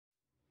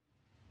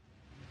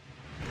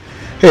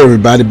Hey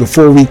everybody,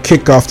 before we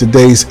kick off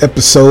today's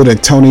episode,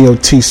 Antonio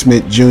T.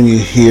 Smith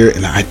Jr. here,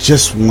 and I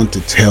just want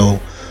to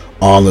tell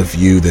all of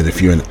you that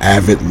if you're an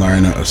avid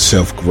learner of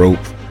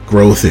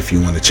self-growth, if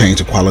you want to change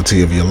the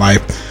quality of your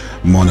life,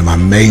 one of my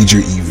major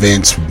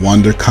events,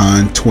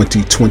 WonderCon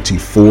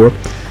 2024,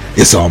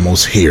 is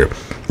almost here.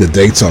 The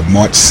dates are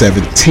March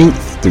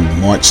 17th through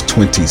March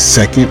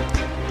 22nd.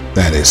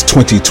 That is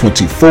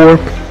 2024,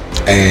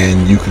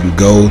 and you can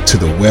go to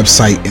the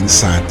website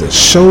inside the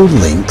show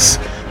links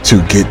to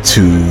get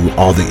to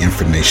all the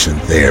information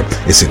there.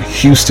 It's in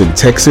Houston,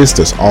 Texas.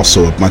 There's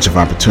also a bunch of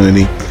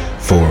opportunity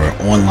for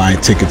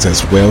online tickets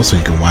as well, so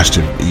you can watch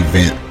the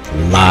event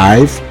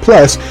live.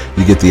 Plus,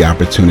 you get the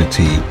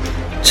opportunity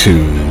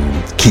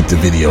to keep the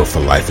video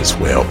for life as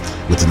well.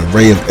 With an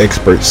array of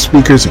expert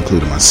speakers,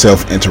 including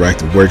myself,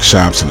 interactive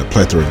workshops, and a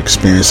plethora of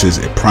experiences,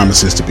 it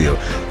promises to be a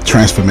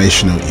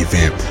transformational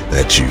event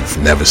that you've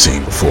never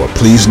seen before.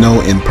 Please know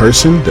in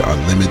person, there are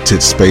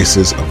limited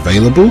spaces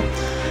available.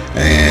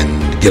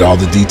 And get all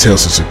the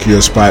details to secure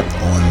a spot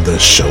on the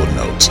show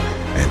notes.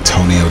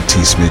 Antonio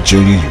T. Smith Jr.,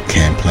 you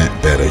can plant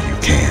better, you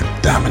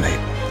can dominate.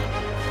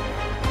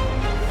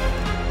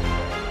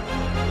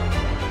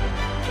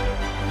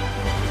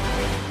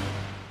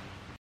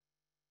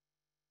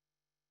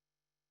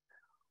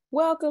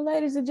 Welcome,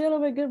 ladies and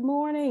gentlemen. Good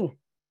morning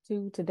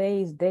to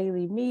today's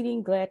daily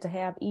meeting. Glad to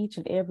have each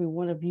and every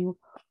one of you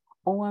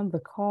on the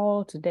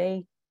call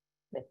today.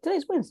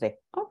 Today's Wednesday.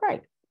 All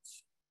right.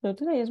 So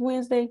today is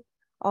Wednesday.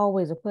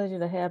 Always a pleasure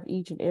to have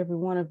each and every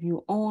one of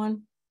you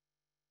on.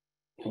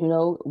 You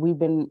know, we've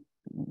been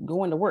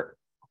going to work.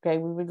 Okay,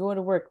 we've been going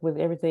to work with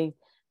everything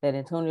that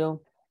Antonio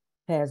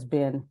has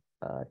been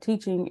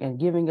teaching and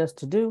giving us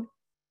to do.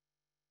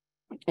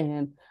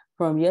 And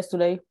from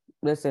yesterday,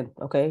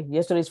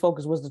 yesterday's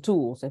focus was the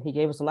tools, and he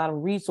gave us a lot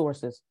of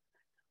resources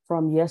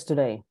from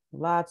yesterday.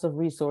 Lots of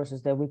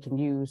resources that we can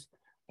use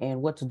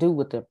and what to do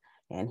with them.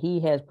 And he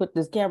has put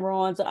this camera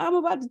on, so I'm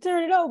about to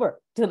turn it over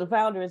to the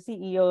founder and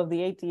CEO of the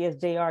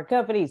ATSJR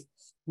Companies,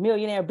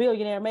 millionaire,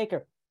 billionaire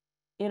maker,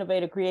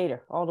 innovator,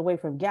 creator, all the way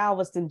from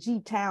Galveston,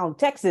 G-Town,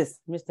 Texas,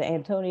 Mr.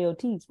 Antonio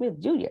T. Smith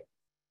Jr.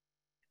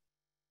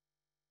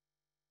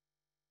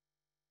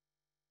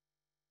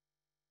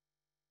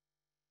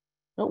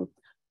 Oh,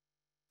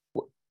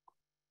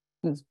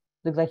 looks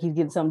like he's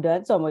getting something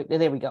done. So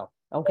there we go.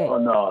 Okay. Oh,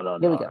 no.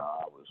 There we go.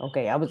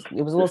 It was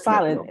a little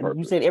silent. And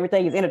you said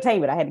everything is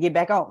entertainment. I had to get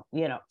back on,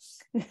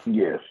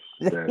 Yes,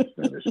 that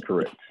is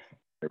correct.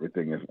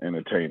 Everything is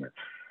entertainment.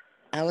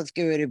 I was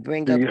getting ready to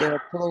bring up their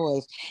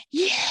applause.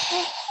 Yeah!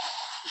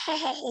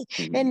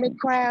 And the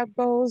crowd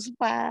goes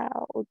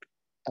wild.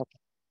 Okay.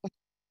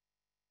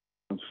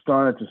 I'm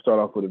starting to start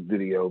off with a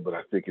video, but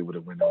I think it would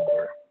have went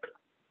over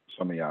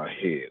some of y'all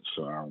heads,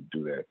 so I'll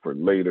do that for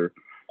later.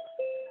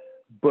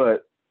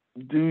 But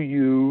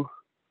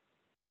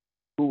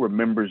who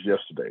remembers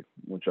yesterday?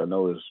 Which I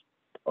know is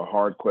a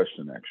hard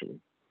question, actually.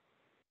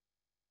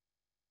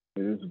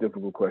 It is a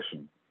difficult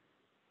question.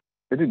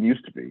 It didn't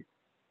used to be.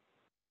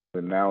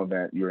 But now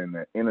that you're in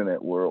the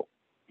internet world,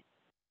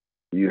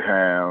 you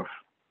have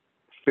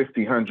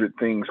 100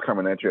 things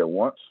coming at you at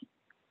once.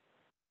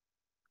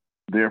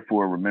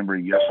 Therefore,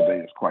 remembering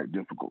yesterday is quite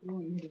difficult.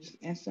 Just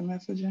instant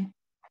messaging?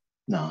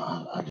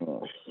 No.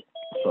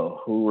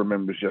 So who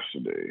remembers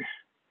yesterday?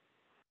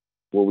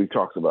 What we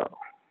talked about?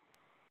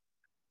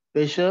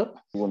 Bishop?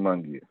 Who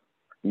among you?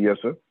 Yes,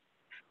 sir.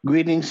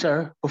 Greetings,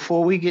 sir.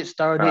 Before we get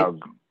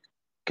started,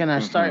 can I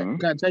start?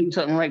 Can I tell you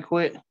something right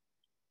quick?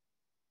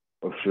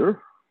 Oh,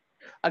 sure.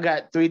 I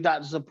got 3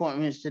 doctor's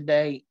appointments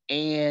today,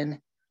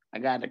 and I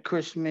got a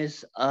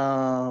Christmas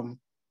dinner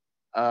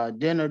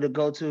to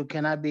go to.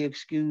 Can I be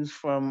excused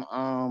from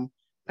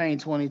Pain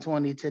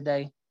 2020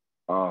 today?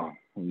 Oh,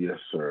 yes,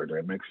 sir.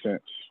 That makes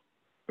sense.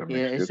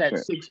 It's at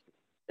 6.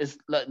 It's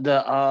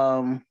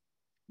the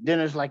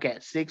dinner's like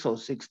at 6 or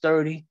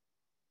 6:30.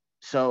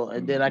 So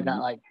and then I got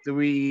like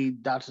 3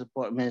 doctor's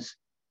appointments,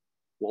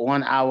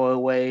 1 hour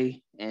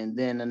away, and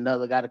then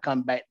another got to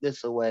come back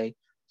this away.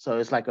 So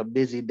it's like a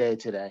busy day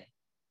today.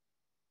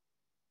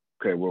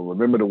 Okay, well,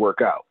 remember to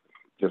work out.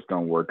 Just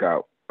don't work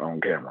out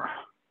on camera.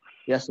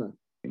 Yes, sir.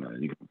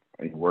 You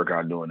can work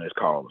out doing this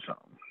call or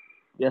something.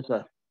 Yes,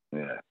 sir.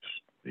 Yes.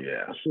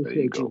 There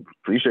you go.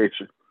 Appreciate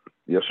you.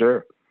 Yes,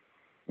 sir.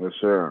 Yes,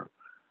 sir.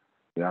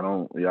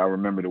 Y'all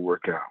remember to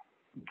work out.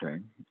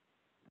 Okay.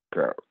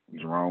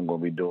 Jerome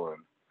gonna be doing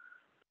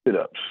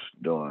sit-ups,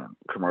 doing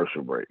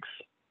commercial breaks.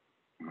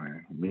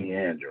 Man, me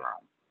and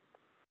Jerome.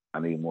 I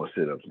need more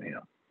sit-ups than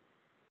him.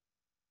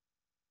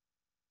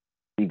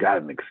 He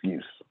got an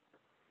excuse.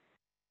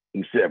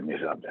 He's 70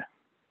 something.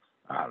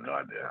 I have no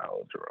idea how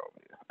old Jerome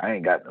is. I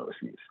ain't got no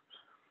excuse.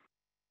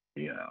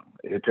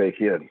 It take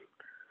him.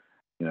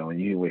 When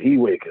he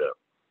wake up,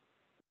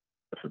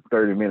 it's a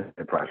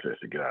 30-minute process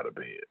to get out of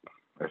bed.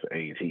 That's the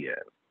age he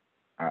at.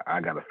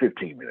 I got a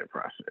 15-minute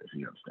process.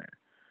 You understand?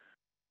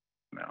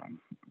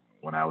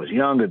 When I was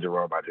younger,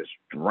 Jerome, I just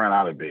ran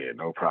out of bed,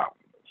 no problem.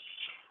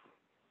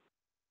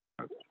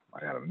 I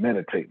got to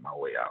meditate my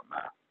way out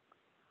now.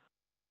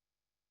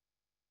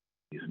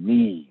 His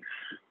knees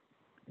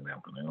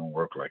They don't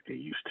work like they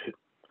used to.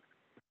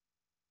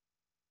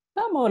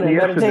 Come on and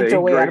meditate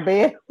your way out of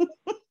bed.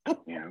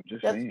 Yeah, I'm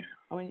just saying.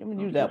 I'm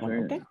gonna use that one,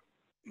 okay?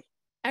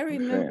 I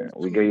remember.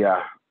 We gave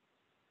y'all.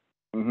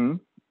 You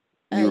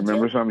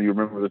remember something? You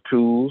remember the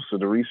tools or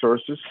the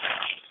resources?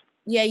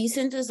 Yeah, you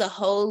sent us a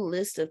whole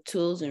list of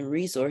tools and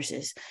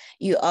resources.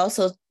 You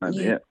also,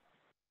 I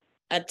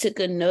took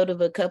a note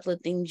of a couple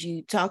of things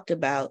you talked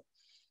about.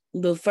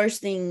 The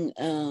first thing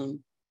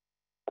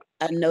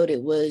I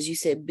noted was you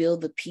said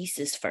build the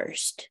pieces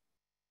first.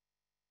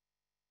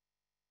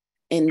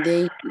 And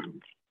then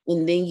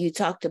you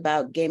talked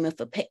about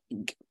gamification.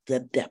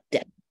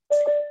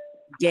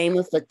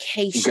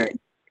 Okay.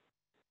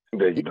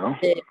 There you go.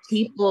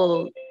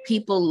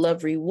 People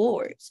love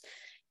rewards.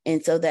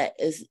 And so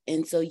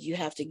you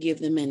have to give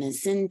them an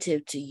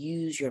incentive to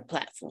use your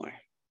platform.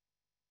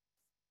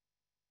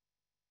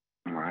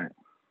 Right.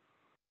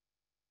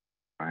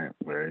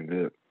 Very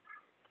good.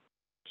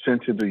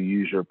 Incentive to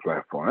use your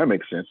platform. That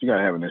makes sense. You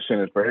gotta have an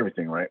incentive for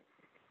everything, right?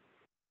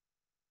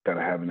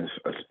 Gotta have an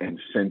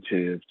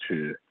incentive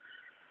to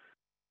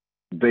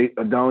date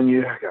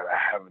Adonia. Gotta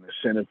have an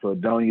incentive for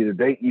Adonia to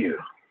date you.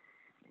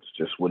 It's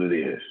just what it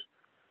is.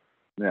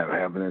 You gotta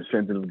have an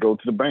incentive to go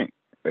to the bank.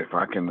 If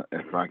I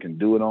can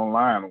do it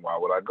online, why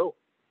would I go?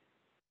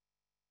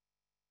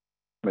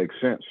 Makes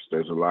sense.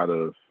 There's a lot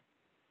of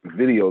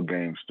video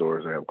game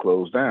stores that have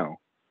closed down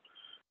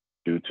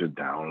due to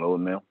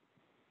downloading them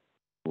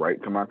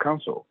right to my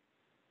console.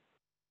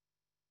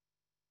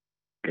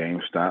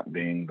 GameStop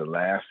being the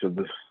last of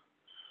the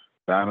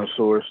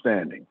dinosaurs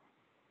standing,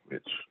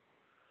 which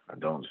I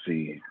don't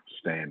see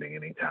standing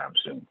anytime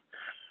soon.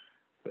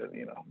 But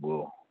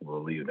we'll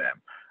leave that.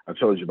 I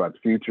told you about the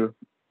future.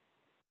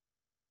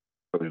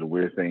 I told you the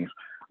weird things.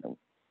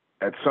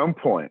 At some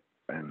point,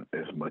 and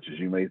as much as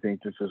you may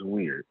think this is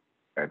weird,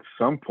 at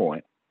some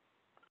point,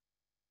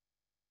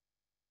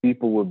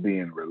 people will be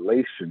in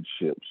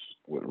relationships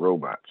with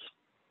robots,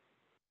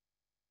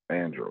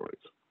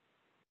 androids.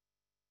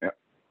 Yep.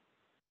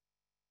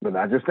 But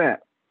not just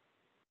that.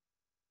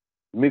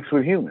 Mixed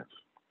with humans.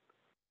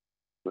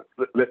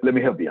 Let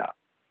me help you out.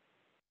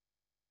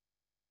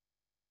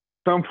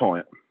 At some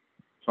point,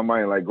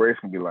 somebody like Grace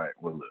can be like,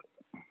 well, look,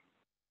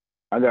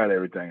 I got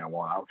everything I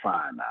want. I'm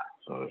fine now.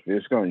 So if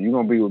you're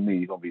gonna be with me,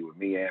 you're gonna be with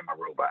me and my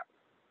robot.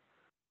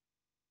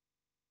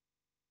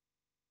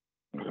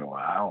 So, well,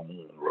 I don't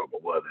want the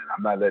robot. Well, then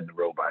I'm not letting the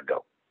robot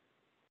go.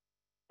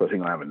 Because he's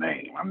gonna have a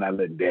name. I'm not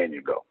letting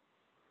Daniel go.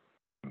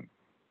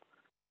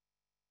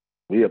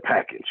 We a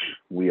package.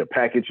 We a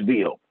package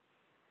deal.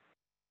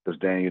 Because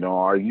Daniel don't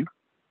argue.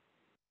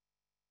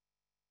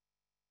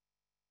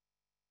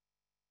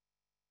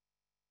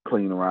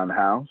 Clean around the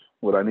house.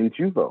 What I need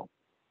you for.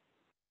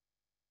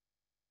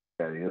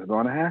 That is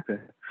going to happen.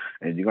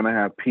 And you're going to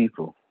have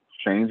people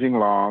changing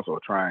laws or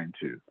trying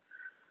to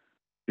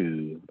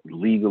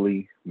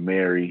legally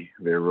marry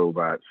their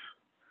robots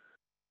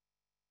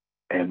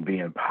and be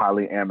in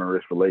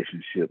polyamorous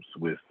relationships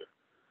with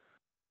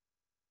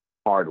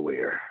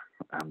hardware.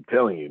 I'm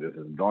telling you, this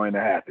is going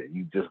to happen.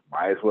 You just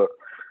might as well,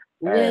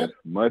 as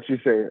much as you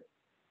say it.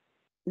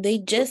 They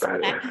just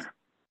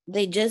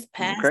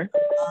passed okay. a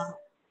law.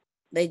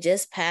 They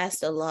just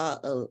passed a law.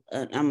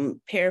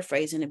 I'm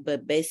paraphrasing it,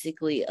 but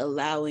basically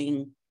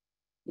allowing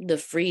the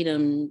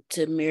freedom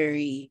to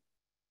marry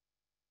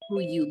who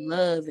you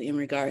love in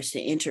regards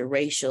to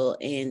interracial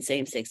and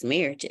same-sex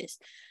marriages.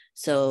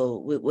 So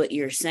with what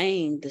you're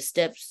saying, the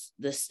steps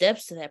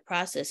to that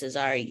process has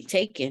already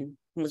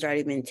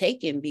been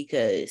taken,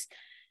 because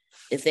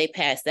if they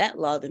pass that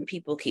law, then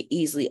people can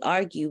easily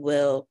argue,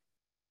 well,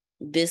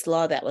 this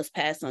law that was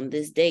passed on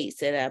this date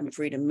said I'm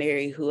free to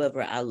marry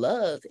whoever I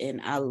love, and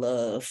I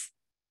love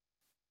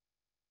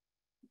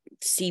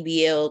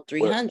CBL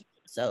 300.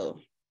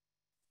 So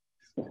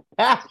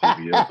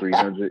CBL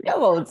 300.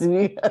 Come on,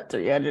 CBL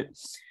 300.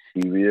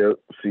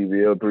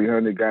 CBL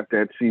 300 got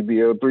that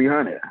CBL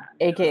 300.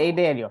 AKA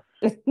Daniel.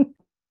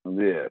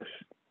 Yes.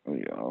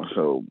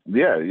 So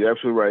yeah, you're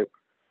absolutely right.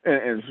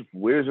 And as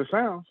weird as it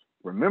sounds,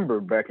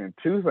 remember back in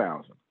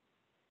 2000,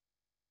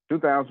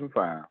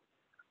 2005,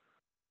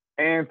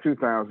 and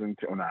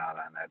 2010,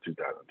 not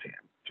 2010,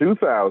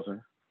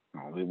 2000,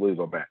 we'll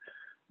go back,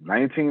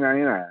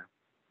 1999,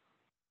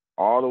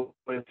 all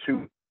the way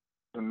to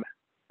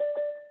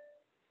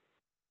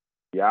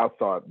y'all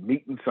thought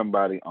meeting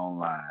somebody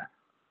online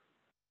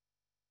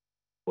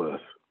was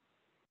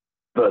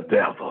the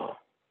devil.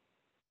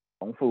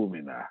 Don't fool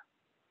me now.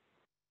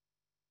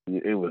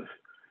 It was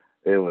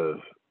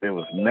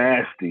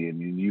nasty,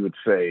 and you would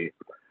say,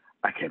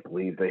 I can't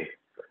believe they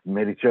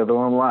met each other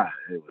online.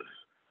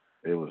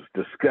 It was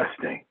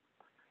disgusting.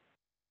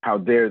 How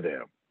dare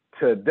them?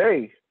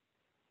 Today,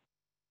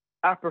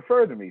 I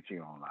prefer to meet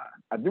you online.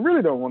 I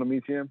really don't want to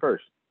meet you in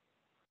person.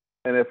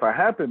 And if I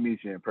happen to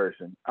meet you in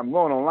person, I'm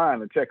going online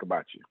to check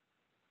about you.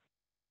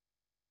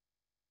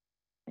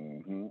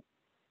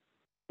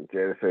 The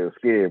Jerry said I was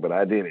scared, but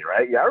I did it,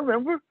 right? Yeah, I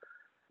remember.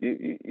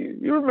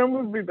 You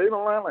remember me being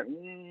online like,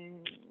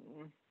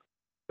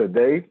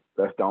 Today,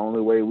 that's the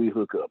only way we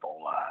hook up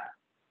online.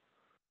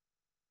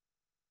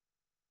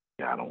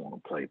 I don't want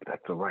to play, but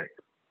that's all right.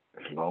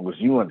 As long as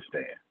you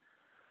understand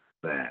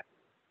that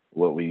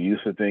what we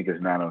used to think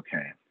is not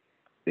okay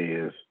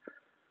is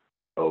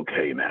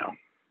okay now.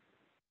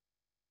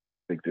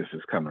 I think this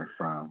is coming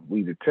from,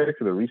 we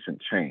detected a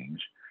recent change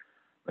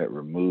that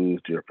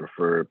removed your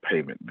preferred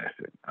payment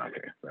method.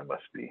 Okay, that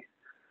must be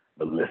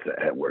Melissa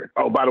at work.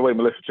 Oh, by the way,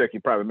 Melissa, check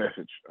your private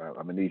message. I'm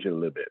going to need you a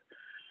little bit.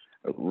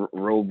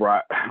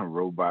 Robot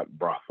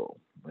brothel.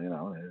 You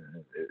know,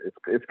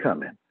 it's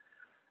coming.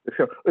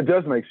 It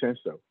does make sense,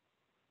 though.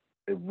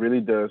 It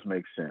really does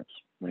make sense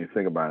when you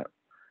think about it.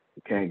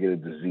 You can't get a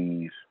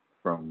disease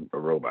from a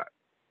robot.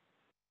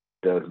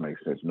 It does make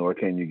sense. Nor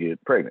can you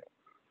get pregnant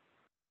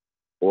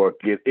or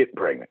get it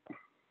pregnant.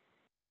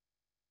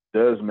 It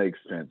does make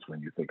sense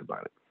when you think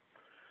about it.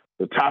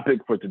 The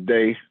topic for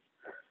today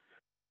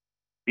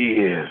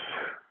is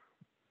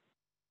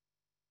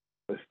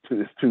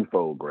it's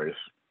twofold, Grace.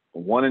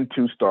 1 and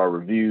 2 star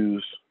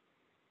reviews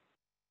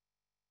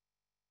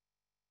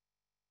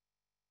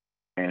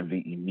and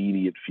the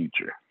immediate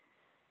future.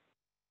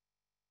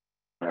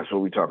 That's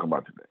what we're talking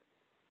about today.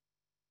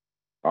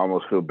 I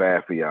almost feel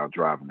bad for y'all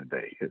driving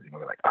today because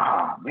you're like,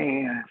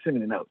 man, send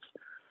me the notes.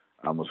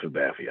 I almost feel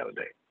bad for y'all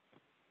today.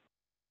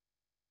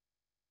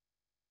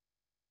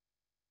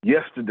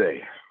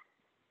 Yesterday,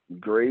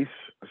 Grace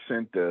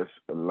sent us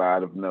a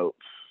lot of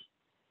notes,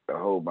 a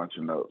whole bunch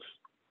of notes.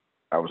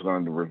 I was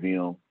going to review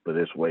them, but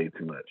it's way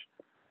too much.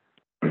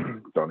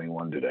 Don't even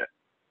want to do that.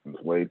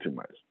 It's way too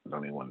much.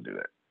 Don't even want to do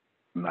that.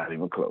 Not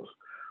even close.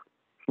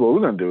 So what we're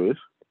going to do is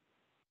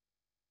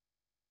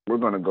we're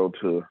going to go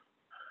to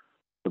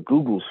the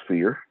Google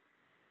sphere.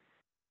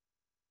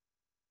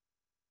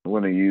 I'm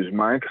going to use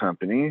my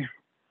company.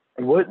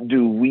 What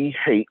do we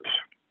hate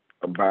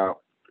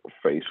about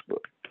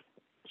Facebook?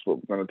 That's what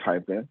we're going to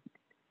type in,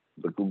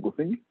 the Google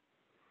thing.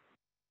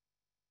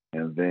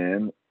 And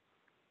then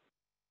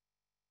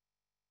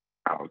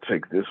I'll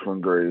take this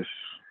one, Grace.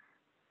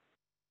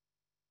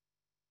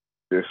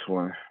 This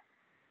one.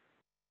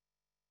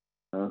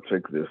 I'll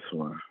take this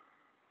one.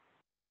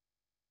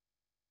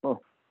 Oh,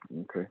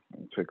 okay.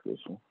 I'll take this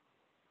one.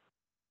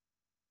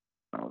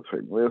 I'll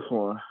take this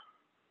one.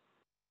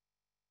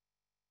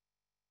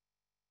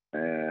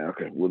 And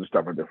okay, we'll just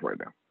stop right there for right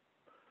now.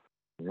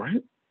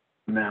 Right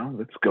now,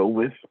 let's go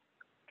with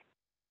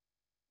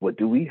what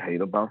do we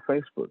hate about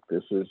Facebook?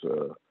 This is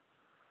a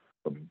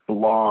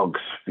blog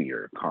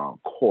sphere called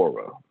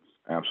Quora.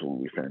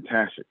 Absolutely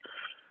fantastic.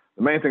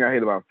 The main thing I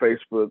hate about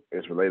Facebook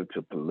is related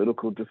to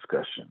political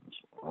discussions.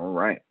 All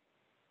right.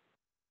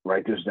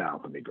 Write this down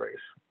for me, Grace.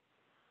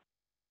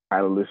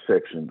 Title of this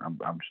section,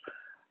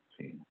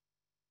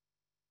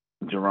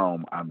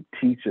 Jerome, I'm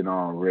teaching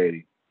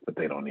already, but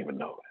they don't even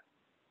know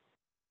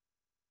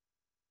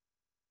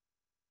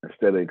it.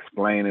 Instead of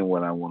explaining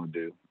what I want to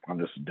do, I'm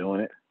just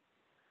doing it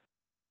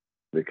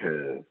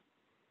because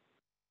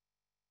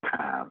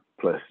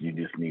plus you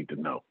just need to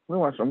know.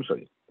 Well, I'm going to show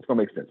you. It's going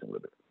to make sense in a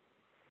little bit.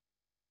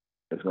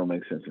 It's going to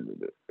make sense in a little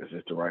bit. Is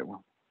this the right one?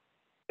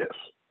 Yes.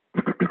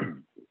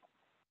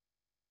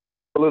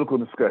 Political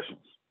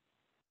discussions.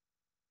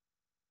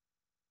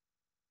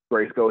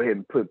 Grace, go ahead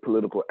and put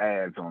political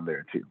ads on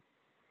there too.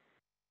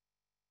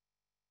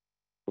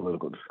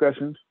 Political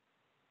discussions.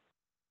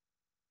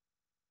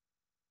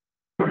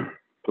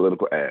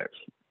 Political ads.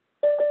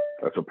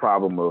 That's a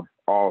problem of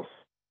all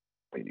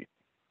media.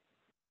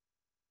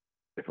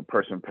 If a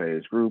person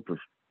pays group or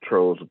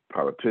trolls a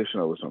politician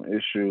over some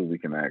issue, we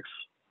can ask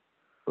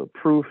for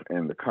proof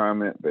in the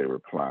comment. They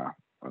reply.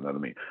 Another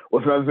me.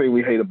 What's another thing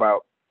we hate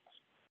about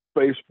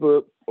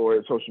Facebook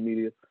or social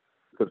media?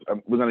 Because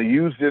we're going to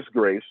use this,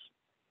 Grace.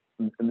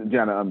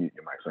 Gianna, unmute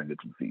your mic so I can get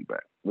some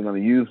feedback. We're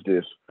going to use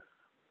this,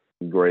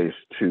 Grace,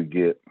 to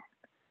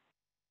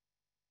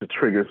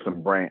trigger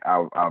some brain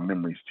our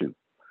memories too.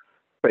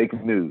 Fake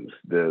news.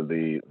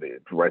 The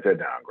write that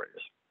down, Grace.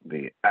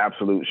 The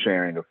absolute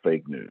sharing of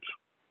fake news.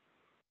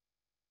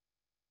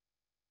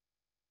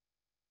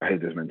 I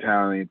hate this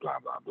mentality, blah,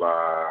 blah,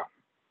 blah.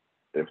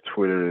 If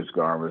Twitter is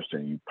garbage,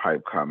 then you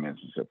pipe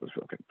comments and stuff.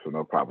 Okay, so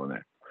no problem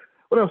there.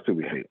 What else do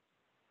we hate?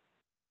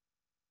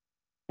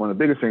 One of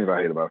the biggest things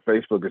I hate about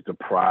Facebook is the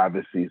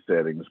privacy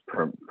settings,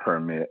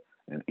 permit,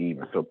 and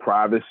even. So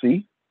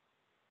privacy,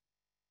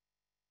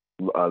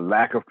 a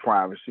lack of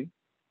privacy,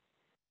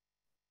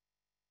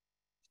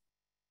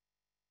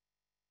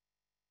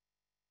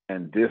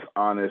 and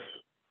dishonest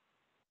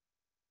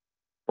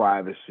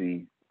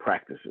privacy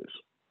practices.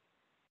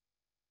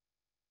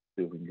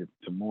 See if we can get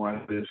some more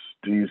of this.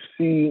 Do you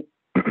see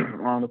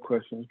all the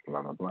questions?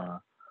 Blah, blah, blah.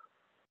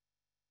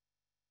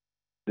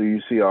 Do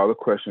you see all the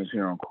questions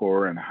here on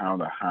Quora and how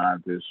to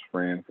hide this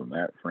friend from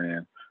that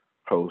friend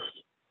post?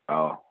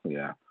 Oh,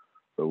 yeah.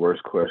 The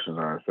worst questions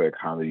are, in fact,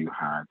 how do you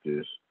hide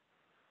this?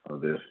 Or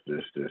this.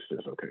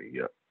 Okay,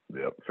 yep.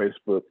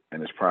 Facebook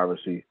and its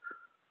privacy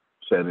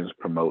settings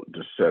promote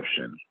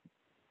deception.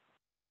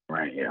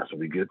 Right, yeah, so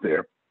we get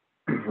there.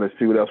 Let's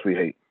see what else we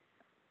hate.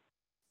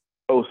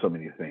 Oh, so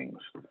many things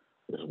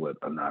is what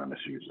anonymous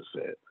user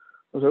said.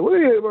 I was like, what do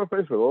you hate about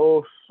Facebook?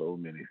 Oh, so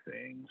many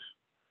things.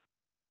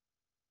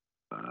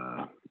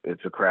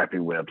 it's a crappy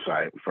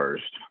website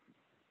first.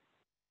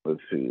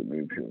 Let's see.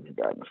 Maybe people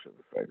forgot this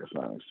effect. It's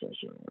not an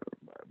extension.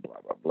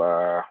 Blah, blah,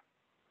 blah.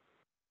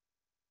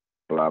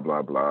 Blah,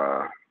 blah,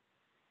 blah.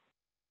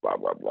 Blah,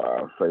 blah,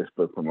 blah.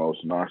 Facebook promotes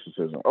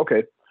narcissism.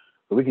 Okay.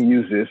 So we can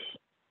use this.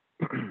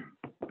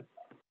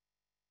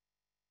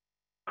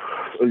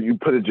 You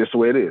put it just the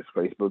way it is.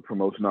 Facebook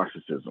promotes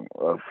narcissism.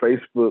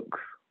 Facebook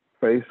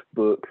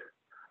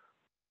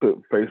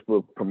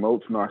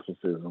promotes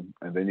narcissism,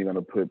 and then you're going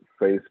to put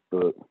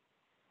Facebook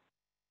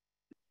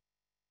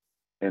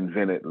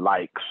invented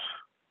likes.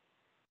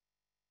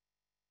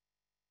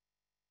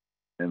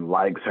 And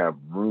likes have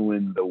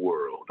ruined the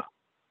world.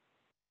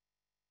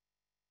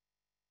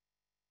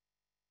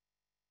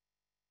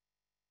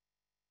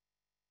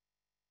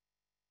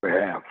 They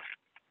have.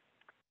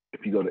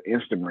 If you go to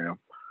Instagram,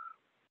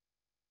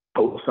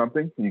 post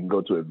something, you can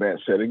go to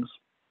advanced settings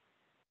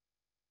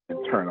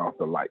and turn off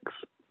the likes.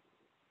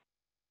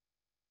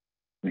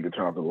 You can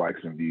turn off the likes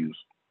and views.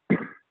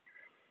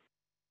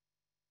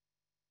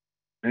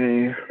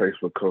 Hey,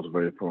 Facebook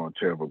cultivated on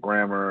terrible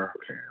grammar.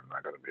 Okay, I'm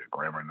not going to be a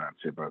grammar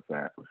Nazi about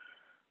that.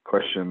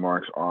 Question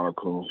marks,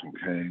 articles.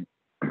 Okay.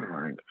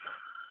 Right.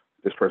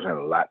 This person had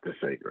a lot to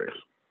say, Grace.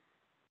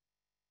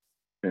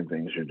 10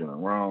 things you're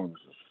doing wrong.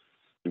 This is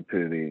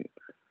stupidity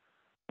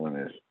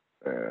when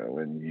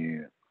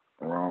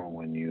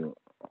you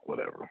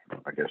whatever.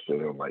 I guess they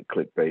don't like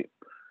clickbait.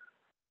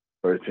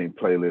 13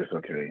 playlists.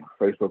 Okay.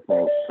 Facebook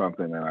promotes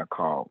something that I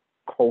call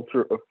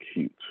culture of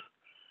cute.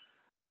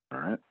 All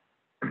right.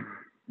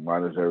 Why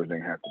does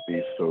everything have to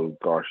be so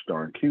gosh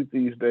darn cute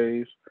these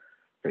days?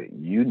 Okay,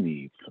 you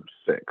need some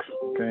sex.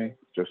 Okay,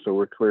 just so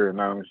we're clear,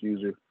 anonymous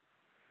user,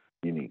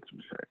 you need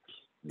some sex.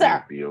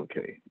 You'll be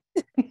okay.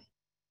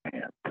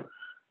 Man,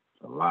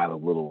 a lot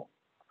of little.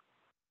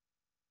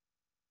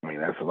 I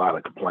mean, that's a lot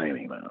of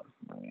complaining, man.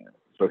 I mean,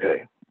 it's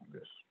okay.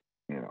 Just,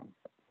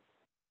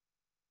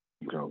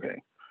 it's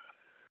okay.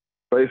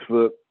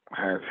 Facebook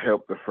has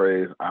helped the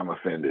phrase "I'm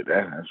offended."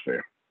 That's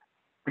fair.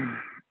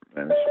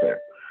 That's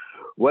fair.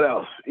 What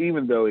else?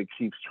 Even though it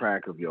keeps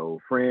track of your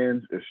old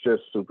friends, it's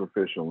just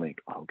superficial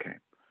link. Okay.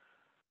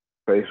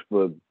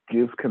 Facebook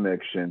gives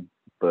connection,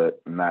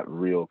 but not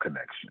real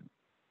connection.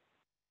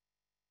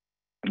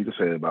 You can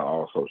say that about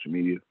all social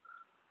media.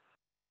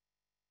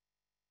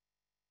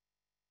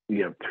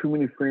 You have too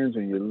many friends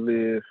on your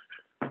list.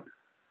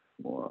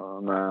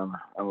 Well, no,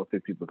 I don't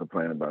think people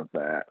complain about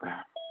that.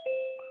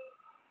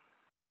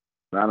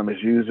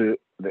 Anonymous user,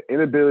 the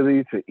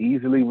inability to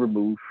easily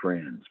remove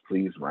friends.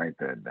 Please write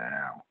that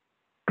down.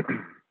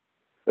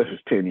 This is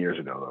 10 years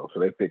ago, though, so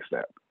they fixed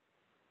that.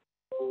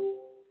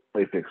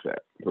 So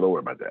don't worry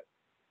about that.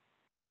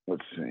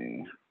 Let's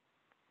see.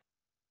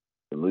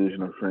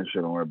 Illusion of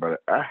friendship, don't worry about it.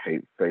 I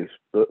hate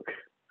Facebook.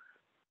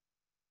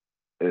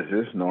 Is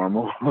this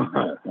normal?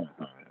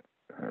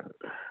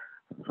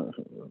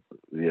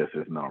 Yes,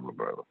 it's normal,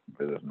 brother.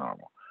 It is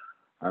normal.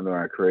 How do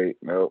I create?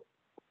 Nope.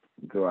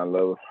 Do I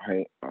love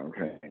hate?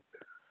 Okay.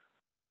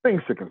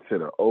 Things to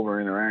consider.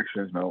 Over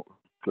interactions? No.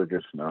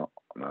 Clickers? No.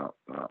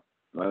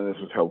 None of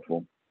this is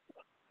helpful.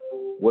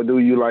 What do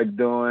you like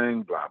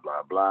doing? Blah,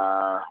 blah,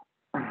 blah.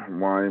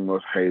 Why you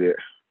most hate it?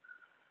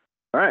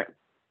 All right.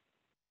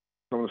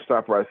 I'm going to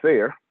stop right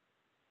there.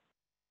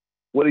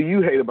 What do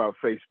you hate about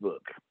Facebook?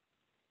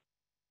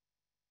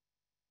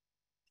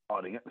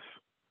 Audience.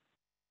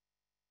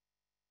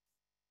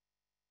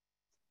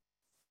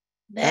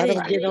 That I is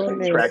don't get on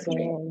there, so I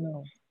don't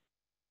know.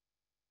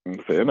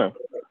 Fair enough.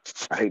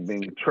 I hate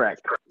being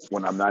tracked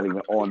when I'm not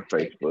even on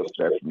Facebook.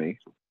 That's me.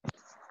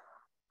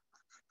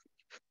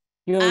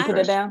 You want me to put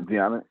that down?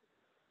 Deanna?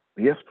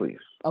 Yes, please.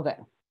 Okay.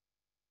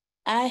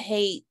 I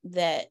hate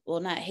that.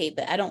 Well, not hate,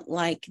 but I don't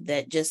like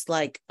that. Just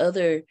like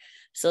other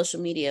social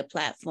media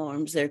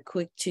platforms, they're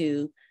quick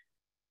to.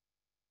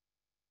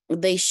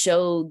 They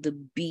show the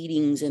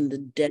beatings and the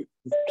death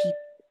of people,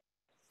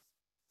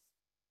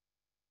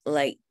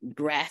 like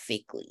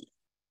graphically.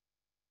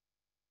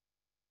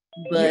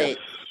 But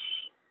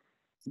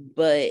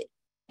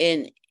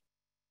and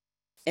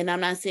I'm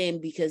not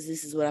saying because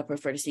this is what I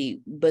prefer to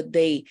see, but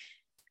they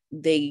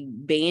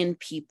ban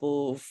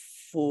people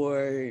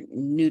for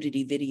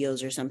nudity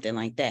videos or something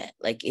like that.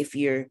 Like if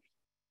you're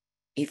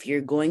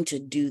going to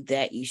do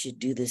that, you should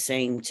do the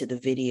same to the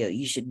video.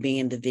 You should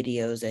ban the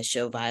videos that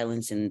show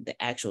violence and the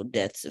actual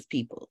deaths of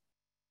people.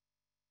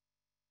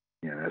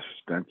 Yeah,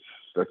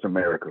 that's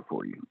America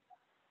for you.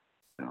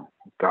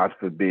 God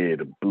forbid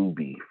a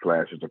boobie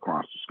flashes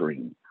across the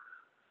screen.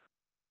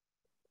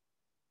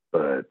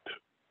 But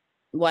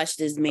watch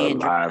this man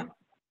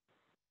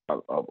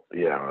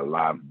a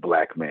live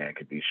black man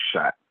could be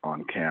shot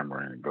on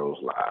camera and it goes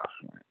live.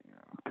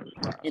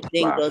 It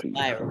then goes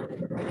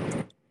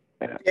viral.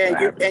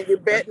 And you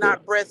bet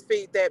not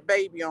breastfeed that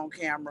baby on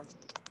camera.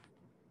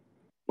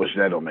 Which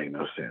that don't make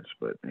no sense,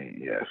 but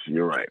yes,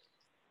 you're right.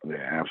 Yeah,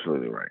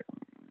 absolutely right.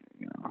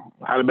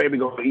 How the baby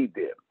gonna eat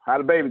then? How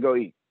the baby go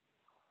eat?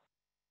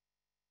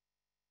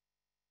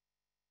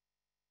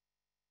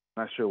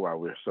 Not sure why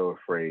we're so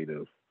afraid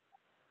of.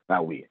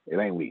 Not we. It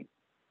ain't we.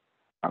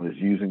 I'm just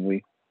using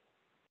we.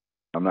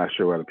 I'm not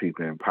sure why the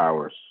people in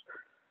power,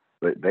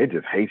 they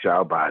just hate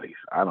y'all bodies.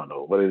 I don't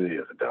know what it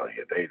is down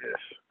here.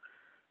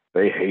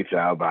 They hate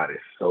y'all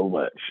bodies so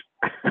much.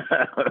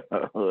 I don't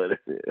know what it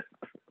is.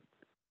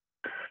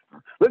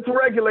 Let's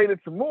regulate it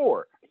some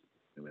more.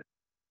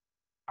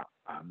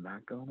 I'm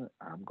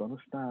gonna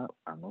stop.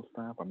 I'm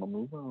gonna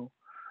move on.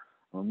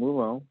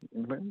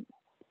 Mm-hmm.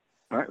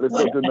 All right, let's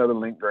go to another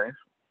link, Grace.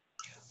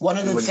 One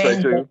of the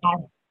things that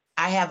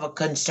I have a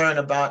concern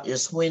about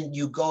is when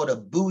you go to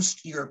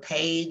boost your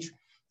page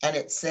and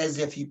it says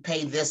if you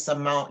pay this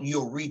amount,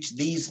 you'll reach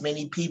these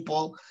many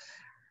people.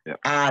 Yep.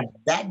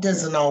 That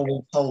doesn't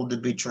always hold to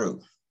be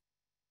true.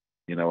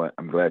 You know what?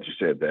 I'm glad you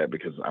said that,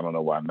 because I don't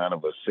know why none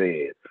of us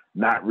said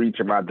not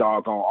reaching my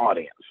doggone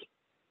audience.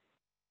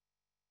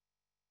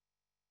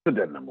 Put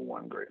that number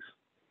one, Grace.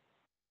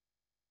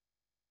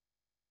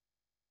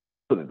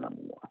 Put it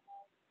number one.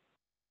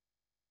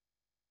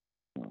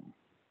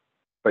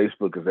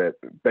 Facebook is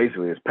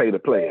basically it's pay to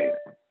play.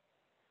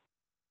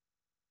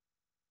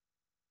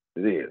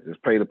 It is. It's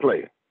pay to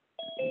play.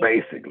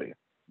 Basically,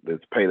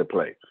 it's pay to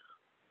play.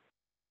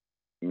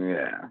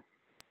 Yeah.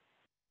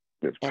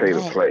 It's pay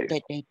to play.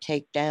 That they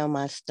take down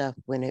my stuff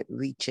when it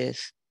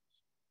reaches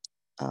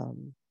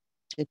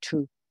the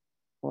truth,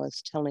 or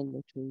it's telling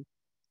the truth,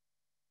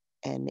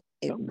 and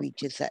it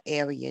reaches an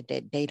area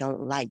that they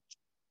don't like,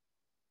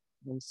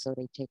 and so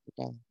they take it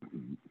down.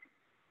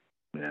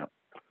 Yeah.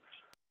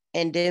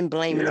 And then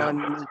blame it on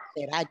me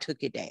that I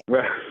took it down.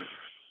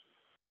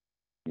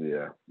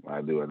 Yeah,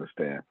 I do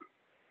understand.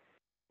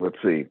 Let's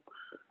see.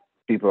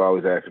 People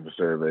always asking for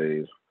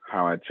surveys.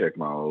 How I check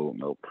my old,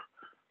 nope.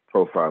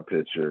 Profile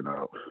picture,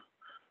 nope.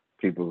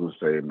 People who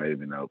say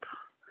maybe, nope.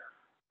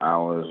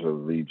 Hours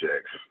of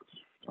rejects,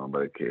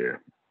 nobody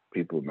care.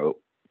 People,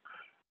 nope.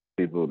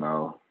 People,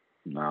 no.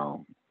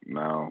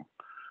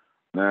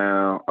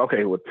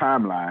 Okay, with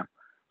timeline,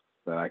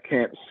 that I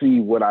can't see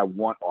what I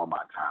want on my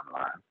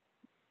timeline.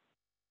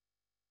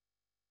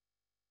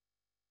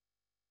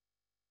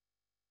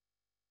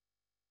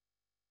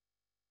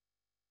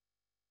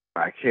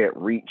 I can't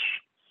reach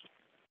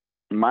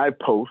my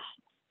posts.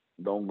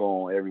 Don't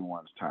go on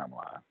everyone's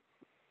timeline.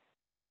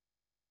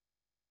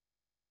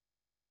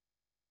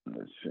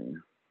 Let's see.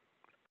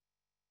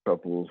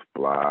 Couples,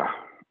 blah.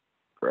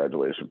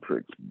 Graduation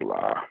pics,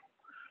 blah.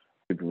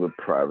 People with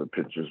private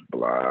pictures,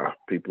 blah.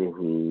 People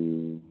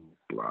who,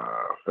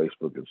 blah.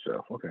 Facebook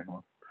itself. Okay,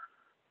 well,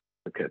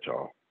 the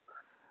catch-all.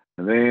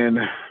 And then,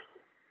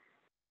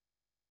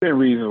 10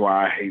 reasons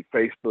why I hate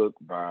Facebook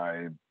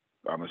by,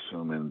 I'm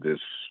assuming,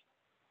 this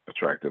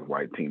attractive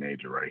white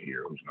teenager right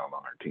here who's no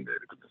longer a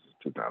teenager because this is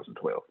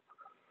 2012.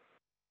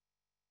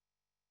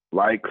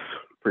 Likes,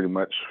 pretty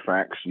much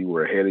facts. You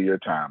were ahead of your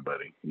time,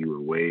 buddy. You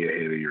were way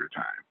ahead of your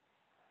time.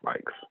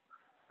 Likes.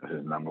 This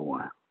is number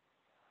one.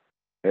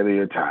 Ahead of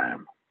your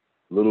time.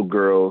 Little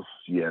girls,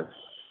 yes.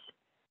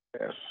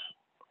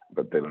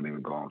 But they don't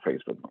even go on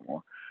Facebook no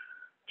more.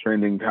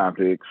 Trending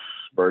topics,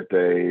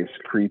 birthdays,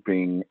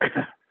 creeping.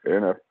 Fair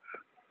enough.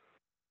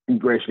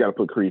 Grace, you got to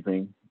put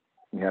creeping.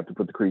 You have to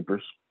put the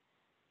creepers.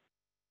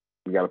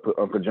 We got to put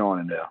Uncle John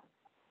in there.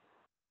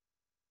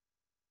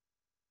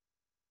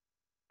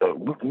 So,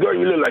 girl,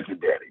 you look like your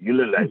daddy. You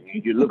look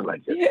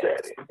like your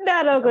daddy.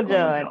 Not Uncle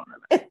John.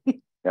 Got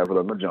to put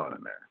Uncle John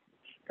in there.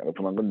 Got to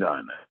put Uncle John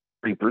in there.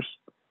 Creepers.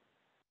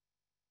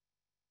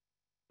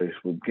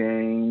 Facebook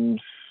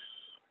games.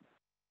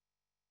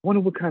 I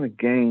wonder what kind of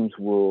games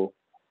will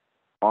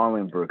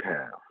Arlenbrook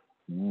have.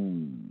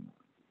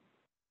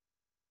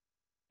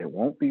 It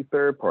won't be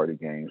third-party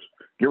games.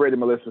 Get ready,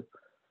 Melissa.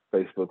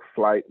 Facebook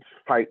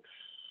fights,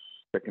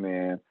 checking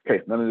in.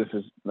 Okay, none of this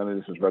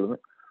is relevant.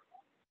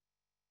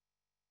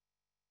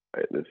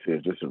 All right, let's see.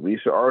 Is this a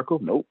recent article?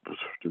 Nope.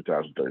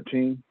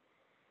 2013.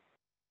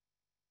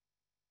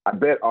 I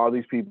bet all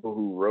these people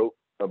who wrote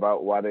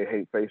about why they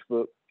hate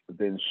Facebook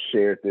then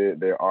shared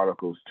their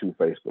articles to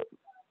Facebook.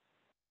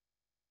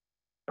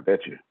 I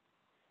bet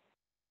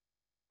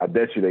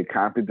you they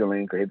copied the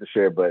link or hit the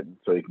share button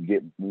so you can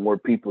get more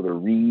people to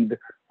read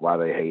why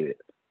they hate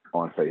it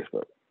on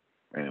Facebook.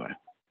 Anyway,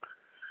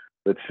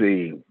 let's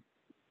see.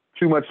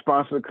 Too much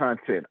sponsored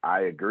content.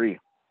 I agree.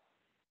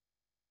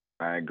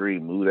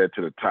 Move that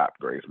to the top,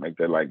 Grace. Make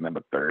that like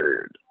number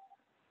 3rd.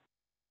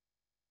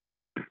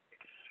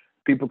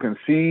 People can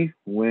see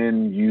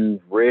when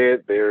you've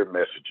read their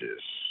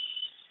messages.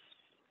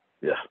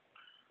 Yeah.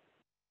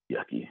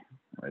 Yucky.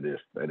 That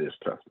is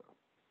tough, though.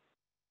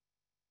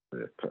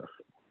 That is tough.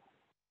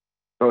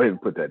 Go ahead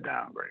and put that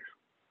down, Grace.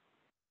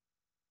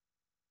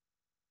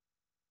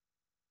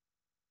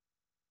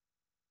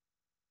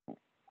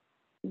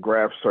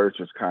 Graph search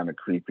is kind of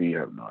creepy.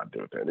 I have no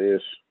idea what that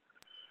is.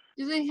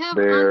 Do they have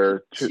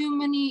too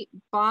many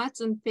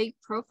bots and fake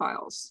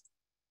profiles?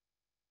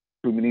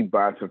 Too many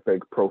bots and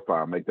fake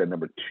profile. Make that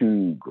number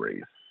 2,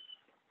 Grace.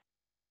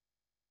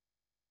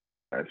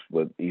 That's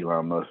what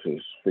Elon Musk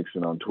is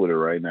fixing on Twitter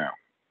right now.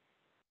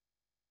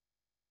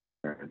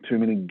 Too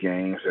many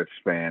games that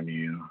spam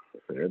you.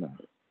 Fair enough.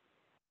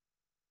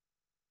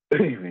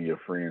 Even your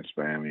friends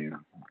spam you.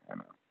 I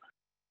know.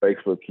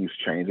 Facebook keeps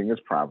changing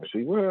its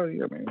privacy. Well, I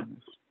mean,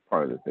 it's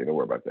part of the thing. Don't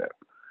worry about that.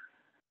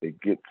 It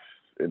gets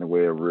in the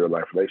way of real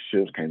life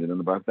relationships. Can't do nothing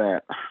about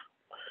that.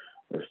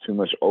 There's too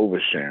much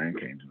oversharing.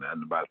 Can't do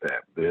nothing about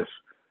that. This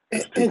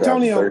is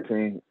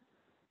 2013.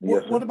 Antonio,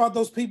 what about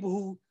those people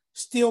who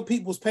steal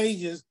people's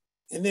pages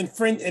and then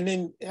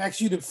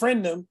ask you to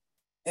friend them,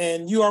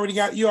 and you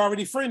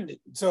already friended?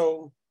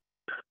 So,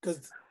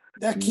 because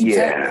that keeps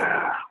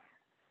happening.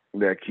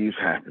 That keeps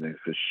happening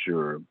for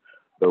sure.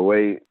 The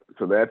way,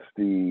 so that's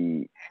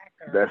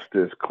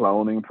this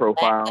cloning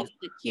profile. Lack of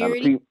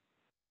security.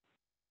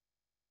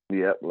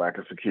 Lack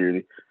of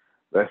security.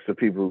 That's the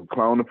people who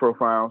clone the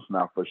profiles.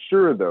 Now, for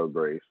sure, though,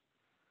 Grace,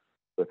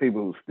 the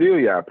people who steal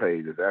y'all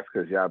pages, that's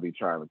because y'all be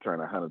trying to turn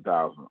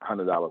 $100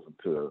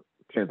 into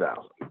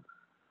 $10,000.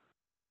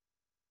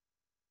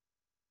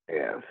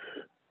 Yes.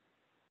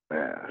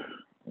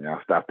 Y'all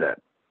stop that.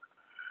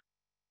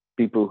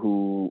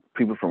 People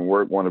from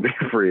work want to be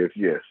friends.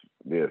 Yes,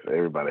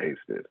 everybody hates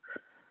this.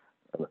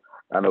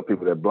 I know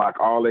people that block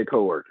all their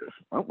coworkers.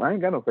 Oh, I ain't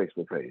got no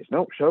Facebook page.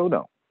 Nope, sure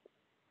don't.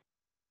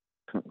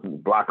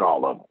 Block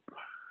all of them.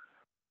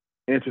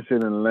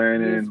 Interested in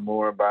learning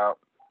more about.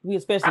 We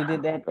especially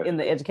did that in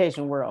the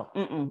education world. I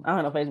don't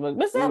have no Facebook.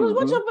 Miss Sanders,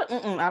 what's your?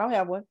 I don't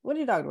have one. What are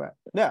you talking about?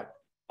 No,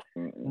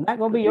 not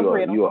gonna be your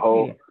friend.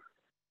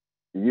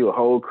 You a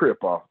whole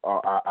crip off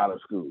out of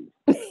school.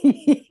 As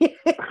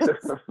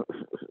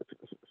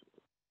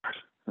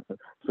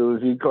soon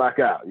as you clock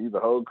out, you the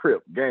whole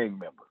crip gang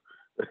member.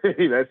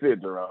 That's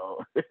it,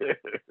 Jerome.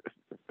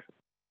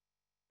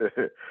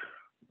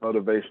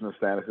 Motivational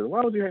statuses.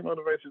 Why would you hate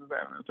motivational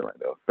statuses? Right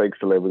now, fake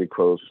celebrity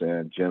quotes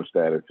and gym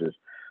statuses,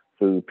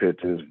 food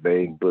pictures,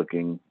 vague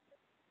booking.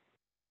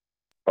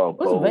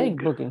 What's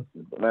vague booking?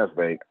 That's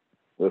vague.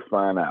 Let's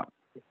find out.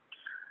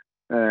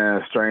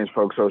 Strange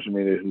folks social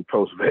media who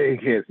post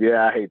vague hits.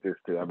 Yeah, I hate this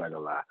too. I'm not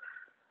gonna lie.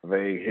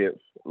 Vague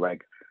hits,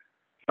 like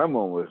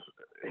someone was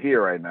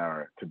here right now,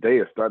 or today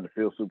is starting to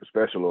feel super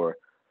special, or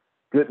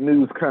good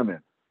news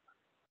coming,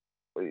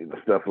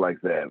 stuff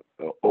like that.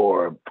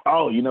 Or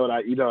you know what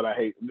I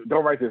hate.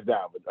 Don't write this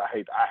down, but I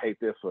hate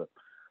this one.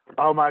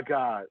 Oh my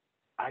God,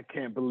 I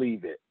can't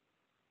believe it.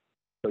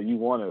 So you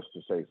want us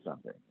to say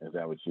something? Is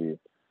that what you?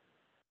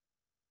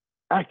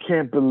 I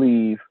can't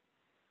believe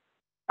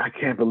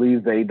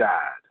they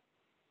died.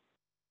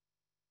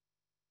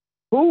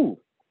 Who?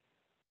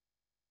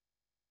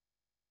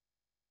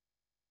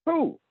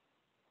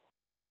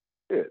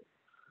 Shit.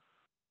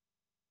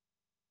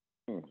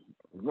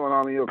 What's going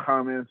on in your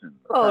comments?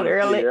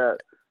 Early.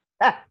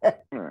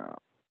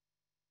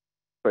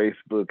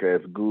 Facebook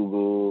as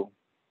Google,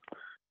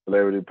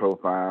 celebrity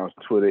profiles,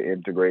 Twitter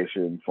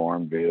integration,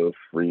 farm bills,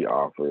 free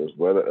offers,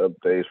 weather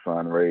updates,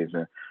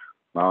 fundraising.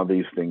 All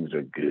these things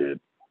are good.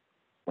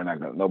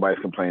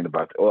 Nobody's complaining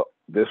about that. Oh,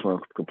 this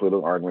one's complete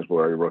arguments, but I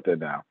already wrote that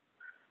down.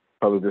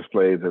 Public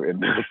displays of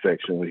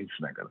intersection. We're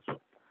not gonna say.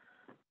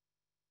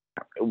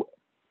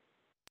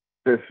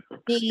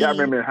 Y'all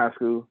remember in high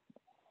school?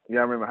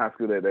 Y'all remember high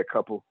school that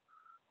couple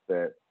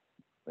that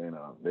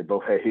they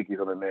both had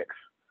hickeys on their necks,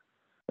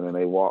 and then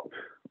they walked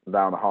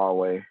down the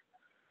hallway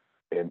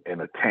in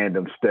a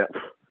tandem step,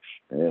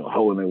 and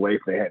holding their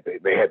waist. They had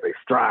their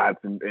strides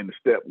in the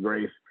step.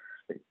 Grace,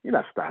 you're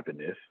not stopping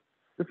this.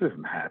 This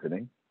isn't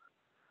happening.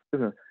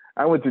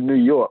 I went to New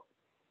York,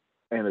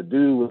 and a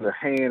dude with a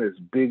hand as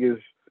big as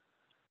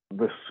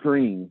the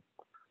screen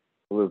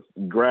was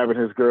grabbing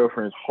his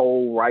girlfriend's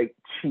whole right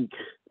cheek,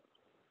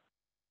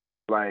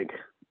 like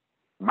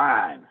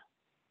mine.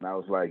 And I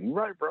was like, "You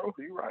right, bro?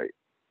 You right?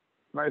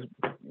 Nice,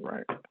 you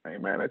right? I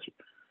ain't mad at you.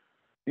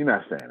 You're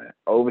not saying that.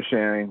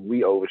 Oversharing,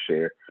 we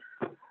overshare.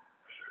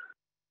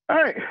 All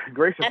right,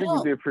 Grace, I think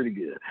we did pretty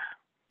good.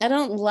 I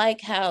don't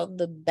like how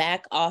the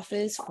back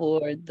office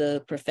for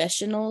the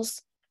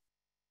professionals,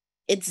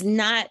 it's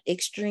not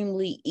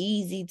extremely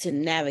easy to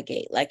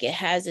navigate. Like, it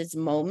has its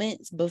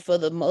moments, but for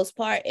the most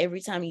part,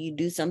 every time you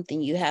do something,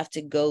 you have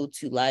to go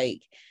to the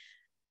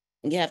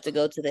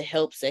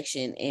help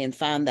section and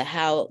find the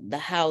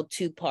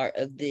how-to part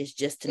of this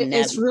just to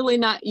navigate. It's really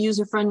not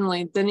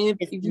user-friendly. Then if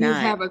you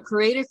have a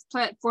creative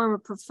platform, a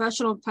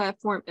professional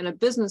platform, and a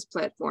business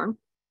platform,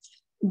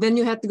 then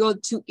you have to go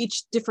to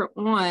each different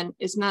one.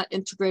 It's not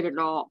integrated at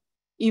all,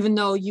 even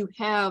though you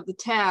have the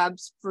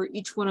tabs for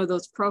each one of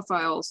those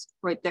profiles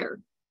right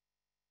there.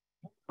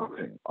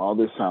 Okay, all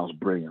this sounds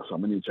brilliant. So I'm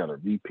gonna need y'all to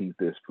repeat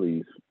this,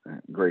 please.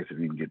 Grace, if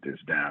you can get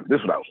this down. This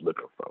is what I was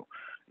looking for.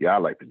 Yeah, I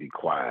like to be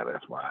quiet.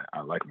 That's why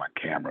I like my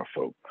camera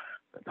folk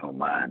that don't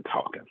mind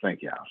talking.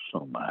 Thank y'all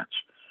so much.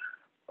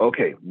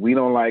 Okay, we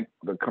don't like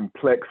the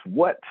complex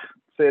what?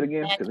 Say it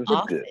again, because this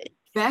is good.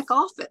 Back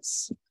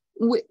office.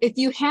 If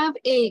you have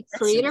a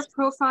creator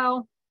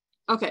profile,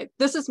 okay,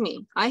 this is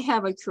me. I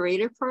have a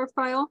creator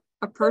profile,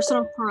 a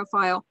personal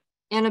profile,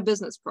 and a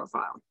business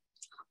profile.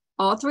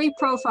 All three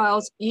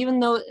profiles, even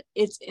though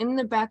it's in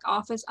the back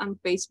office on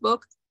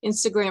Facebook,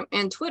 Instagram,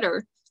 and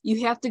Twitter,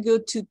 you have to go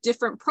to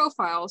different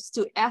profiles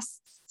to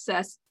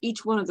access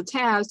each one of the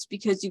tabs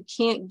because you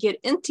can't get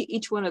into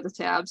each one of the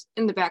tabs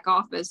in the back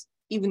office,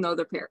 even though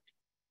they're paired.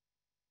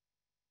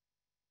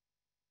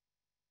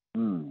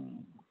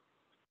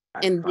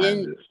 I find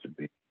this to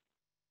be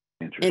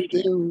interesting. And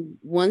then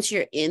once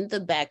you're in the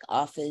back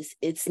office,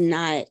 it's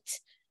not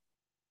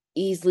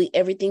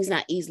everything's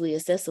not easily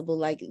accessible.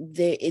 Like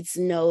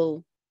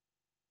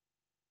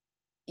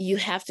you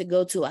have to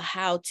go to a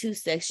how-to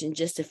section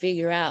just to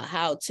figure out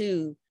how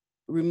to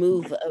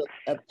remove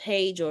a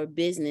page or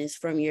business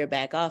from your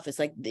back office.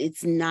 Like,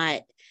 it's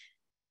not,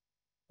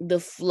 the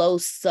flow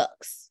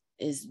sucks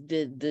is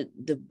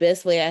the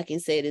best way I can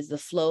say it. Is the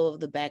flow of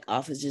the back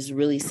office just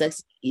really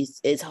sucks.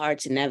 It's hard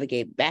to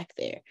navigate back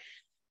there.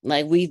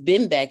 Like, we've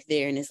been back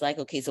there and it's like,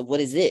 okay, so what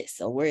is this?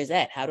 So where is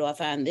that? How do I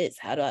find this?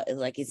 How do I,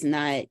 like, it's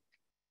not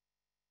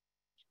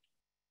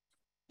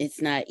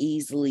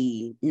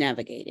easily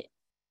navigated.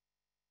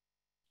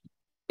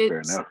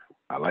 Fair enough.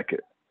 I like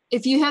it.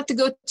 If you have to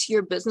go to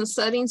your business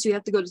settings, you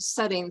have to go to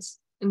settings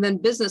and then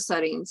business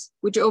settings,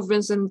 which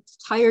opens an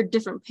entire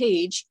different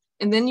page.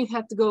 And then you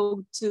have to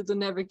go to the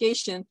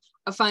navigation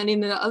of finding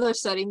the other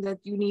setting that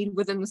you need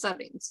within the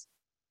settings.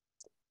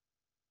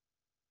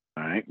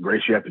 All right.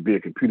 Grace, you have to be a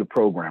computer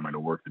programmer to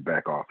work the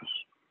back office.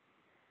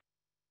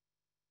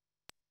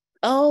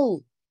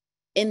 Oh,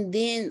 and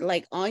then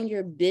like on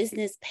your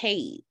business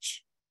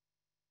page,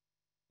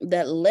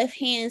 that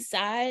left-hand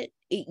side,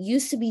 it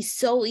used to be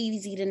so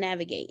easy to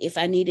navigate. If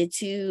I needed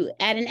to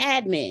add an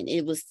admin,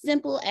 it was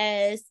simple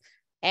as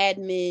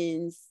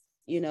admins,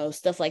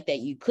 stuff like that.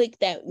 You click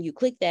that,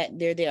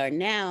 there they are.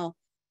 Now,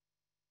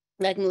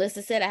 like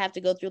Melissa said, I have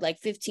to go through like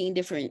 15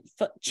 different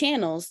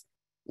channels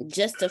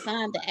just to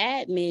find the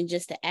admin,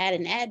 just to add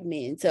an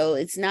admin. So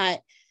it's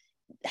not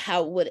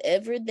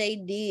whatever they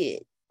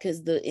did, because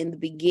in the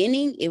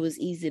beginning, it was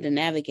easy to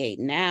navigate.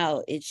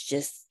 Now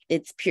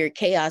it's pure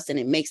chaos, and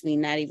it makes me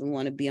not even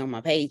want to be on my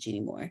page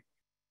anymore.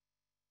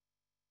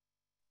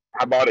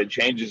 How about it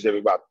changes every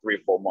about 3 or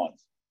 4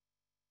 months?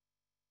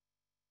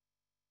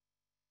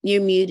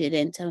 You're muted,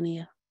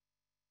 Antonio.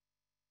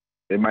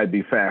 It might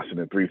be faster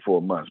than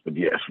 3-4 months, but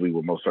yes, we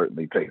will most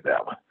certainly take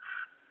that one.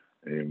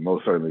 And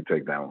most certainly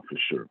take that one for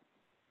sure.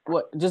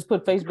 What? Just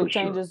put Facebook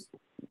changes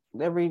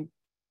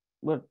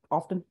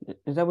often?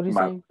 Is that what he's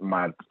saying?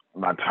 My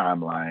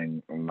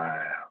timeline,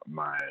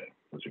 my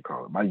what you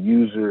call it? My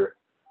user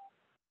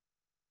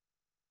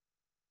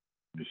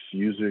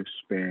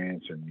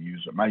experience and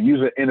my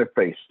user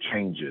interface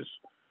changes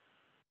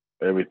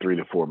every 3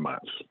 to 4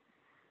 months.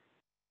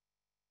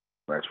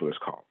 That's what it's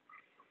called.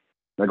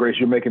 Now, Grace,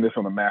 you're making this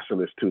on the master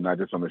list too, not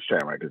just on this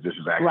chat, right? Because this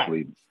is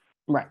actually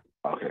right.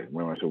 Okay, so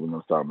we're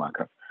gonna start my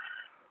cut.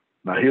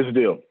 Now, here's the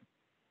deal.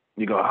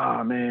 You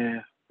go,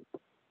 man,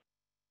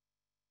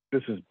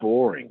 this is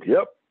boring.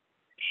 Yep,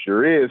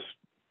 sure is.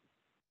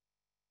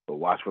 But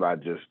watch what I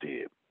just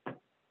did.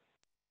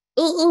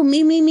 Ooh,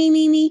 me.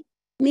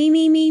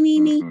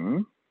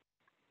 Mm-hmm.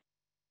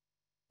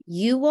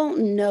 You won't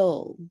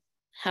know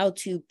how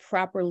to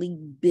properly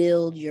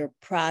build your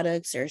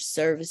products or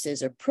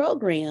services or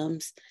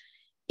programs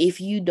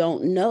if you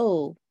don't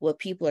know what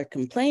people are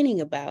complaining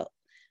about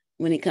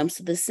when it comes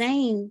to the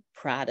same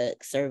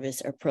product,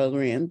 service, or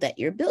program that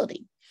you're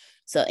building.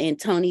 So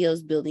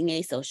Antonio's building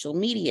a social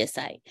media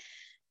site.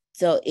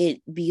 So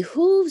it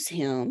behooves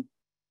him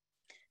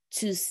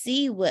to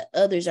see what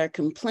others are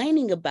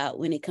complaining about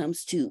when it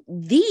comes to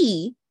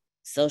the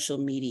social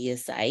media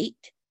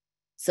site.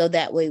 So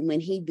that way, when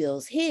he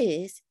builds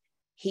his,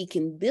 he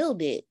can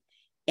build it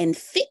and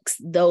fix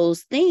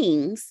those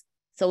things.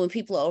 So when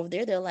people are over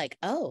there, they're like,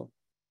 oh,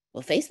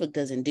 well, Facebook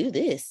doesn't do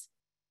this.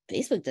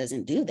 Facebook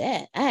doesn't do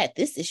that. I had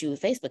this issue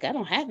with Facebook. I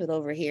don't have it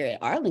over here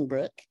at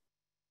Arlingbrook.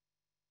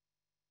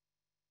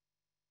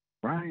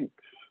 Right.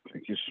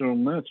 Thank you so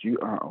much. You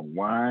are a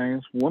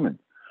wise woman.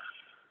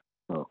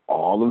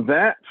 All of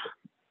that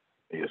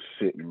is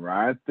sitting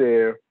right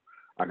there.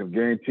 I can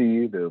guarantee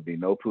you there will be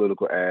no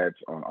political ads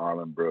on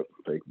Arlingbrook.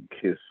 They can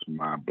kiss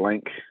my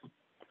blank.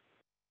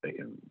 They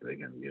can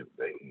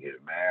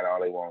get mad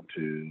all they want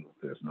to.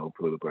 There's no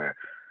political ad.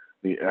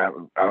 I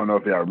don't know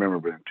if y'all remember,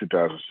 but in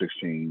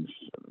 2016,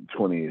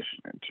 20-ish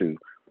and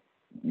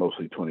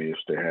mostly 20-ish,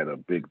 they had a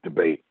big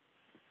debate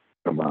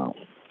about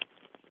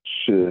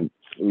should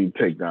we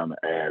take down the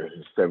ads. This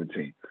is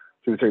 17.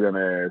 Should we take down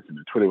the ads? And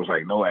Twitter was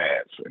like, no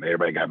ads, and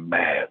everybody got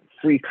mad.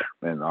 Free,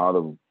 and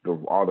all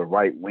the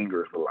right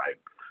wingers were like,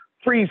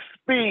 free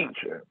speech.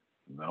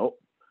 Nope,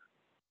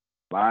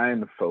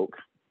 lying to folks.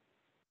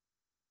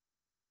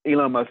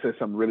 Elon Musk said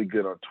something really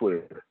good on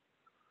Twitter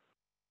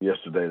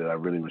yesterday that I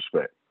really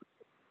respect.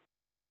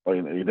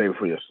 The day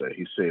before yesterday,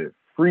 he said,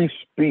 free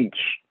speech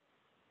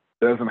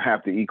doesn't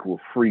have to equal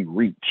free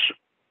reach.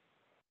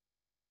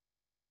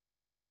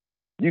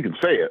 You can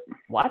say it.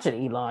 Watch it,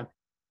 Elon.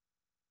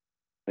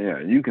 Yeah,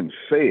 you can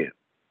say it,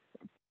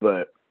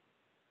 but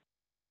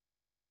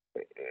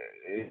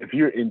if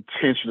you're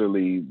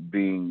intentionally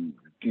being,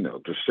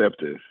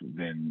 deceptive,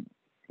 then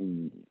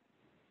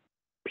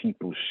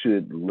people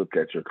should look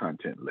at your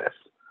content less.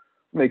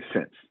 Makes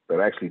sense. That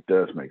actually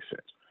does make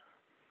sense.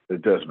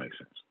 It does make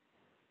sense.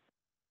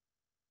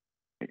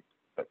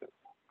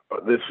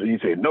 You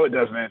say, no, it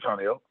doesn't,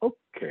 Antonio.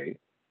 Okay.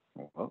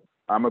 Well,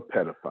 I'm a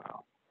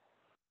pedophile.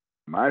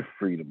 My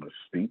freedom of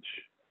speech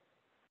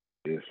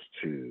is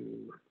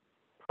to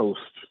post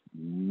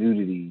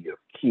nudity of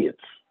kids.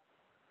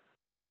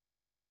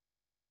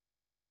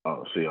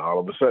 Oh, see, all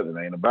of a sudden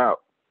it ain't about,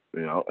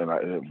 and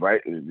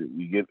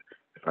you get,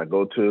 if I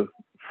go to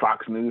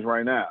Fox News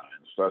right now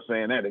and start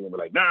saying that, they're gonna be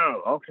like,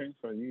 no, okay,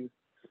 so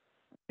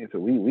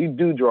we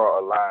do draw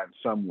a line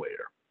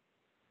somewhere.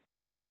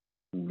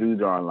 We do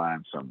draw a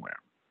line somewhere.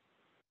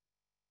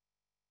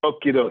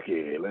 Okie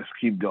dokie, let's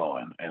keep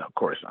going. And of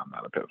course, I'm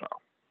not a pedophile.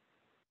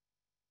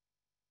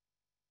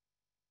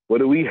 What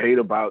do we hate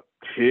about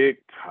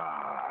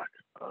TikTok?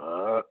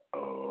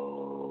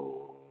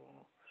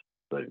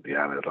 Look,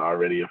 Deanna's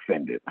already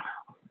offended.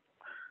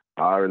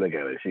 Look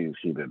at it. She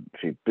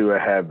threw her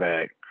head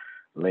back,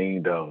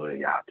 leaned over.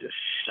 Y'all just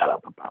shut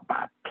up about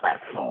my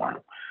platform.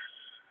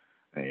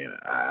 And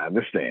I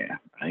understand.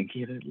 I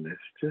get it.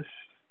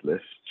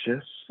 Let's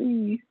just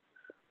see.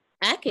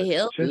 I can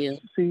help you.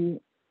 See.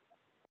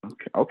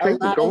 Okay.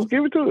 So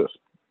give it to us.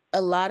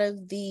 A lot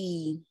of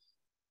the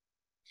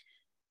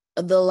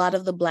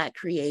Black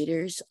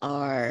creators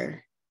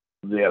are.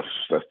 Yes,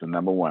 that's the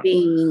number one.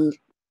 Being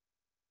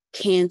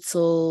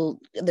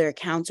canceled. Their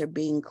accounts are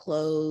being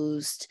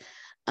closed.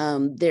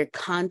 Their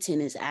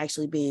content is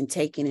actually being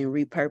taken and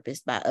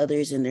repurposed by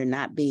others, and they're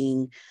not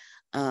being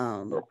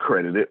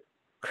credited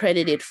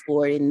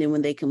for it. And then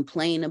when they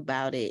complain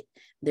about it,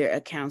 their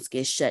accounts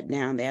get shut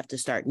down. They have to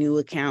start new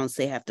accounts.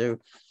 They have to,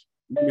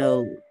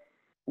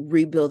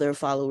 rebuild their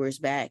followers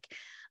back.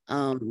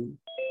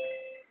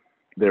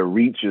 Their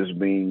reach is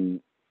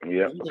being,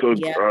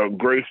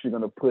 Grace, you're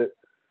gonna put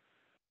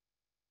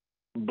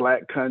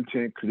Black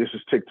content, because this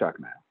is TikTok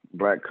now.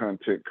 Black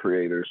content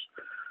creators'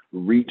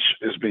 reach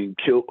is being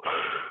killed.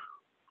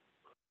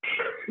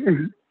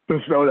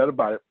 There's no doubt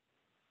about it.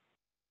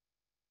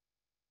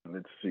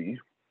 Let's see.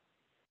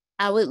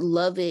 I would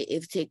love it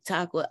if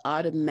TikTok would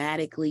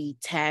automatically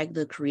tag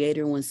the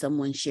creator when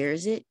someone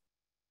shares it.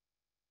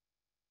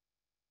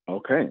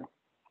 Okay.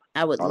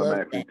 I would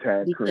automatically love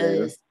that tag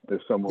creators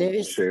if someone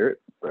can share it.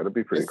 That'd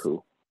be pretty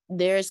cool.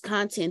 There's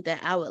content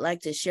that I would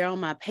like to share on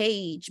my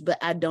page, but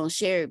I don't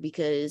share it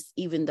because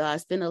even though I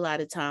spend a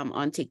lot of time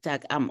on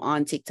TikTok, I'm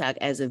on TikTok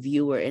as a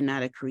viewer and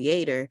not a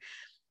creator.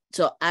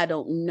 So I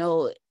don't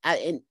know,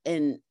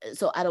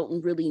 so I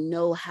don't really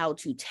know how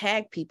to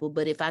tag people.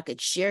 But if I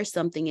could share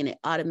something and it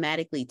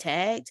automatically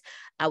tagged,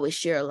 I would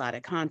share a lot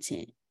of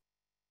content.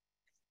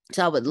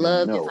 So I would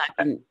love if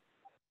I can.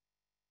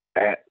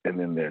 And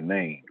then their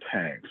name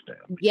tags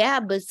them. Yeah,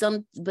 but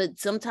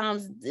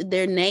sometimes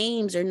their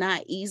names are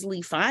not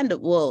easily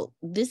findable. Well,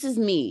 this is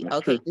me. That's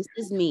okay, true. This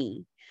is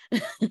me.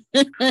 You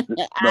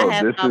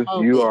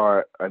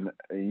are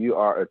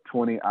a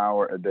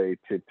 20-hour-a-day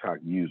TikTok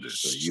user,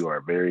 so you are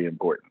very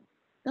important.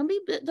 Don't be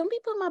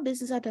putting my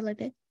business out there like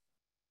that.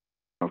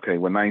 Okay,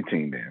 well,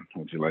 19 then.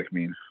 Would you like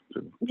me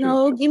to?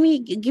 No, give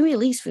me at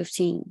least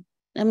 15.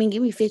 I mean,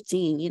 give me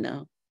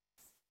 15.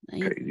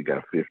 Okay, you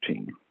got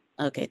 15.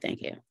 Okay,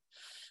 thank you.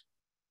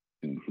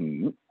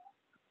 Mm-hmm.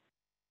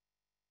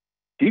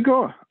 Keep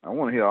going. I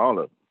want to hear all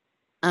of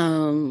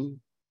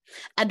them.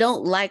 I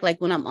don't like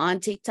when I'm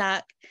on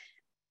TikTok,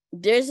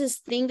 there's this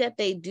thing that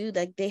they do,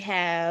 like they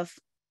have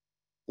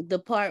the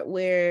part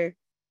where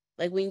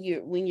when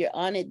you're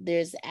on it,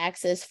 there's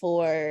access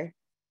for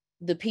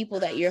the people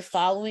that you're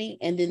following,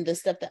 and then the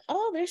stuff that,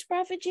 there's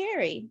Prophet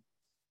Jerry.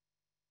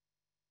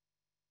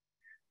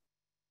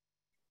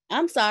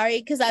 I'm sorry,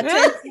 because I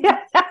turned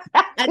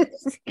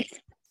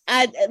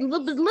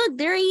look,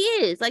 there he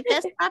is.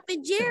 That's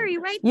Prophet Jerry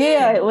right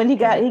there. Yeah, when he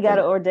got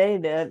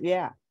ordained,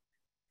 yeah.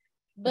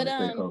 But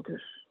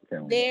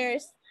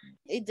there's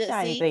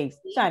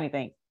shiny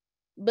things.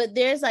 But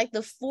there's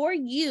the For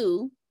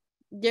You.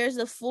 There's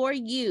a For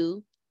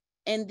You,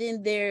 and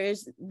then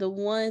there's the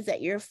ones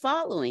that you're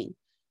following.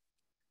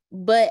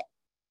 But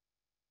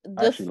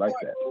I actually like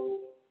that.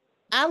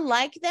 I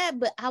like that,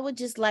 but I would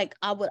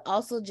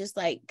also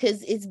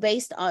because it's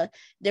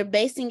they're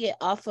basing it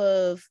off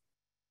of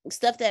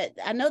stuff that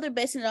I know they're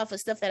basing it off of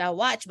stuff that I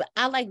watch, but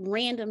I like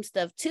random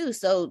stuff too.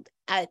 So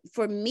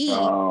for me,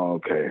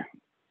 okay.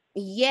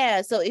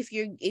 Yeah. So if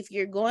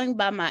you're going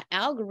by my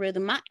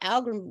algorithm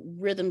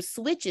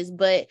switches,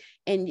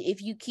 and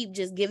if you keep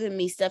just giving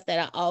me stuff that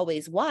I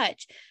always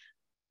watch,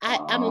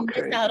 I'm gonna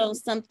miss out on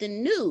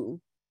something new.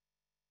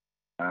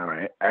 All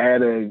right.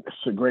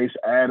 Grace,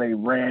 add a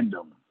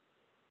random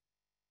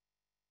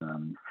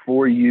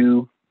For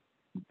You.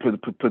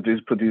 Put these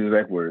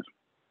exact words.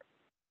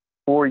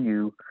 For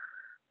You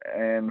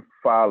and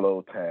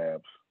follow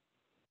tabs.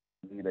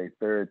 Need a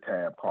third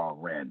tab called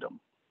random.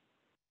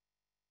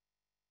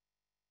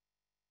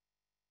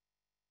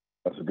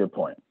 That's a good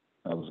point.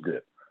 That was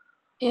good.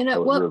 And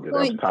at what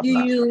point do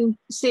you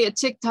say a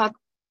TikTok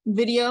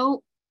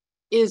video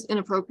is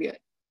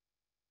inappropriate?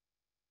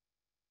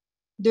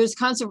 There's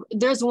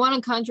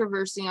one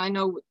controversy I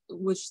know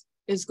which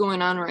is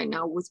going on right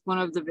now with one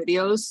of the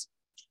videos.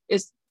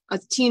 It's a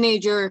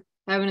teenager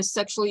having a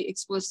sexually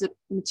explicit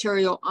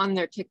material on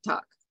their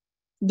TikTok,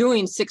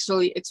 doing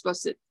sexually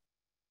explicit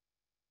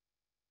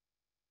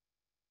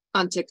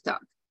on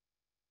TikTok.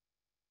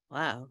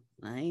 Wow,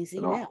 I ain't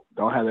seen that.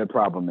 Don't have that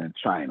problem in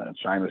China.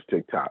 China's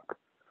TikTok,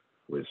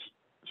 which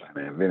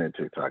China invented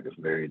TikTok, is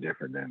very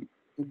different than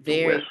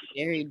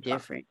very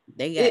different.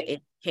 They got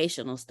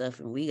educational stuff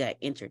and we got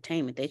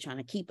entertainment. They trying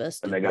to keep us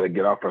stupid. And they got to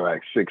get off at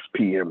like 6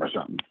 p.m. or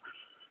something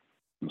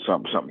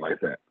like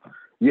that.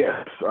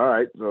 Yes. All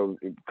right. So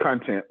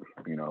content,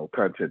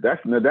 content.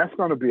 That's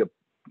going to be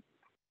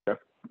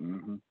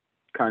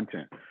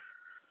content.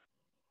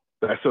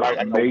 That's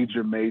a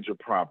major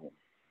problem.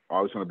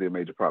 Always going to be a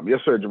major problem.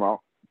 Yes, sir,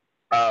 Jamal.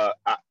 I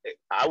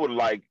would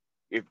like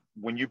if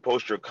when you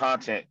post your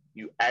content,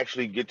 you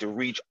actually get to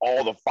reach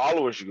all the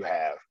followers you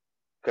have.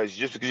 Because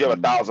just because you have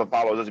 1,000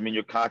 followers doesn't mean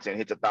your content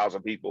hits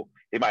 1,000 people.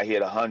 It might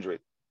hit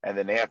 100, and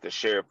then they have to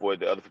share it for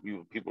the other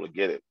people to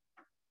get it.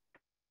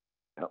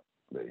 Yep.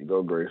 There you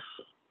go, Grace.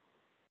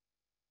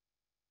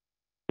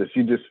 The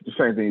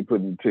same thing you put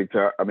in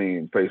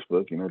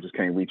Facebook. Just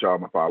can't reach all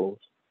my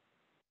followers.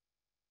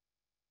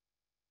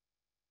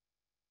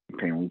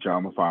 Can't reach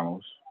all my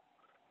followers.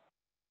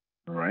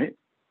 All right.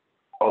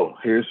 Oh,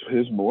 here's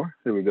more.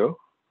 Here we go.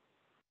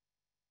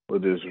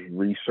 What does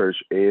Research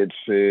Edge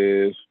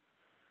says?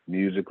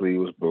 Musically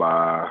was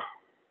blah,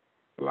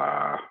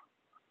 blah,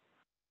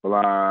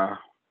 blah.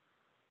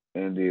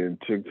 Indian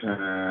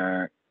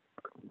TikTok,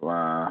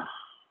 blah.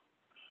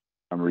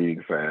 I'm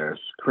reading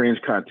fast.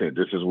 Cringe content.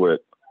 This is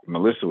what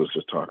Melissa was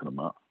just talking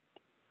about.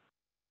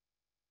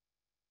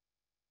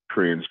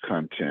 Cringe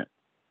content.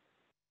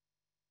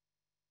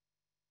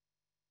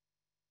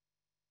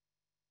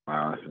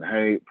 Violence and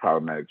hate,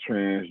 problematic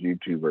trends,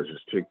 YouTube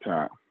versus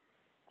TikTok.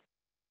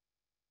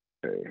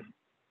 Okay.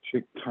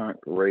 TikTok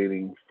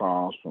rating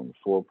falls from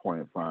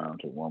 4.5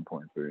 to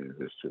 1.3 in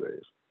just 2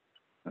 days.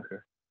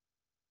 Okay.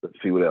 Let's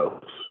see what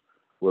else.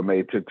 What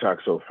made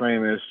TikTok so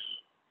famous?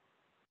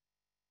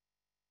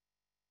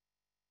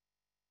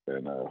 Fair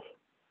enough.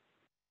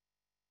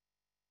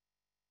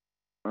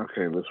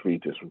 Okay, let's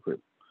read this real quick.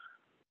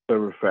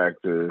 Several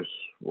factors.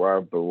 Why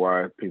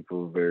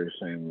people very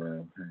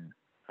same.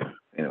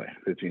 Anyway,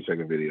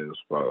 15-second videos.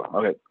 Follow.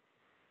 Okay.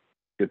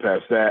 Get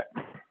past that.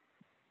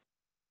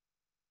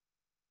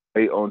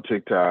 Hate on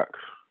TikTok.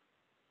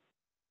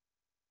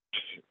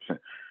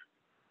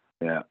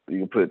 Yeah, you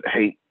can put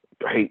hate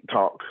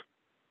talk.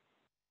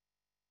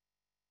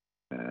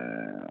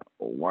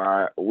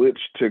 Which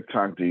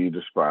TikTok do you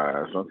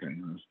despise? Okay,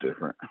 that's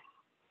different.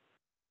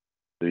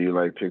 Do you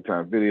like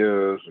TikTok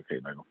videos? Okay,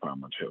 not gonna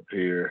find much help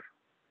here.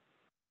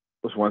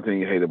 What's one thing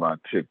you hate about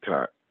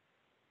TikTok?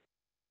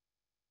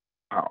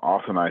 How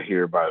often I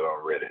hear about it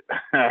on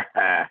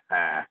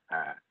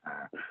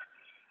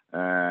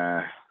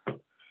Reddit.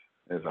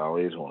 There's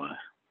always one.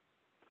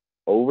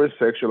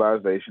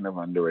 Over-sexualization of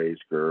underage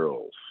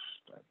girls.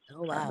 That's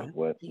kind of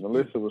what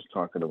Melissa was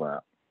talking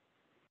about.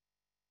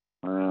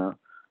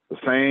 The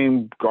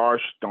same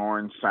gosh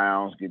darn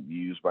sounds get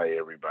used by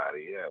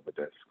everybody. Yeah, but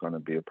that's going to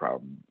be a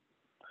problem.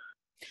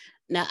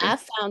 Now, I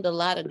found a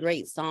lot of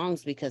great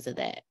songs because of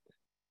that.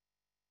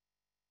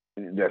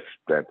 That's.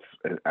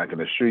 I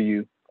can assure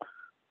you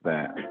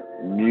that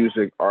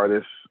music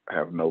artists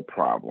have no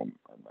problem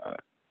about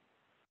it.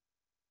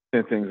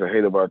 10 things I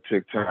hate about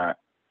TikTok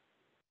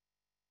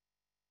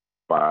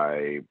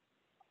by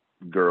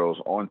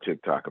girls on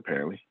TikTok,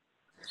 apparently.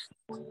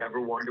 Never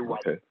wonder why.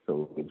 Okay,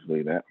 so let's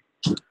leave that.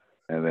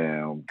 And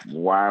then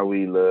why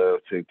we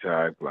love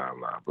TikTok, blah,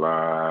 blah,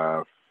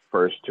 blah.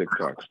 First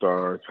TikTok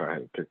stars. I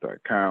had a TikTok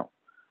account.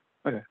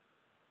 Okay.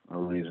 No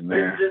reason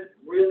there.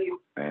 Really?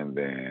 And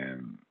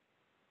then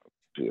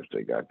see if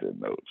they got their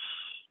notes.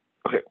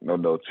 Okay, no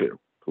notes here.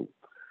 Cool.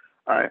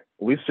 All right,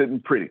 we're sitting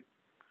pretty.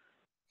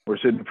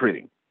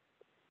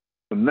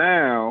 So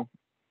now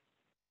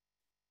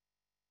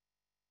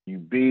you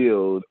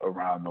build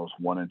around those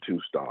 1 and 2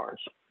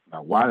 stars.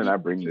 Now, why did I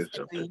bring this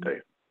up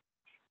today?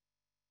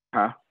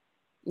 Huh?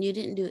 You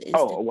didn't do Instagram.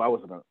 Oh, well, I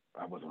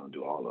wasn't gonna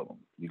do all of them.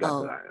 You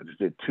got that. I just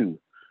did 2.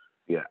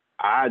 Yeah,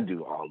 I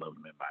do all of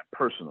them in my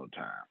personal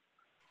time,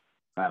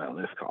 not on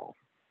this call.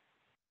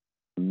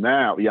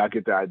 Now, y'all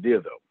get the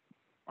idea though.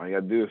 All you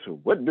gotta do is,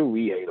 what do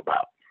we hate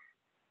about?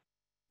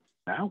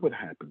 Now, what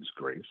happens,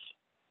 Grace,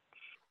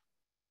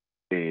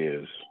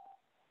 is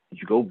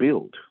you go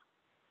build.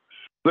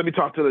 Let me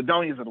talk to the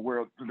Adonias of the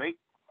world today.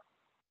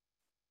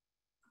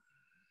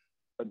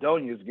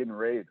 Adonia is getting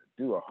ready to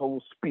do a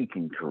whole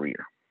speaking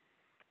career.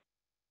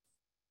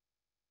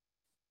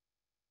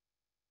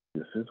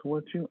 This is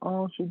what you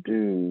all should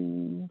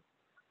do.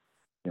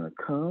 You're gonna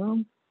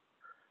come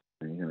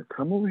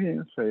over here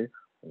and say,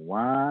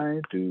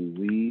 why do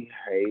we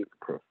hate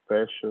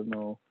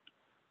professional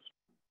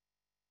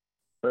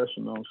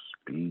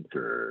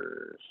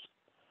speakers?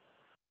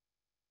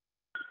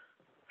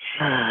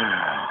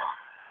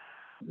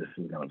 This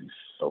is gonna be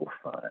so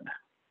fun.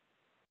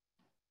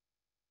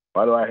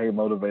 Why do I hate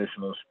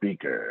motivational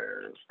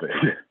speakers?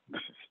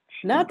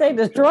 Not they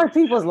destroy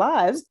people's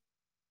lives.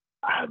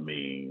 I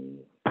mean,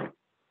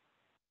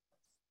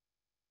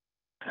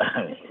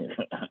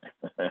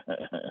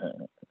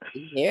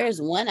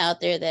 there's one out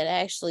there that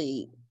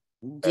actually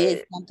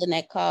did something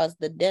that caused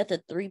the death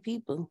of 3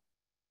 people.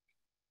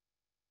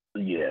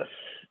 Yes.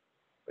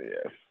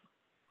 Yes.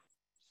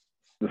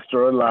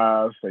 Destroy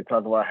lives. They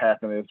talk about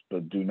happiness,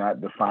 but do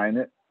not define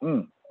it.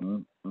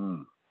 Being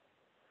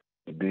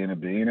a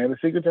billionaire, the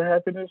secret to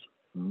happiness?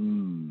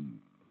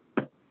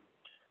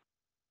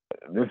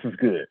 This is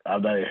good.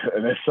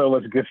 There's so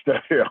much good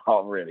stuff here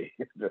already.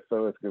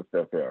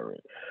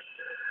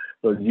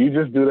 So you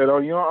just do that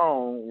on your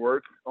own.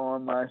 Work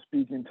on my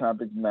speaking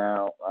topic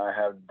now. I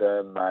have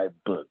done my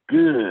book.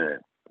 Good.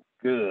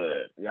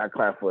 Y'all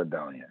clap for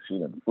Adonia. She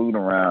done fooling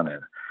around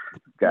and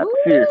got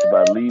serious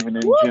about leaving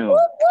in June.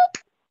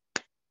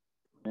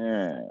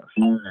 Yeah.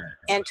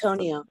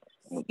 Antonio,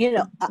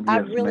 I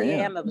really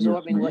am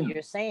absorbing what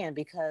you're saying,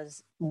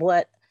 because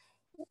what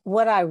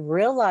I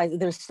realize,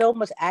 there's so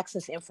much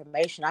access to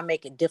information. I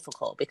make it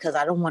difficult because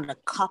I don't want to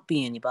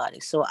copy anybody.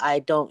 So I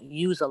don't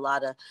use a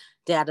lot of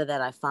data that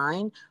I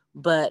find,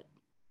 but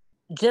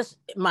just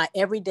my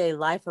everyday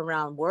life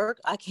around work,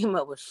 I came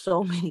up with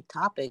so many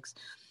topics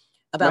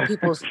about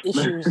people's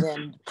issues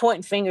and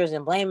pointing fingers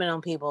and blaming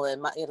on people. And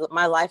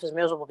my life is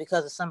miserable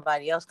because of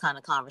somebody else kind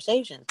of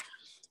conversations.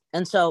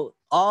 And so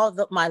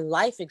my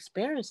life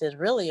experiences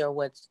really are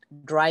what's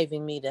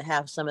driving me to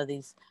have some of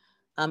these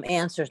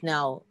answers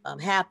now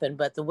happen.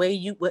 But the way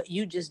what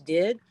you just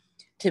did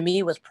to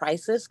me was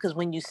priceless, because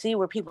when you see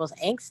where people's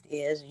angst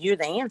is, you're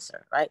the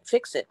answer, right?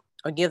 Fix it,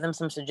 or give them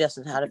some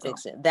suggestions how to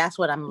fix it. That's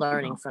what I'm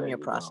learning from your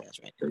process,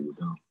 right?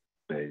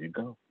 There you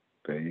go.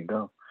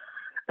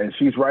 And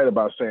she's right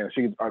about saying,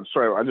 I'm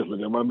sorry, I just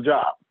looked at my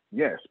job.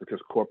 Yes, because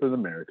corporate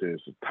America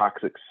is a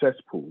toxic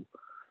cesspool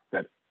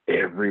that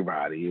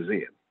everybody is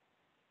in.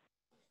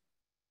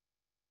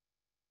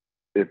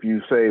 If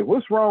you say,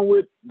 what's wrong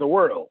with the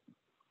world?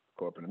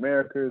 Corporate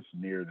America is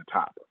near the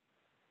top.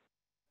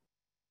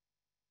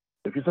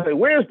 If you say,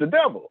 where's the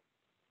devil?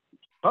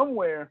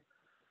 Somewhere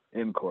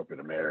in corporate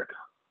America.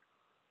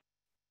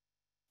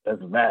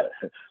 Doesn't matter.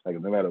 Like,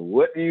 no matter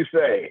what you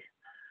say,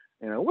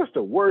 what's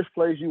the worst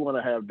place you want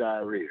to have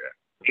diarrhea?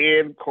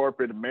 In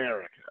corporate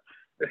America.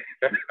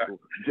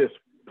 Just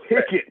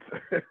pick it.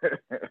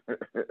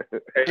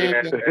 Hey,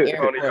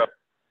 Antonio.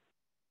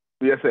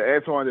 Yes, sir.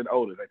 Antoine and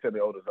Otis. I tell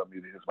the Otis I'm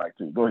muting his mic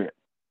too. Go ahead.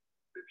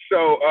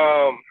 So,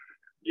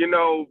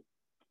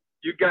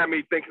 you got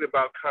me thinking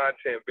about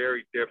content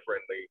very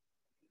differently.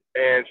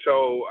 And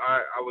so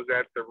I was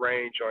at the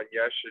range on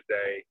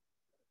yesterday,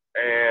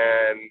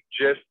 and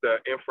just the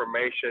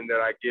information that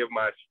I give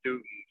my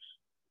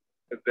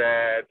students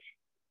that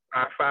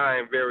I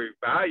find very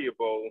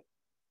valuable,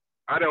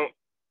 I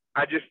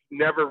just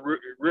never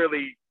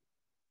really,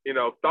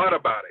 thought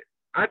about it.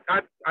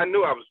 I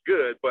knew I was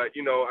good, but,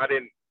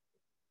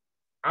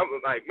 I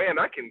was like, man,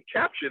 I can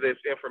capture this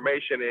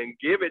information and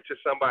give it to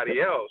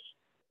somebody else,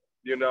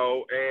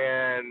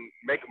 and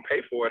make them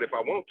pay for it if I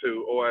want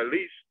to, or at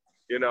least,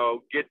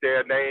 get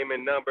their name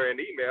and number and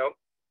email.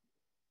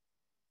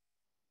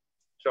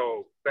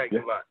 So thanks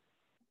a lot.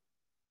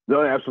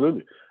 No,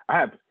 absolutely. I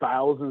have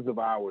thousands of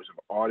hours of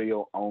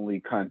audio only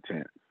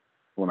content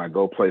when I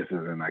go places,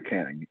 and I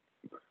can't,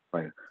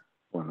 like,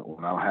 when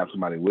I don't have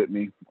somebody with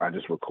me, I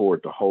just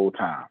record the whole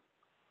time.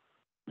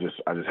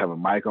 I just have a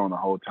mic on the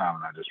whole time,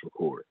 and I just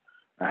record.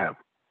 I have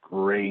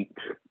great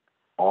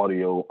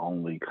audio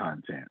only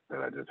content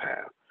that I just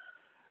have.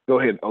 Go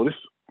ahead, Otis.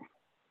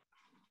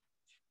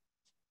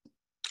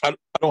 I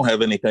don't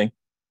have anything.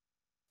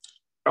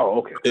 Oh,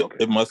 okay.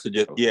 It must have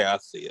just, I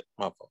see it.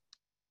 My fault.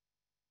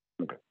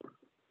 Okay.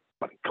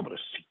 Come to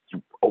see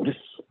you, Otis.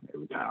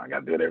 Every time. I got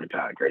to do it every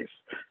time, Grace.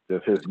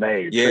 That's his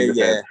name.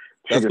 Yeah.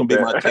 That's going to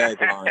be my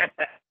tagline.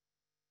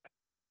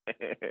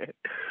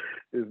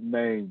 His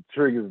name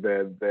triggers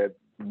that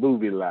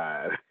movie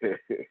line.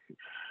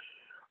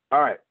 All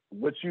right.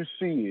 What you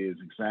see is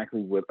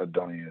exactly what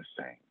Adonia is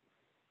saying.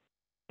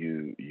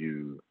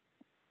 You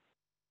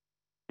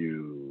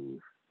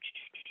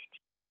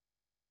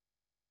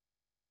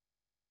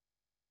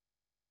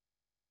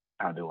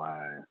how do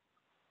I?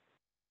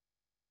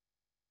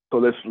 So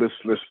let's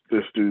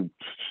do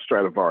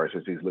Stradivari,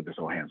 since he's looking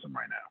so handsome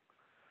right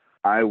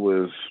now. I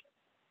was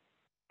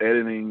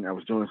editing. I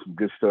was doing some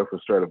good stuff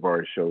with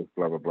Stradivari shows,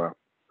 blah blah blah.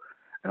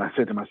 And I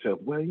said to myself,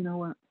 well, you know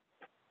what?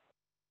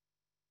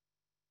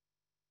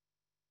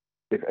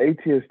 If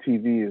ATS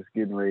TV is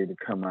getting ready to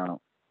come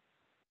out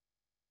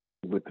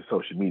with the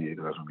social media,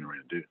 because that's what I'm getting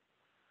ready to do,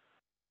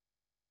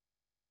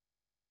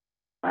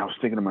 I was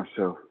thinking to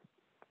myself,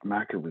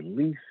 I could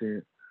release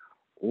it,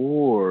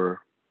 or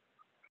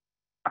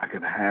I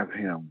could have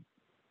him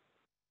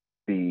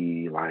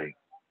be like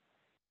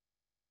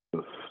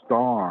the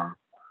star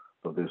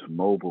of this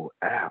mobile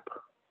app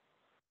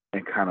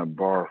and kind of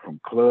borrow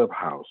from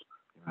Clubhouse.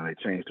 They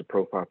change the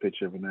profile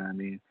picture every now and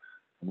then,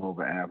 the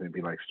mobile app, and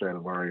be like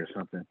Stradivari or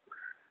something.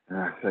 And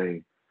I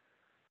say,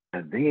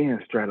 and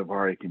then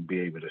Stradivari can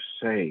be able to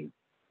say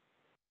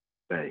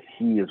that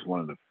he is one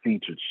of the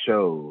featured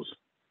shows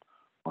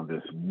on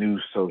this new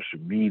social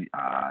media.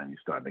 You're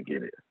starting to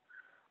get it.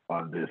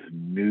 On this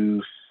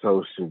new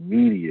social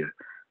media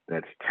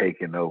that's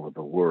taking over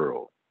the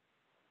world.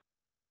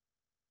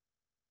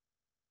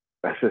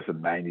 That's just a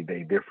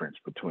 90-day difference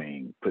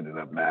between putting it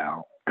up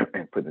now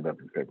and putting it up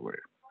in February.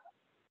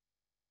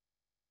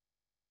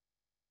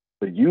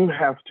 But you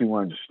have to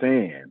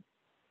understand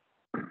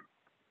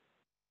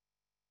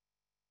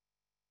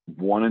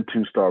 1 and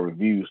 2 star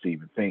reviews to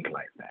even think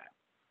like that.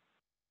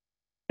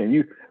 And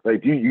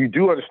you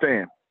do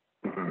understand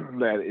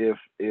that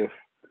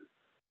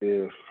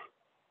if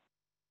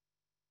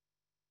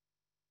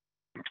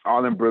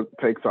Arlenbrook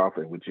takes off,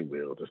 which he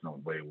will, there's no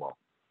way he won't,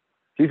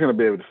 he's going to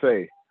be able to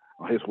say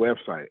on his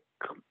website,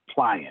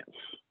 compliance,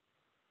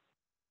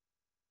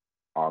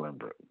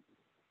 Arlenbrook.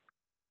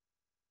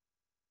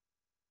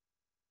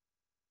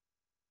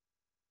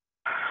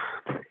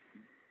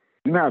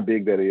 You know how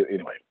big that is?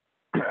 Anyway,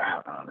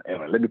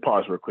 let me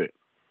pause real quick.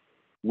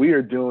 We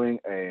are doing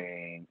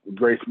a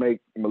Grace Make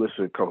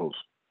Melissa co-host.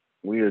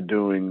 We are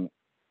doing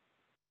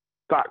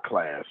stock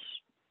class.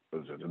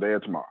 Is it today or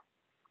tomorrow?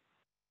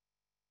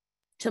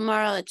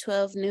 Tomorrow at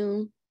 12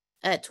 noon,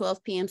 at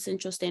 12 p.m.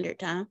 Central Standard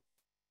Time.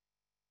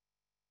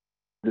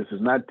 This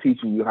is not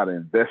teaching you how to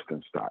invest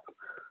in stock,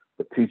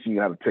 but teaching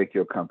you how to take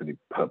your company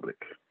public.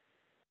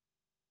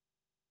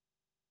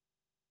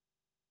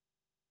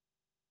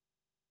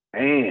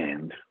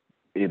 And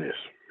it is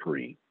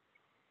free.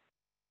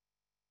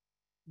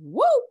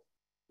 Woo!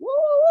 Woo!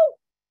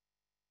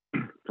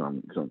 Woo! So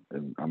I'm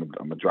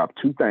gonna drop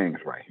 2 things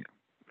right here.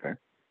 Okay, I'm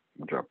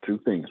gonna drop 2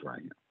 things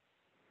right here.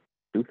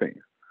 2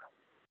 things.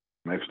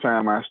 Next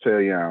time I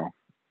tell y'all,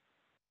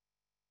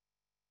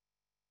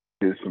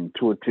 there's some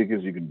tour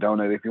tickets you can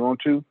donate if you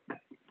want to.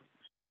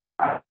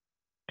 I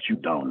let you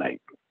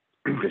donate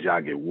because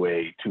y'all get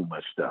way too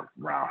much stuff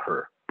around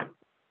her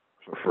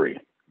for free.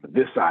 But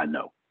this I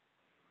know.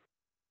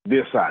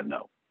 This I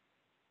know.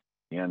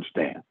 You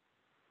understand?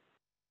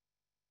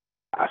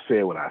 I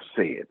said what I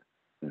said.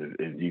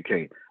 If you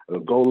can't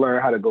go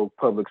learn how to go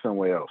public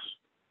somewhere else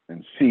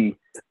and see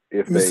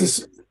if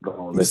Mrs.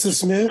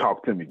 Smith,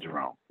 talk to me,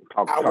 Jerome.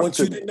 I want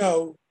you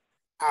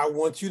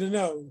to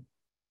know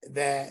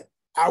that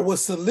I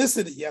was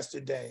solicited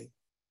yesterday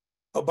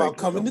about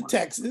coming to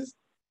Texas,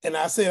 and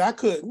I said I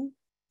couldn't,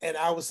 and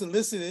I was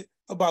solicited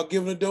about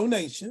giving a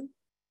donation,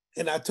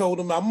 and I told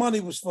them my money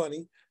was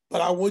funny,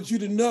 but I want you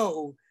to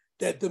know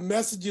that the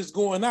message is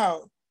going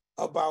out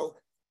about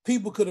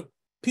people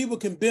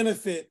can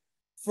benefit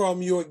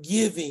from your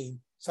giving.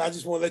 So I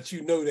just want to let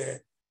you know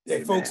that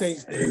folks ain't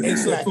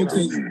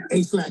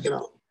slacking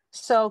off.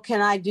 So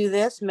can I do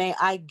this? May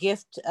I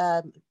gift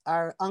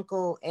our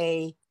uncle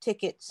a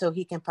ticket so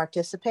he can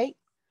participate?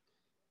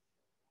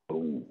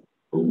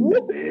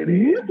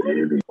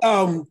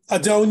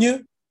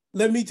 Adonia,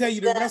 let me tell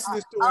you the rest of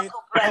the story.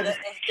 Uncle Brenda is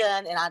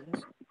done, and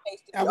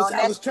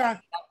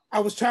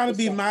I was trying to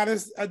be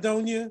modest,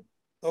 Adonia.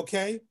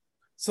 Okay,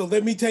 so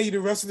let me tell you the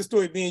rest of the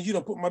story. Being you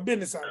don't put my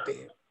business out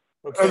there,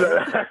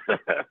 okay?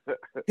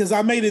 Because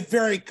I made it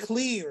very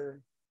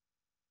clear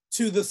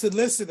to the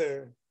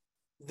solicitor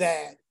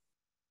that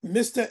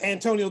Mr.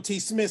 Antonio T.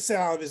 Smith said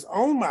out of his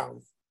own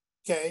mouth,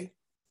 okay,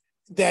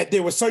 that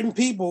there were certain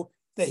people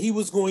that he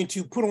was going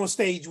to put on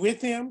stage with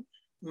him.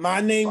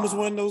 My name was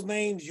one of those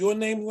names, your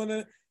name was one of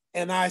them.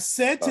 And I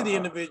said to the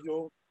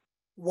individual,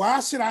 why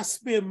should I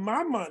spend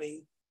my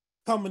money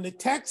coming to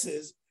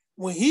Texas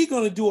when he's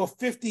going to do a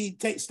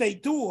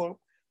 50-state tour,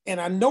 and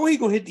I know he's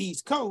going to hit the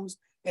East Coast,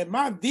 and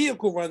my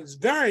vehicle runs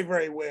very,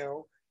 very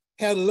well.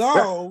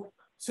 Hello.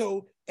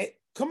 So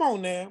come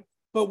on now.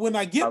 But when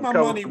I get my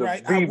money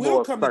right, I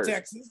will come to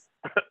Texas,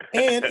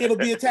 and it'll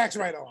be a tax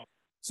write-off.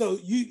 So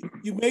you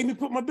made me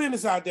put my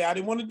business out there. I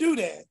didn't want to do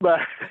that.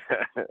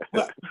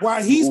 But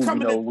while he's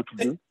coming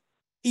to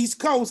East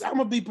Coast, I'm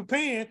going to be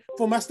preparing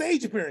for my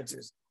stage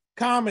appearances,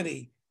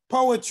 comedy,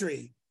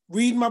 poetry,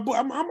 read my book.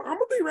 I'm going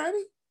to be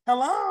ready.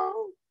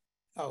 Hello.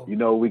 Oh. You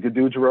know what we could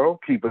do, Jerome?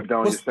 Keep us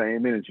down the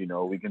same energy. You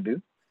know what we can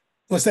do?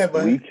 What's that,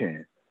 buddy? We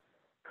can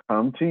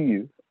come to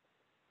you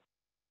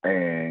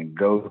and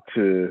go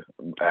to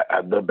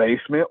the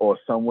basement or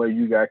somewhere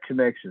you got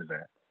connections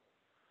at.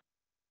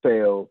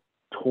 Sell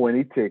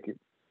 20 tickets,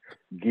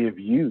 give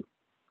you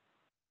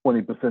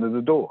 20% of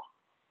the door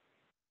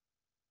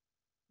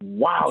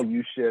while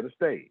you share the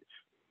stage.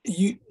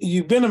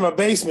 You've been in my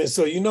basement,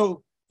 so you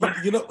know.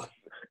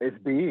 It's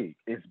big.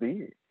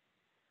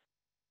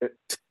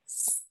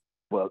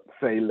 Well,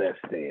 say less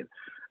then.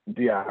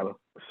 Deanna,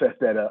 set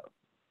that up.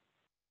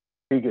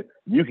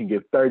 You can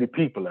get 30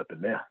 people up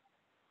in there.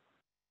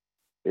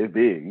 It's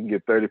big. You can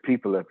get 30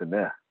 people up in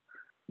there.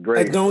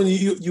 Great. Don't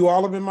you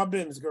all up in my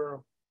business,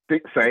 girl.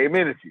 Same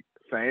energy.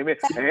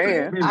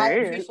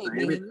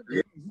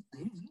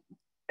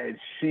 And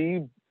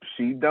she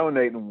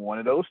donating one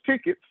of those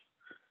tickets,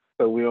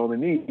 so we only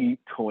need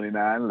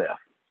 29 left.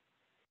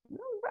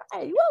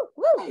 Right.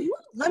 Woo.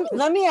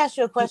 Let me ask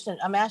you a question.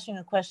 I'm asking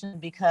a question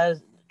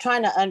because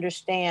trying to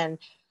understand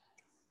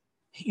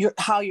your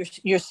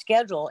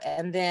schedule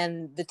and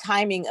then the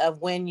timing of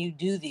when you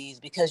do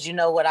these, because you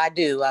know what I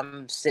do.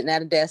 I'm sitting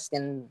at a desk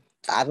and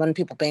 500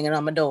 people banging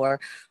on my door.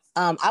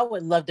 I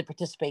would love to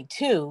participate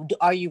too.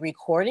 Are you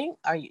recording?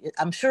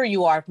 I'm sure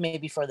you are,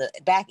 maybe for the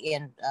back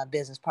end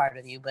business part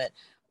of you, but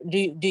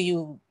do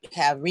you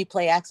have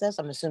replay access?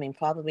 I'm assuming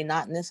probably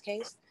not in this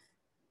case.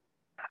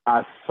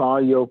 I saw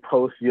your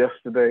post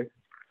yesterday,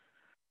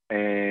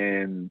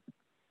 and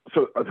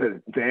so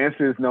the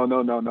answer is no.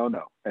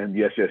 And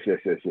yes.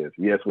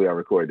 Yes, we are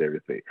recording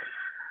everything.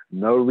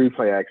 No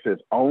replay access,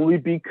 only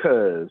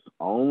because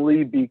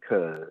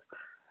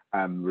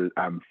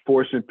I'm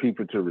forcing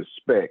people to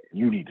respect.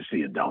 You need to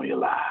see Adonia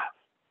live.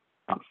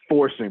 I'm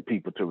forcing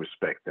people to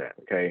respect that.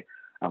 Okay,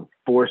 I'm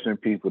forcing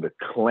people to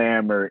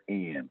clamor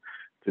in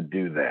to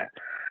do that.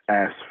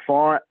 As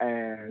far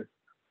as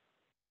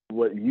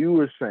what you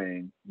were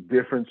saying,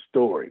 different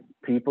story.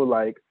 People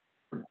like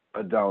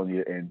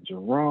Adonia and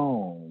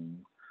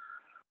Jerome,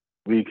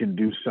 we can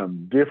do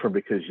something different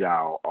because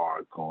y'all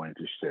are going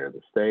to share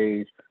the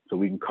stage. So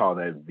we can call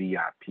that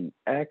VIP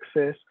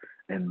access.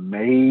 And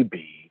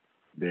maybe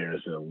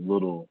there's a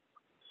little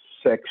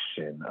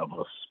section of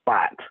a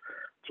spot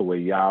to where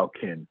y'all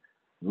can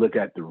look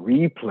at the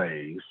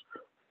replays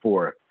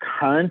for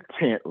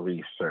content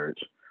research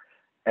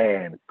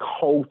and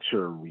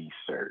culture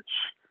research.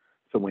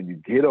 So when you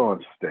get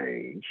on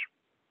stage,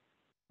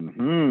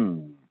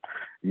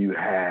 you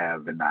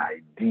have an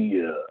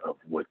idea of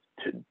what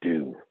to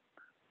do.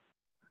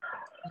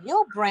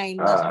 Your brain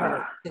must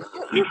hurt.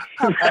 You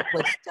come up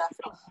with stuff.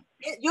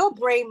 Your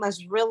brain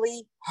must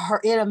really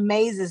hurt. It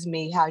amazes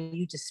me how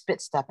you just spit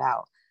stuff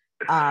out.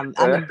 I'm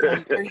very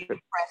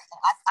impressed.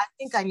 I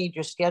think I need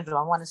your schedule.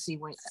 I want to see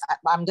when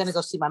I'm going to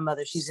go see my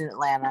mother. She's in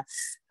Atlanta,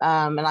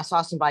 and I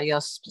saw somebody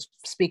else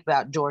speak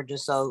about Georgia.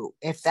 So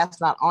if that's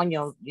not on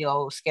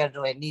your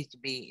schedule, it needs to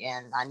be,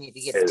 and I need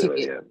to get a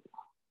ticket.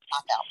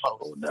 Knock out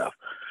both. Enough.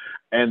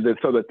 And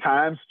so the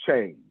times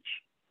change.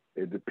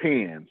 It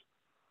depends.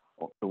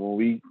 So when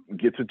we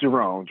get to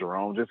Jerome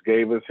just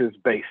gave us his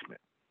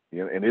basement,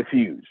 and it's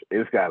huge.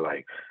 It's got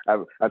like, I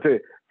tell you,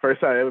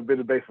 first time I ever been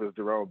to the basement was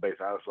Jerome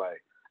basement.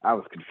 I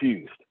was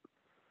confused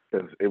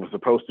because it was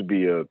supposed to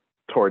be a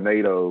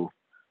tornado,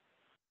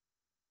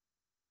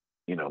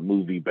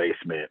 movie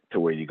basement to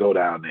where you go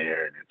down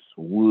there and it's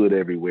wood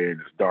everywhere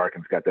and it's dark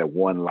and it's got that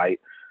one light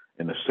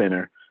in the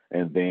center,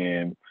 and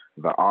then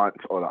the aunt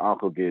or the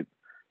uncle get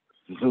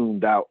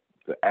zoomed out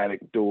the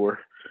attic door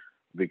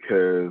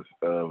because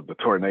of the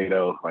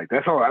tornado. Like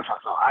that's all I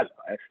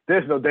know.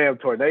 There's no damn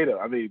tornado.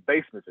 I mean,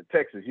 basements in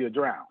Texas, you'll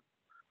drown.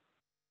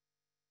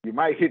 You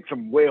might hit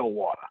some well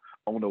water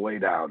on the way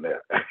down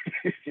there.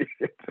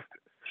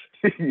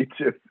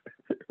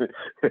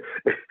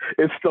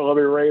 It's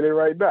storming raining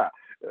right now.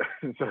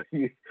 So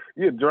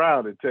you're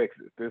drowned in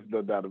Texas. There's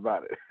no doubt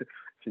about it.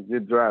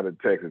 You're drowned in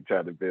Texas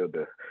trying to build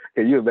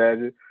can you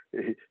imagine?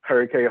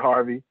 Hurricane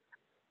Harvey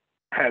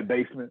had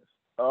basements.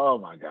 Oh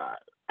my God.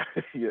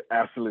 You're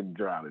absolutely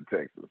drowned in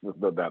Texas. There's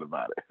no doubt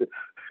about it.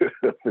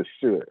 For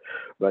sure.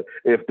 But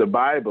if the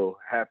Bible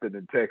happened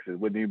in Texas,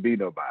 wouldn't even be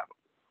no Bible.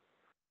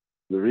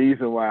 The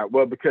reason why,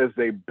 because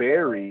they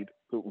buried,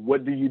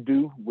 what do you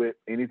do with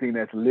anything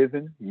that's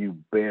living? You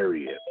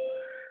bury it.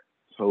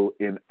 So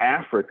in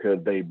Africa,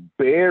 they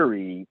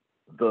buried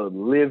the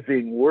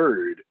living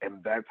word,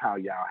 and that's how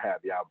y'all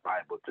have y'all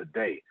Bible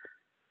today,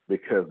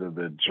 because of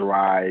the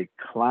dry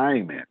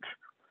climate.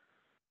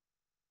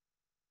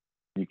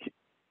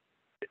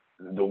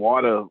 The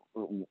water,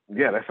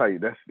 that's how if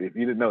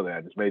you didn't know that,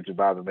 I just made your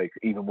Bible make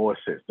even more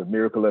sense. The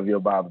miracle of your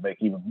Bible make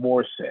even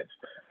more sense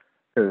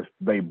because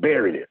they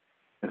buried it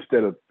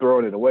instead of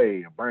throwing it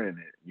away and burning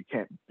it.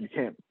 You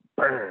can't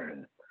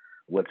burn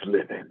what's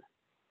living.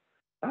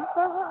 I'm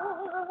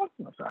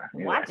sorry.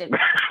 Watch it.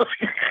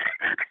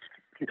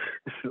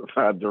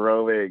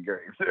 Jerome and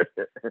Grace.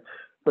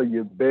 So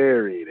you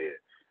buried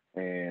it,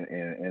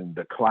 and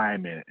the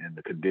climate and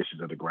the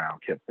conditions of the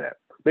ground kept that.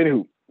 But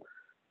anywho,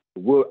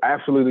 we'll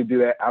absolutely do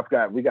that.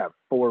 We got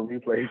 4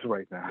 replays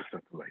right now,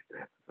 something like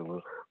that.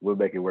 So we'll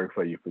make it work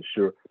for you for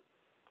sure.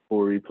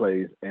 4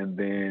 replays, and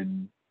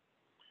then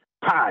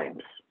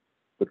times.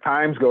 The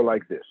times go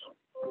like this.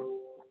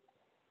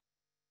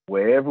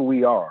 Wherever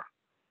we are,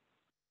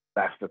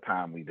 that's the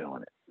time we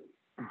doing it.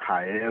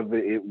 However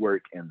it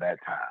work in that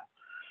time.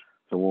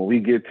 So when we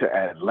get to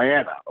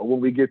Atlanta or when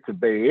we get to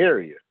Bay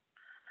Area,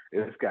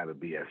 it's got to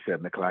be at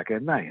 7 o'clock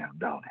at night,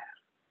 don't it?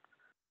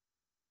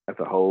 That's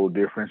a whole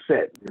different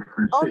set.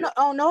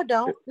 No,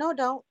 don't.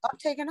 I'm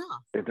taking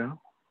off. It don't?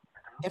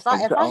 If I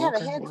have a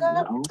heads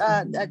up,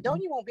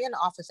 Adonia won't be in the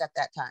office at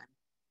that time.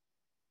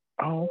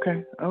 Oh,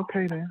 okay.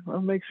 Okay, then.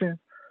 That makes sense.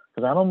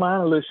 Because I don't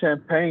mind a little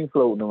champagne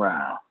floating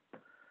around.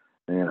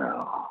 I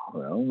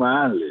don't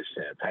mind a little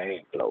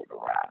champagne floating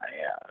around.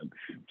 Yeah,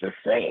 just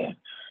saying.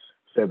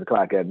 7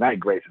 o'clock at night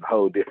creates a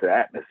whole different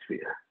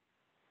atmosphere.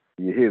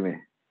 You hear me?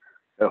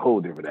 A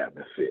whole different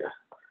atmosphere.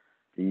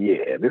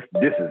 Yeah, this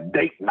is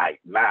date night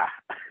now.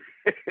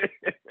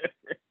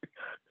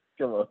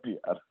 Come on,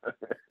 Deanna.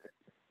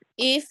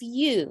 If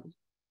you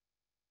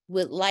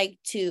would like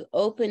to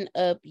open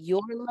up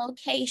your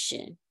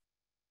location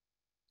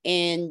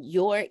and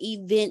your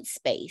event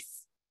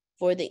space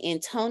for the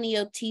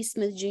Antonio T.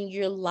 Smith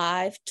Jr.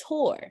 live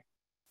tour,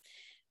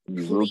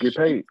 you will get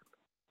paid.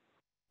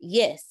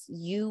 Yes,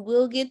 you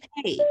will get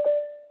paid.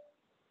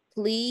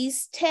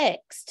 please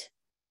text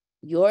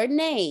your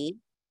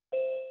name,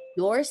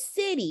 your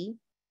city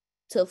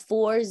to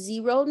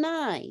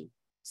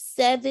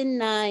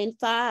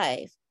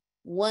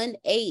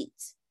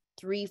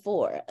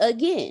 409-795-1834.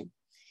 Again,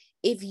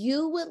 if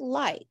you would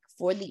like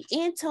for the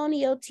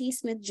Antonio T.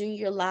 Smith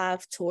Jr.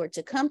 Live Tour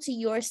to come to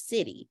your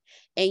city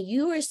and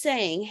you are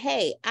saying,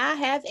 hey, I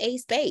have a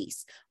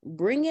space,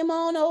 bring him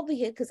on over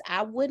here because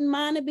I wouldn't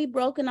mind to be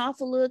broken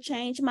off a little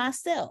change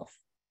myself.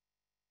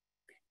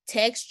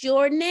 Text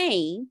your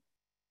name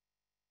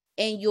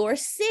and your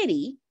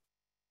city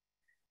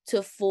to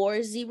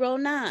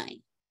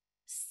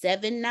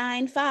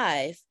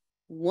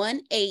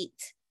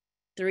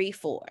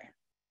 409-795-1834.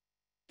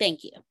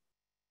 Thank you.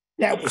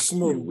 That was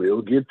smooth. You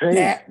will get paid.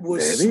 That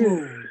was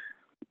smooth.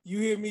 You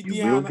hear me,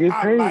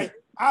 Deanna?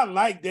 I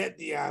like that,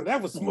 Deanna.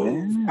 That was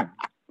smooth. Yeah.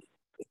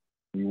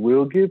 You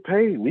will get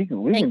paid. We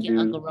can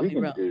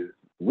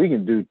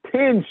do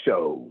 10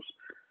 shows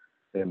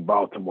in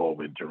Baltimore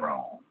with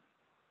Jerome.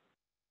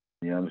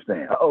 You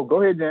understand? Oh,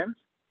 go ahead, Janice.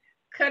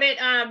 Could it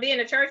be in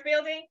a church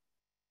building?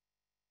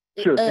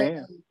 Sure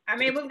can. I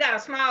mean, we've got a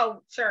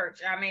small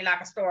church. I mean,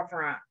 like a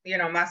storefront. You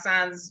know, my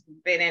son's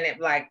been in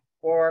it like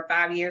 4 or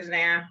 5 years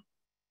now.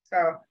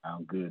 So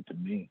sound good to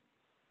me.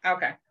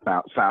 Okay.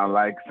 Sound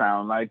like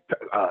Deanna,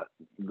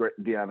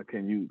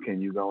 can you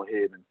go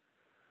ahead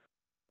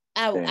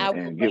I will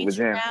range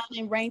around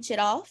and range it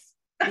off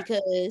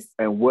because.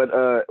 And what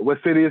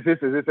city is this?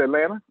 Is this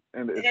Atlanta?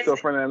 And it's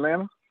storefront in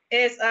Atlanta?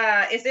 It's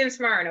in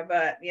Smyrna,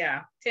 but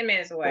yeah, 10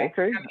 minutes away.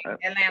 Okay. I mean,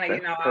 Atlanta,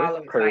 you know, all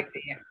of it's like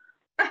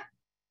there.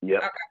 Yep.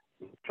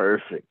 Okay.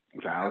 Perfect.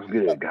 Sounds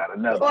good. Got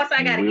another. Of course,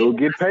 I got to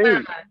get paid.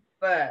 Son,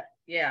 but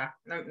yeah,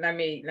 let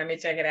me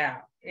check it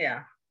out.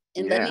 Yeah.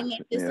 And let me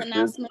make this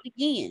announcement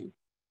again.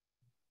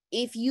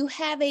 If you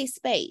have a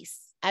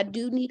space, I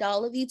do need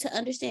all of you to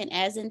understand,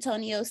 as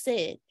Antonio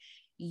said,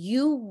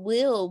 you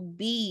will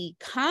be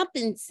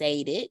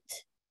compensated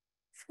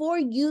for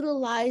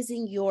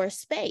utilizing your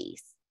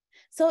space.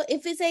 So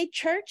if it's a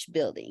church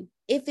building,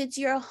 if it's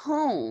your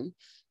home,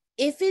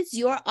 if it's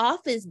your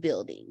office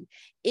building,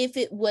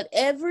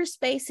 whatever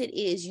space it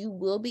is, you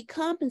will be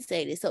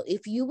compensated. So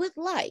if you would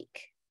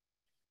like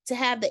to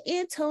have the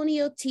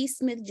Antonio T.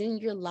 Smith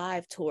Jr.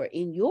 Live Tour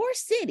in your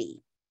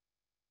city,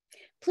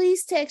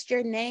 please text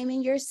your name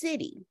and your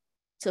city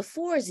to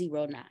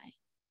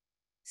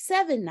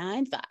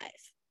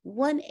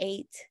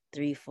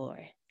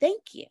 409-795-1834.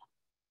 Thank you.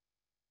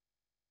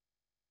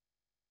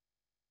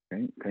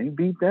 Can't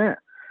beat that.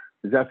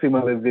 Did y'all see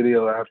my little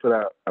video I put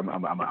out? I'm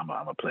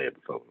gonna play it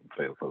before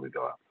we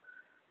go out.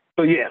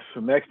 So yes,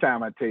 next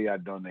time I tell you I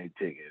donate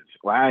tickets.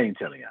 Well, I ain't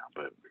telling y'all,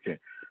 but okay.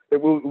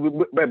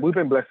 We've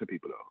been blessing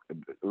people though.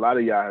 A lot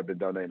of y'all have been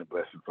donating,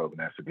 blessing folks,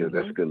 and that's a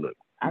good look.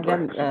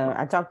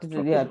 I talked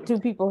to 2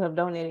 people have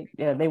donated.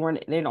 They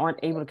aren't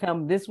able to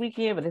come this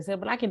weekend, but they said,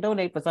 "But I can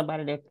donate for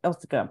somebody else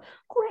to come."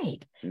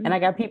 Great, and I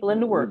got people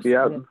in the works.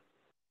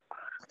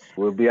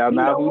 We'll be out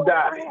now. Who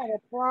died? I had a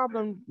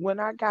problem when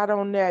I got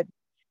on that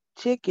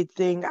ticket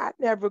thing. I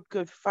never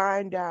could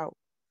find out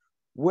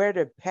where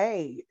to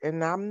pay,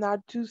 and I'm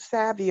not too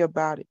savvy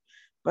about it.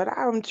 But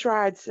I've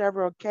tried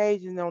several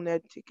occasions on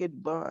that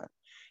ticket bun,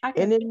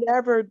 and it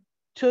never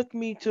took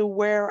me to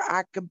where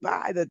I could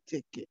buy the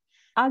ticket.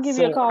 I'll give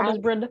you a call, Miss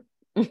Brenda.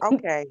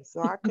 Okay,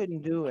 so I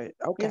couldn't do it.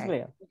 Okay. Yes,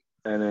 ma'am.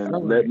 And then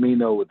let me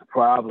know what the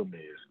problem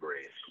is,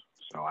 Grace,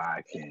 so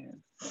I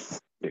can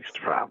fix the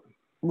problem.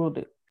 Will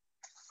do.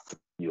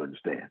 You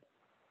understand?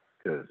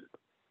 Because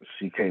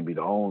she can't be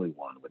the only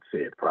one with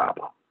said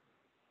problem.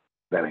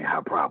 That ain't how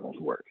problems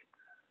work.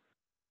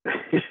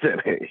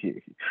 that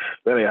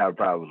ain't how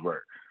problems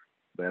work.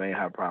 That ain't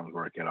how problems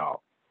work at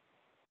all.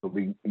 So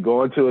we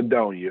going to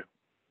Adonia.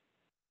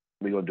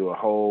 We're gonna do a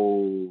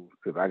whole,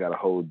 because I got a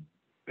whole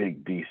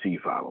big DC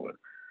following.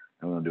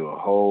 I'm gonna do a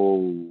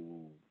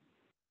whole.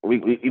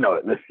 We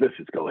let's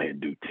just go ahead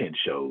and do 10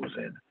 shows,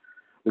 and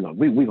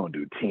we're gonna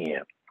do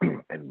 10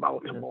 in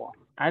Baltimore.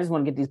 I just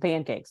want to get these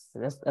pancakes.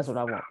 That's what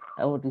I want.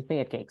 I want these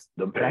pancakes.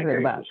 The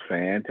pancakes was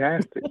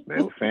fantastic.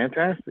 They were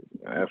fantastic.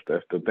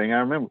 That's the thing I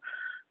remember.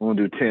 We're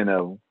gonna do 10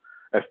 of them.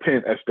 That's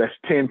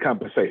 10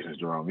 compensations,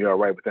 Jerome. You all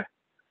right with that?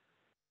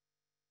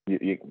 All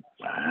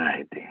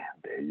right, then.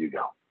 There you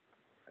go.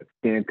 That's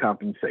 10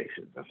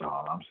 compensations. That's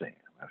all I'm saying.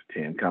 That's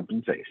 10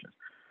 compensations.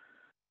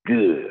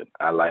 Good.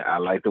 I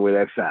like the way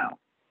that sounds.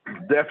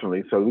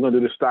 Definitely. So we're gonna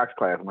do the stocks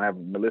class. I'm gonna have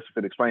Melissa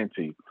Fit explain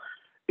to you.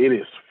 It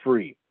is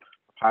free.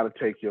 How to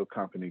take your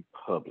company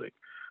public.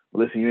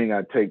 Melissa, you ain't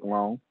gotta take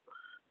long.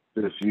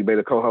 You made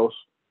a co-host?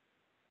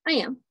 I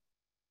am.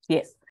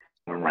 Yes.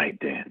 All right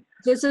then.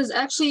 This is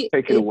actually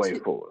take it away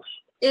for us.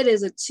 It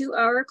is a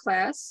 2-hour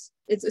class.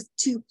 It's a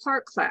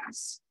 2-part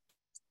class.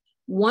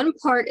 One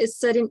part is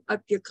setting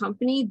up your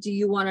company. Do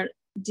you want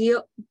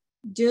to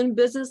doing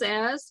business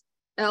as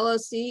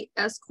LLC,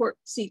 S Corp,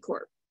 C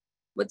Corp?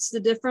 What's the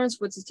difference?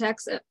 What's the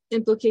tax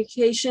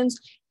implications?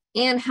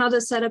 And how to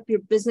set up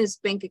your business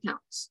bank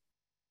accounts.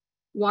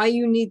 Why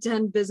you need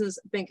 10 business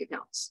bank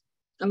accounts.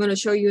 I'm going to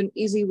show you an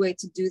easy way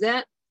to do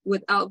that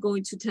without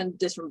going to 10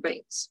 different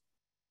banks.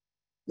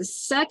 The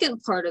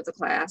second part of the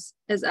class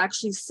is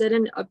actually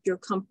setting up your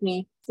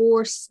company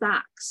for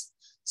stocks.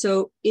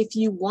 So if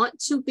you want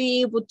to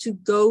be able to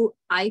go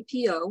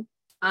IPO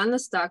on the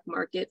stock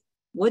market,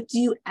 what do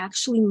you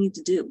actually need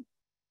to do?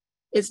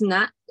 It's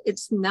not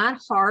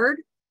hard.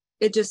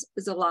 It just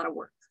is a lot of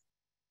work.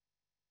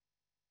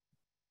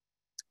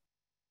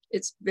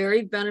 It's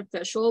very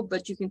beneficial,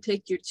 but you can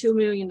take your $2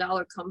 million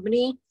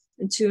company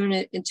and turn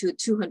it into a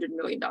 $200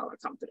 million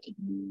company.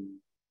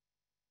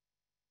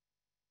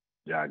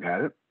 Yeah, I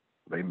got it.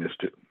 They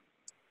missed it.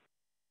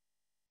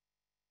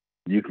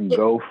 You can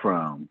go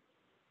from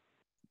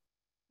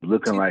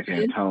looking like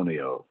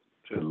Antonio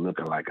to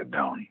looking like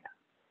Adonia.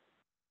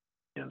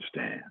 You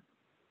understand?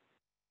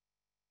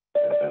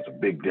 There's a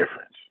big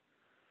difference.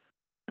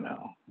 You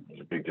know,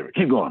 there's a big difference.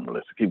 Keep going,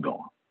 Melissa. Keep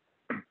going.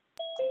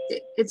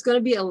 It's going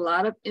to be a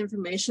lot of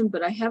information,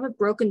 but I have it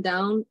broken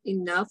down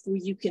enough where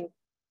you can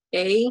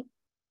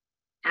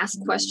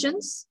ask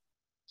questions,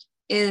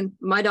 and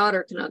my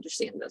daughter can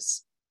understand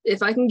this.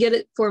 If I can get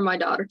it for my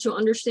daughter to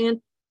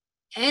understand,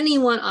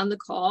 anyone on the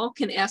call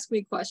can ask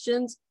me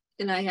questions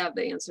and I have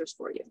the answers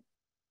for you.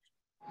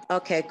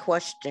 Okay,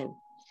 question.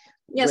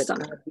 Yes,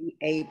 Would I be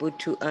able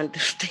to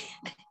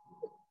understand?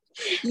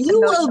 You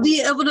will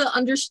be able to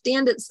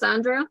understand it,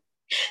 Sandra.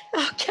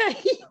 Okay.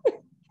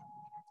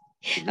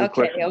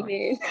 Okay, I'm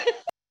in.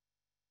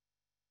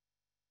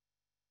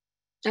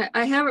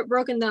 I have it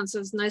broken down so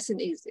it's nice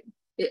and easy.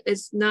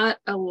 It's not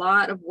a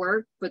lot of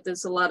work, but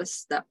there's a lot of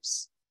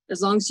steps.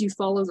 As long as you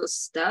follow the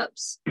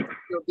steps,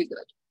 you'll be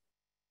good.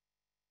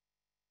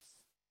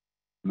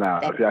 Now,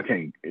 if I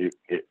can't,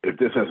 if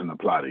this doesn't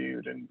apply to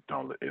you, then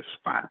don't. It's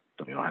fine.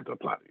 You don't have to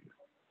apply to you.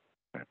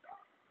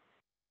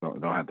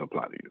 Don't have to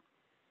apply to you.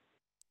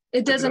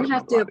 It doesn't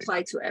have to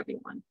apply to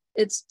everyone.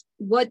 It's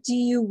what do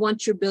you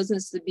want your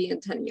business to be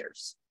in 10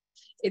 years?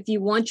 If you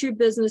want your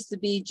business to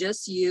be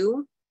just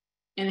you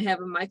and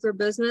have a micro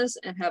business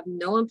and have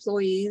no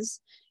employees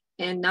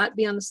and not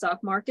be on the stock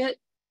market,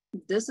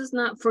 this is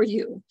not for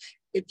you.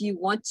 If you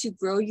want to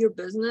grow your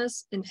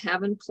business and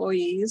have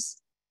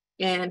employees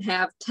and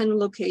have 10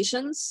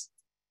 locations,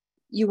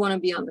 you want to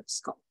be on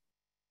this call.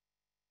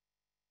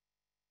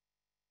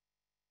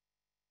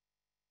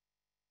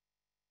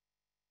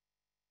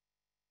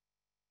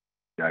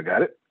 I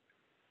got it.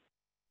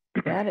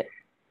 Got it.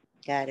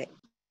 Got it.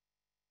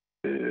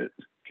 Good.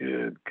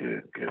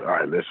 All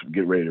right, let's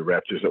get ready to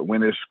wrap this up.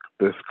 When is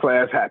this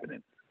class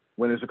happening?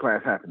 When is the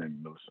class happening,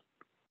 Melissa?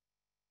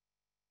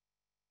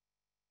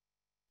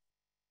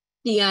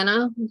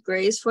 Deanna,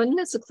 Grace, when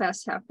is the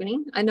class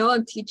happening? I know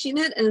I'm teaching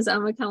it and it's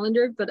on my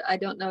calendar, but I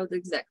don't know the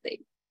exact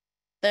date.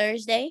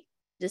 Thursday,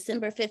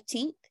 December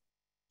 15th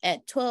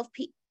at 12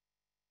 p.m.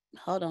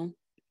 Hold on.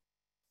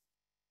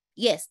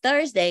 Yes,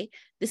 Thursday,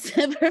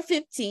 December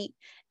 15th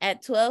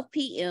at 12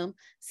 p.m.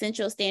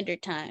 Central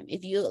Standard Time.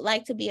 If you would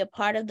like to be a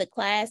part of the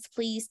class,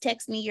 please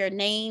text me your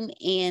name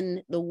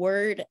and the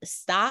word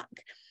stock,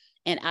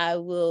 and I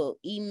will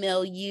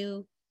email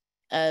you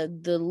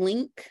the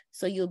link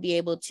so you'll be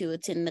able to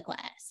attend the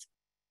class.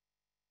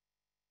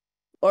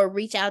 Or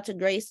reach out to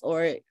Grace,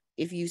 or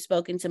if you've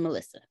spoken to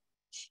Melissa.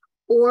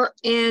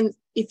 And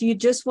if you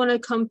just want to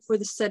come for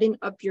the setting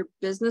up your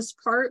business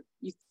part,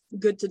 you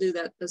good to do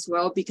that as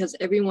well, because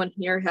everyone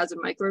here has a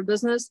micro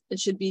business and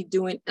should be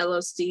doing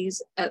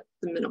LLCs at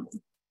the minimum.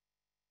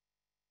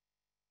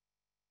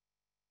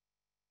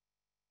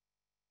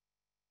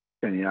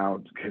 Can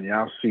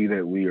y'all see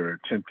that we are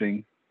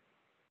attempting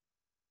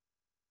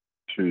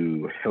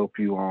to help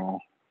you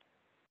all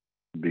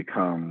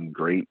become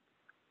great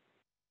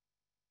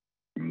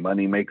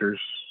money makers?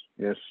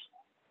 Yes.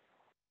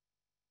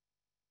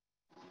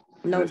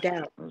 No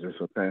doubt. Is this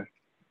okay?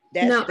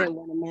 That's been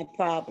one of my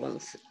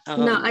problems.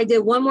 No, I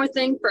did one more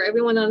thing for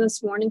everyone on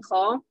this morning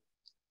call.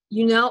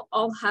 You now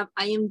all have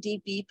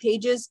IMDb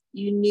pages.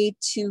 You need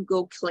to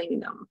go claim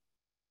them.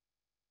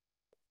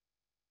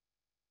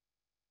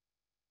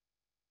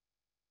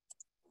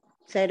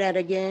 Say that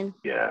again.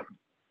 Yeah.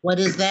 What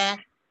is that?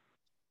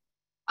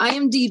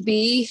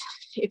 IMDb,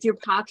 if you're a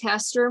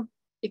podcaster,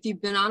 if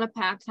you've been on a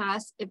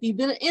podcast, if you've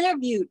been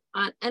interviewed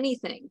on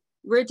anything,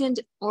 written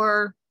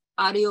or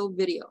audio,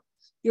 video,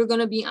 you're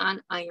going to be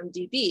on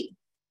IMDb.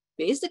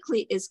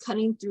 Basically, it's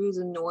cutting through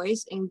the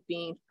noise and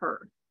being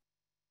heard.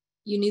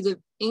 You need to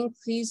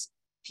increase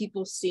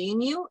people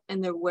seeing you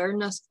and the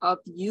awareness of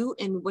you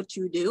and what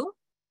you do.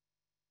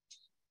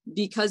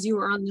 Because you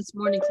were on this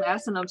morning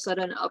class and I'm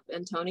setting up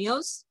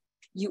Antonio's,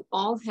 you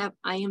all have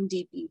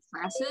IMDb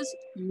classes.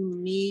 You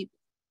need,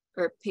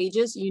 or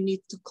pages, you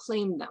need to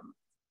claim them.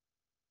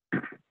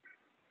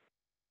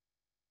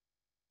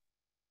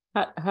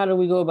 How do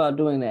we go about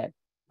doing that?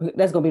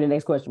 That's going to be the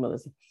next question,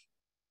 Melissa.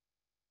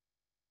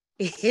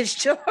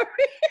 It's sure.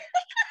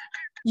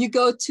 You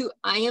go to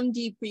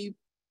imdb.com,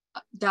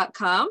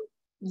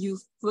 you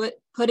put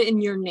it in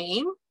your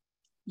name,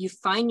 you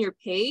find your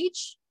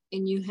page,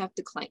 and you have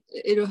to claim.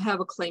 It'll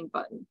have a claim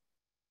button.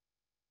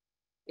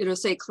 It'll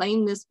say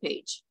claim this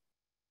page.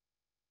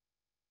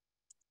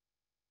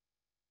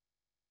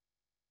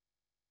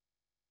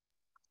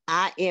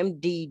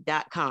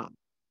 imd.com.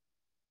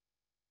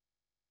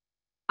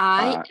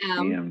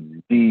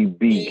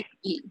 IMDb.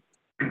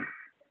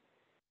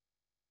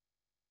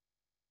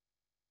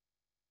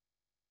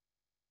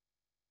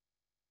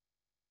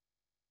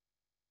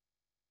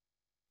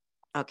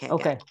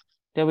 Okay.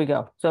 There we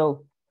go.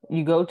 So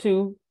you go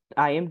to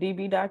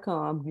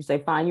imdb.com. You say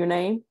find your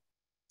name,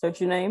 search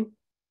your name.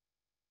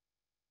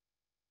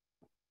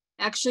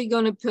 Actually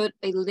going to put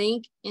a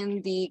link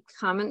in the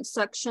comment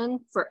section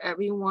for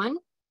everyone,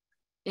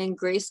 and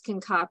Grace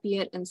can copy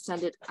it and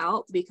send it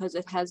out because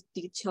it has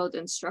detailed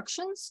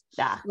instructions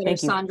that are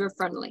Sandra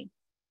friendly.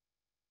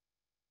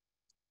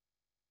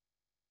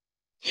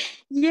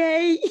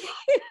 Yay.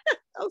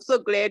 I'm so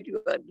glad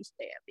you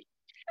understand me.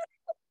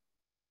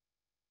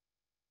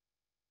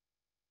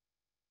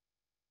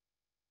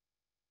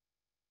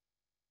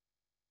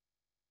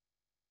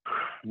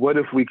 What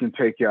if we can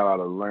take y'all out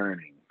of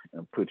learning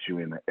and put you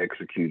into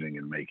executing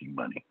and making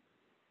money?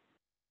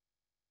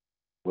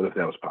 What if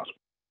that was possible?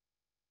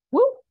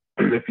 Woo!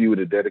 What if you were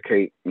to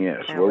dedicate,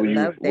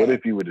 what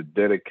if you were to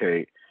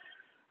dedicate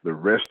the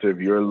rest of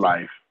your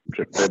life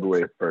to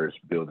February 1st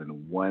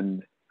building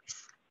one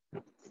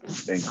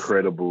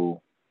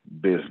incredible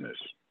business?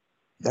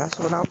 That's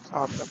what I'm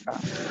talking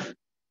about.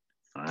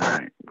 All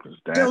right, because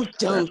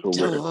that's what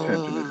we're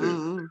attempting to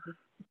do.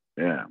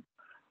 Yeah,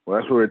 well,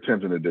 that's what we're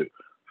attempting to do.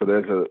 So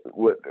there's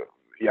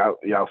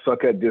y'all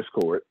suck at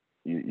Discord.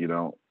 You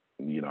don't,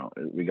 we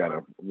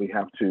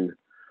have to.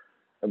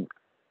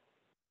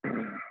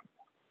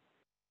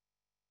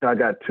 I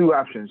got two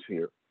options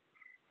here.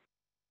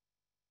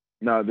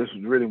 No, this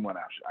is really one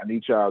option. I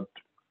need y'all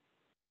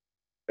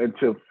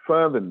until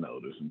further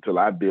notice, until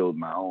I build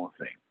my own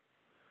thing.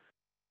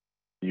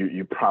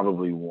 You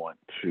probably want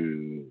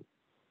to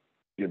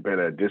get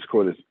better at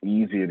Discord. It's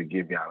easier to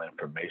give y'all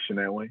information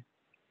that way.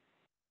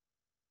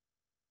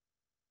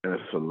 And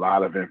it's a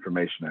lot of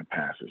information that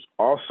passes.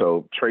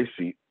 Also,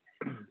 Tracy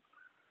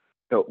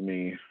helped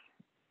me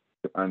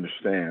to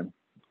understand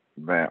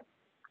that,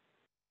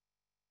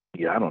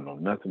 I don't know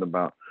nothing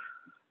about,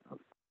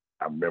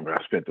 I remember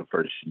I spent the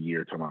first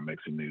year talking about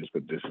Mexican news,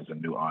 but this is a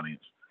new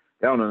audience.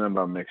 They don't know nothing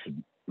about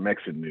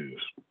Mexican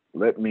news.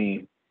 Let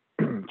me,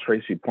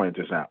 Tracy pointed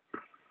this out.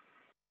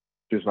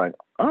 She was like,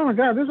 oh my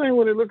God, this ain't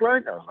what it looked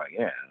like. I was like,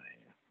 yeah,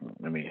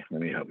 let me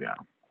help you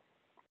out.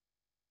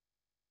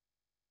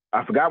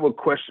 I forgot what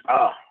question.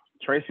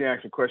 Tracy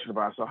asked a question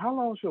about, so how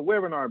long should a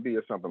webinar be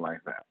or something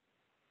like that?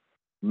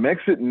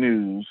 Mexit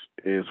News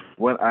is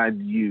what I'd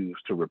use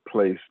to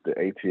replace the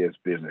ATS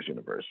Business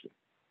University.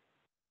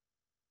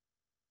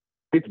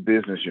 It's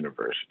Business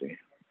University.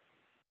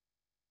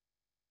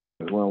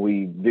 It's when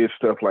we did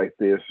stuff like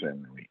this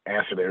and we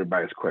answered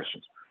everybody's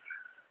questions.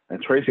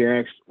 And Tracy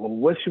asked, well,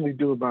 what should we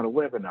do about a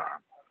webinar?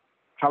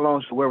 How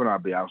long should a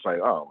webinar be? I was like,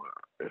 oh, well,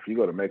 if you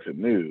go to Mexit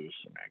News,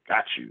 I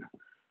got you,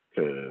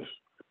 because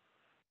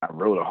I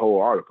wrote a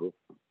whole article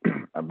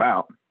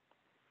about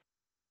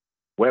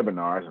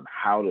webinars and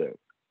how to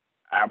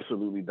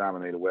absolutely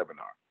dominate a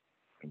webinar.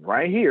 And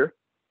right here,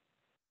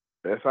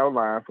 that's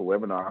outline for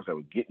webinars that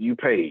would get you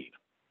paid.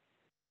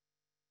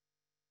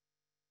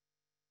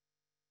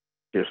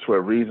 Here's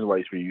 12 reasons why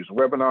you should use a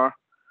webinar.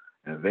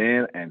 And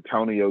then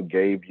Antonio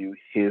gave you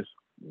his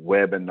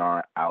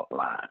webinar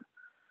outline.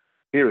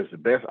 Here is the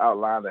best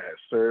outline that has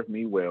served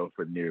me well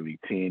for nearly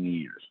 10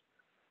 years.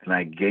 And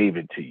I gave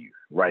it to you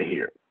right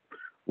here.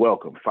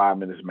 Welcome, 5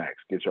 minutes max.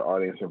 Get your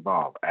audience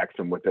involved. Ask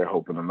them what they're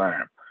hoping to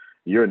learn.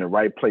 You're in the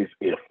right place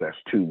if that's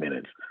 2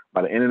 minutes.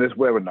 By the end of this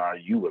webinar,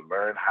 you will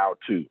learn how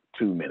to,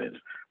 2 minutes.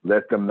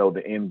 Let them know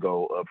the end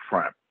goal up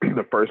front.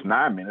 The first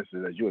 9 minutes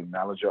is that you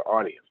acknowledge your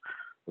audience.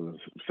 The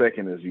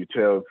second is you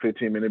tell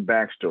 15-minute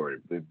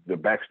backstory. The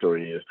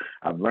backstory is,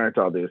 I've learned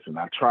all this and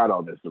I tried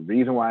all this. The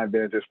reason why I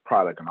invented this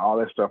product and all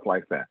that stuff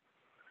like that.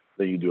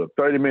 Then you do a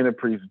 30-minute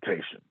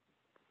presentation.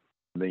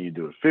 Then you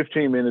do a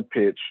 15-minute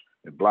pitch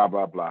and blah,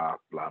 blah, blah,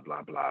 blah,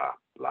 blah, blah,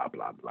 blah,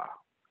 blah, blah.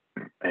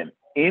 And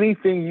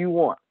anything you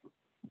want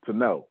to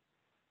know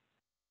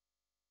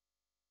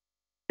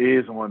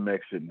is on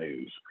Mexit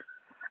News.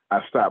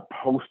 I stopped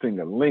posting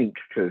a link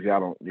because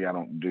y'all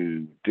don't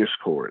do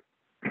Discord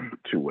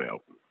too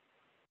well.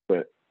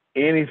 But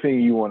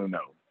anything you want to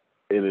know,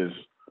 it is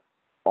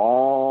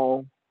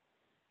all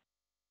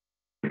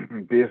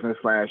business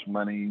 /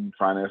 money,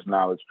 finance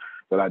knowledge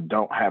that I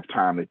don't have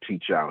time to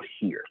teach y'all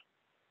here.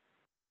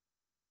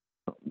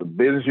 The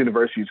business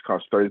universities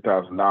cost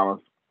 $30,000,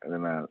 and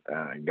then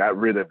I got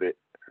rid of it,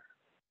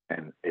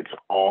 and it's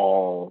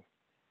all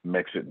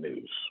Mexit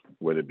News,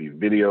 whether it be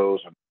videos.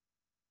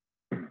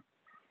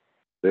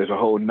 There's a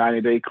whole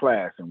 90-day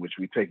class in which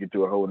we take you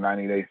through a whole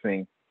 90-day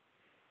thing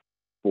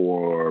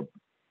to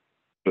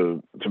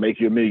make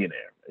you a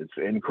millionaire. It's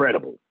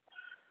incredible.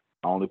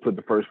 I only put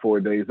the first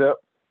 4 days up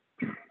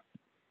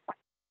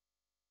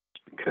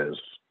because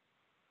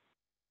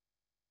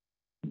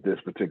this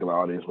particular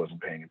audience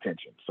wasn't paying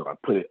attention. So I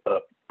put it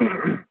up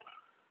in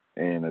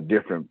a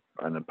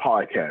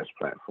podcast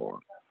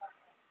platform.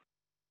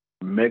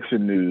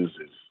 Mexit News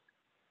is,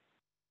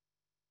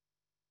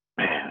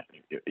 man,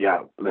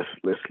 yeah, let's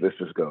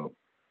just go.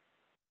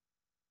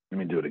 Let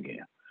me do it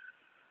again.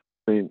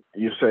 I mean,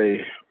 you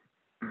say,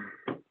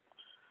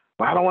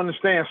 well, I don't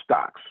understand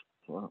stocks.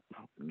 Well,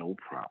 no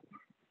problem.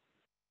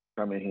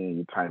 Come in here and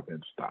you type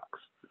in stocks.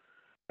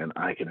 And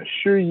I can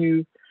assure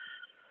you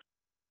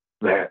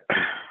that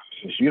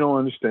since you don't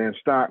understand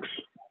stocks,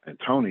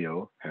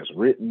 Antonio has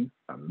written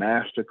a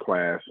master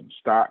class in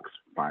stocks,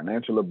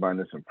 financial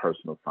abundance, and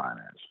personal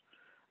finance.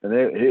 And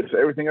it's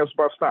everything else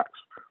about stocks.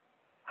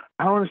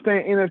 I don't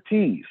understand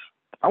NFTs.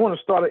 I want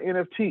to start an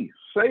NFT.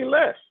 Say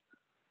less.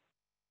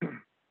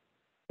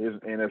 Here's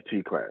an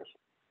NFT class.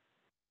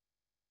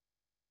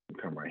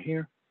 Come right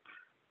here.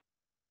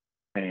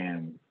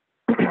 And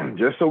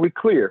just so we're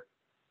clear,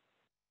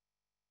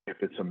 if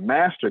it's a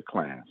master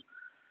class,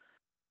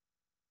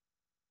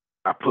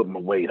 I put my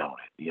weight on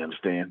it. You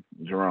understand,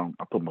 Jerome?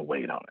 I put my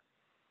weight on it.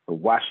 But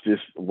watch this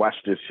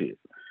shit.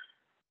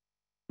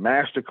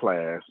 Master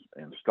class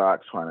in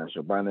stocks,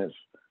 financial abundance.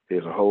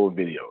 Here's a whole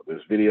video.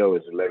 This video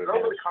is 11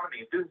 minutes.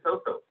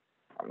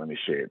 Let me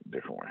share it a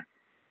different way.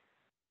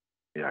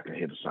 Yeah, I can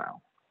hear the sound.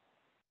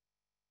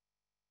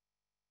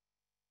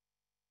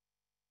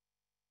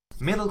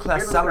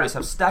 Middle-class salaries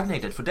have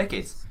stagnated for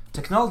decades.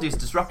 Technology is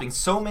disrupting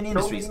so many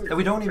industries that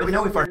we don't even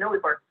know if our... All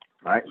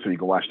right, so you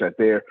can watch that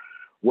there.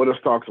 What are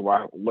stocks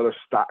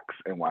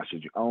and why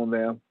should you own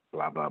them?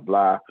 Blah, blah,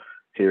 blah.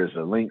 Here's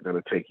a link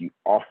that'll take you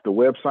off the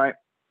website.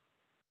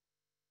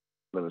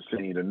 Let us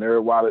send you the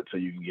Nerd Wallet so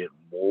you can get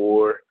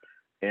more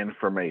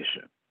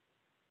information.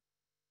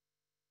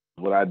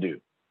 What I do.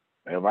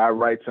 If I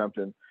write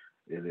something,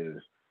 it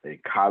is a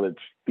college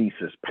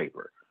thesis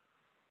paper.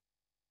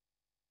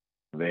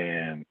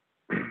 Then,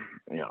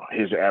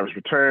 here's your average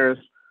returns.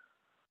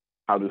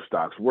 How do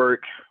stocks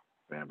work?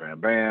 Bam, bam,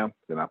 bam.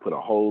 Then I put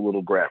a whole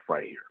little graph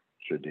right here.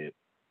 Sure did.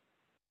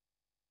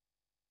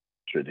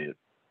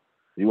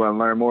 You want to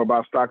learn more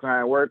about stocks and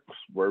how it works?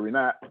 Worry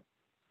not.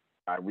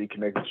 I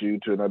reconnected you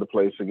to another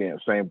place again.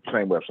 Same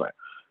website.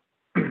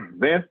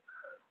 Then,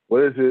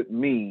 what does it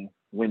mean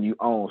when you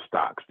own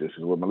stocks? This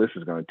is what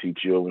Melissa's going to teach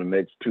you over the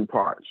next 2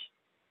 parts.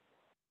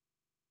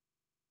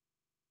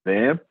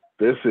 Then,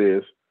 this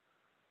is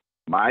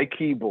my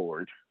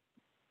keyboard,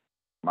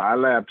 my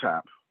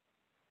laptop,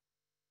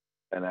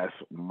 and that's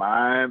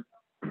my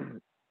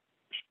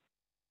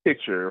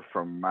picture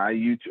from my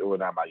YouTube, well,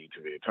 not my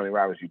YouTube video, Tony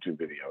Robbins' YouTube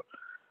video.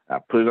 I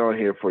put it on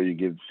here for you to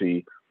get to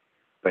see,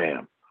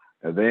 bam.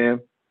 And then,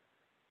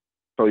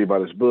 I told you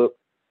about this book.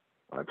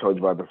 I told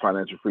you about the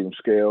Financial Freedom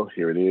Scale.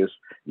 Here it is.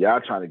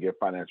 Y'all trying to get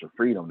financial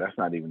freedom. That's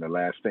not even the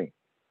last thing.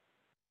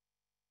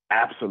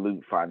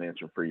 Absolute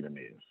financial freedom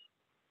is.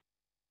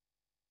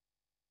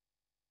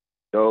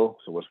 So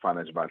what's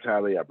financial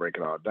vitality? I break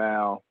it all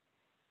down.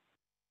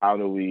 How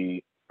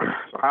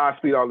I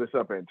speed all this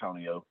up,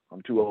 Antonio?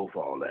 I'm too old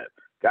for all that.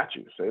 Got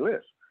you. Say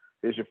less.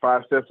 Here's your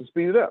 5 steps to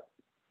speed it up.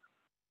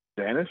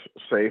 Janice,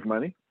 save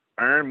money,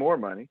 earn more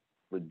money,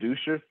 reduce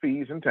your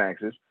fees and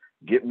taxes,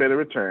 get better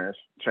returns,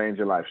 change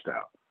your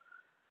lifestyle.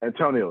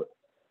 Antonio,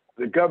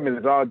 the government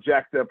is all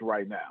jacked up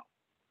right now.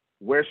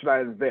 Where should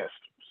I invest?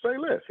 Say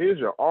less. Here's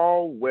your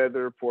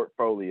all-weather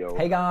portfolio.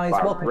 Hey guys,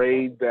 by welcome.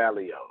 Ray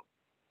Dalio.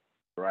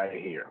 Right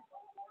here.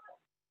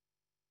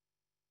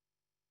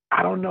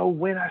 I don't know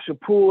when I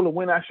should pull or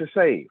when I should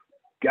save.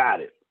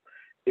 Got it.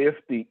 If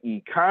the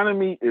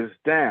economy is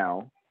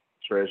down,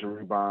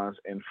 treasury bonds,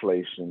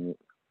 inflation,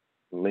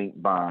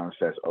 linked bonds,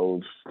 that's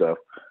old stuff,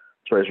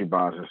 treasury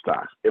bonds and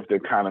stocks. If the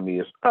economy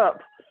is up,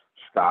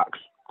 stocks,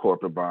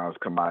 corporate bonds,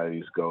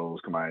 commodities,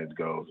 golds,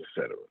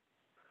 etc.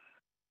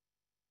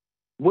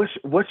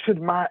 What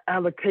should my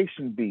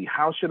allocation be?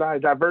 How should I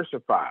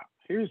diversify?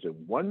 Here's a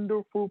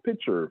wonderful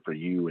picture for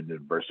you in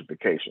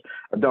diversification.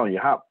 Adonia,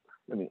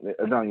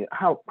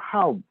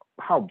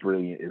 how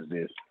brilliant is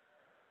this,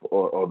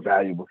 or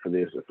valuable for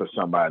this for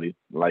somebody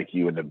like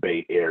you in the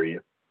Bay Area,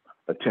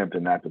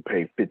 attempting not to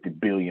pay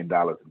 $50 billion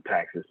in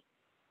taxes?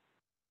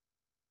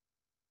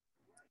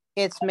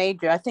 It's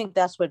major. I think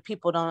that's what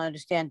people don't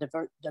understand.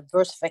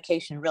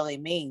 Diversification really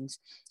means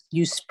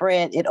you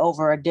spread it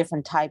over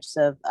different types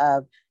of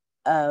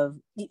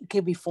it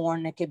could be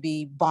foreign, it could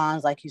be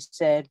bonds, like you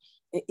said.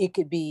 It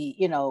could be,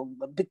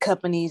 big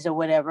companies or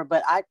whatever,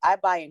 but I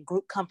buy in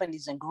group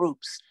companies and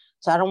groups.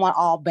 So I don't want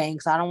all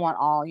banks. I don't want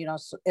all,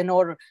 so in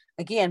order,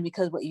 again,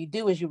 because what you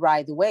do is you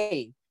ride the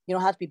wave. You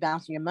don't have to be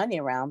bouncing your money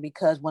around,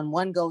 because when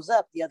one goes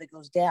up, the other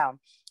goes down.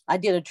 I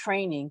did a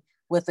training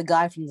with a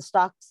guy from the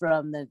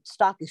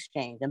stock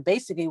exchange. And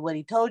basically what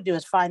he told you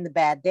is find the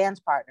bad dance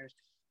partners.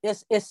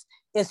 It's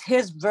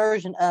his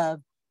version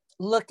of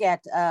look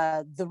at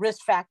the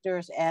risk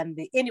factors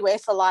anyway,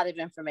 it's a lot of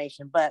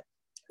information, but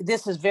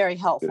this is very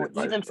helpful,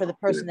 even for the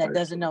person that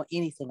doesn't know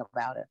anything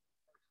about it.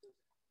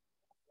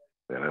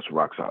 Yeah, that's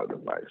rock solid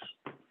advice.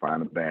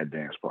 Find a bad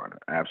dance partner.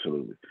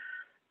 Absolutely.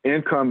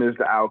 Income is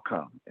the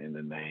outcome in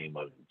the name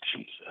of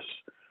Jesus.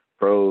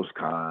 Pros,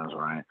 cons,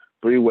 right?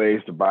 3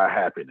 ways to buy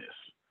happiness.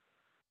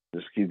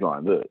 Just keep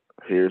going. Look,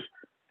 here's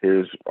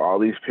all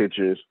these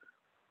pictures.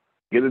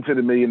 Get into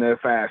the millionaire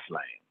fast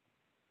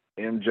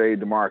lane. MJ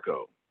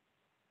DeMarco.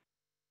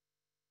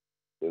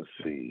 Let's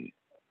see.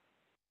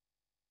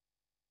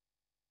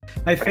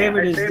 My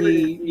favorite is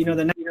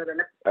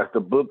the That's the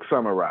book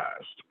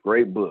summarized.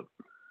 Great book.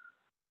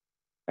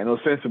 Ain't no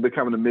sense in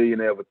becoming a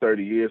millionaire over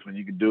 30 years when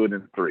you can do it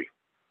in 3.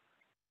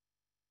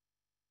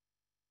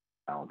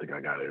 I don't think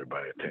I got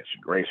everybody's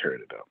attention. Grace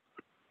heard it though.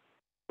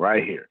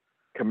 Right here.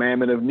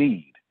 Commandment of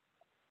need.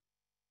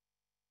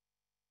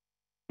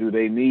 Do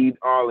they need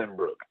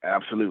Arlenbrook?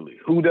 Absolutely.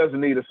 Who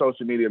doesn't need a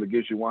social media that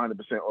gives you 100%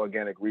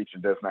 organic reach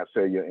and does not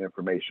sell your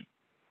information?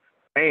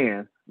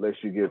 And lets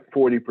you get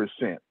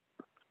 40%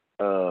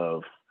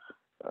 of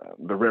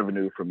the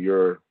revenue from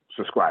your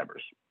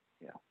subscribers.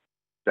 Yeah,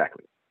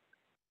 exactly.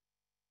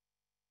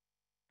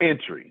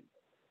 Entry.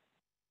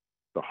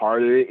 The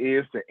harder it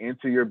is to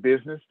enter your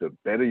business, the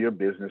better your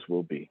business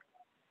will be.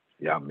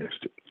 Y'all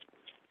missed it.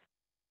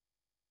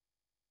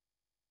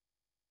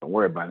 Don't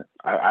worry about it.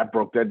 I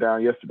broke that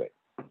down yesterday.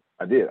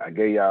 I did. I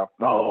gave y'all.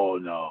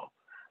 No.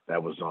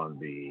 That was on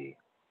the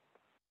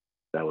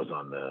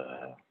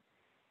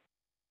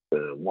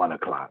 1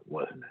 o'clock,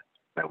 wasn't it?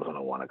 That was on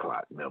the 1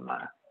 o'clock. Never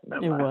mind.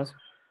 Never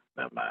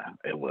mind.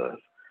 It was.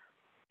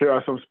 Here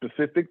are some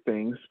specific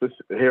things.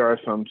 Here are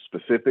some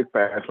specific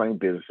fast lane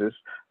businesses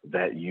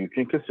that you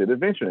can consider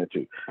venturing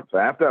into. So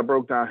after I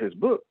broke down his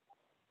book,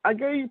 I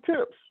gave you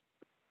tips.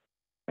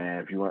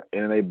 And if you want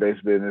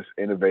internet-based business,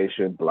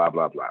 innovation, blah,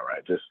 blah, blah,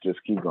 right?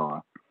 Just keep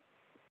going.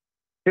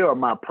 Here are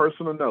my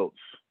personal notes.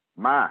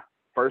 My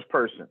first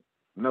person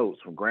notes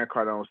from Grant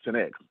Cardone's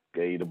 10X.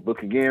 Gave you the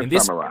book again,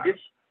 summarized.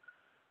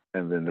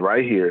 And then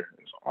right here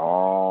is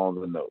all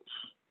the notes.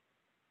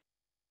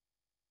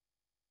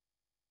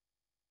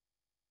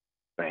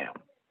 Bam.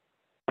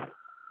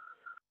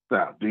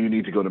 Now, do you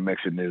need to go to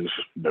Mexican News?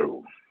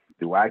 No.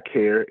 Do I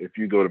care if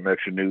you go to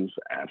Mexican News?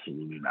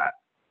 Absolutely not.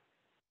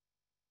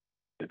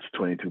 It's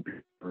 22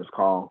 people on this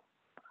call.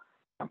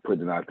 I'm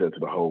putting it out there to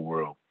the whole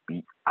world.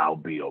 I'll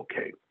be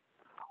okay.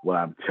 What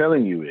I'm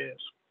telling you is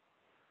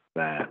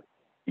that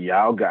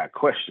y'all got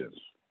questions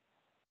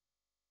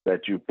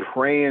that you're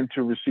praying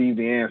to receive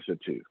the answer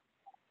to,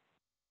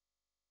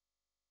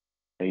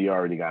 and you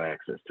already got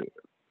access to it.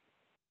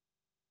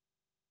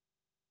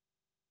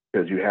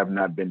 Because you have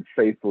not been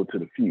faithful to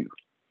the few.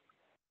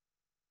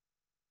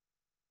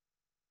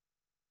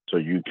 So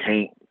you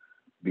can't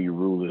be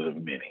rulers of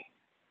many.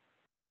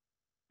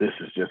 This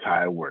is just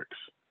how it works.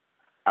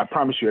 I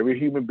promise you, every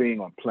human being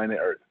on planet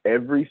Earth,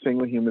 every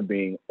single human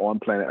being on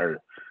planet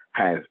Earth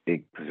has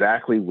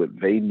exactly what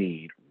they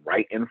need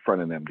right in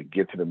front of them to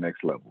get to the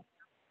next level.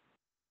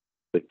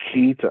 The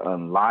key to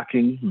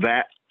unlocking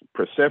that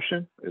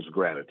perception is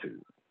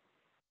gratitude.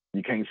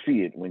 You can't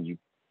see it when you're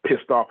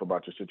pissed off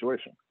about your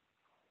situation.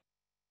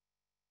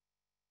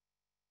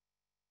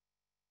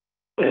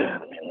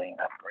 Let me lean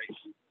up,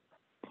 Grace.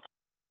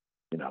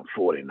 I'm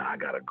 40 now. I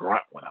got to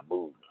grunt when I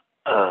move.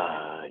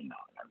 I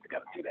got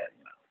to do that.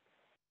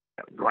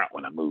 Got to grunt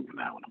when I move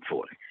now when I'm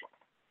 40.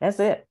 That's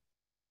it.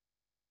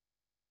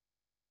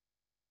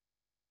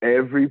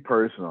 Every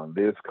person on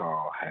this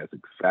call has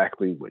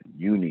exactly what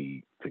you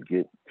need to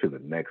get to the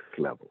next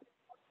level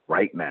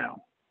right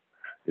now.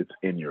 It's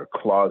in your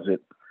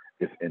closet.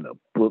 It's in a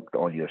book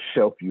on your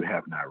shelf you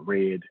have not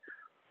read.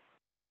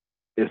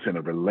 It's in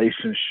a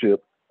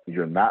relationship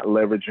you're not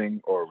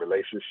leveraging, or a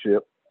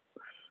relationship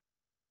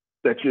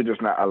that you're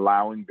just not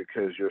allowing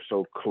because you're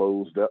so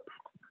closed up.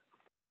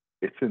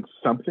 It's in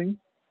something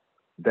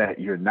that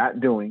you're not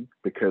doing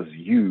because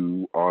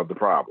you are the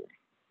problem.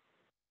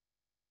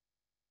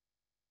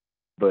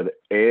 But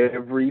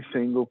every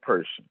single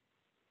person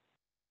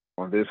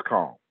on this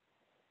call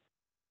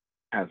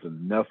has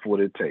enough what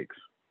it takes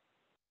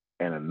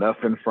and enough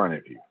in front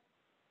of you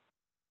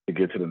to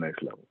get to the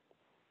next level.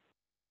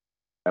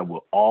 That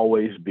will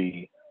always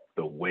be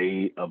the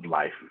way of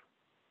life.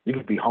 You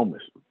could be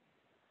homeless. You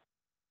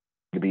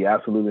could be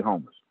absolutely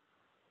homeless.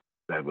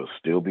 That will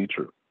still be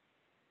true.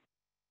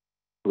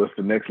 What's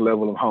the next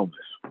level of homeless?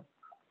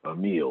 A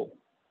meal.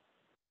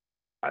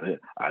 I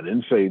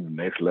didn't say the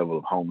next level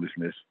of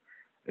homelessness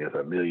is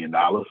 $1 million.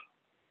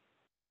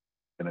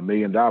 And $1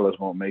 million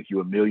won't make you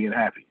 $1 million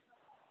happy.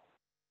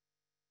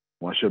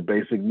 Once your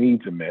basic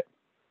needs are met,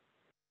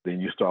 then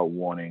you start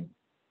wanting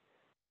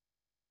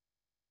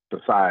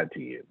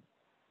society and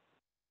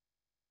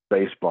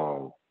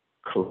baseball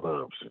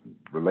clubs and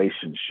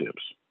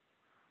relationships.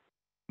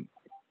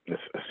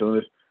 As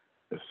soon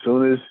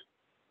as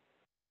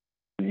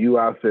you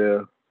out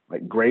there,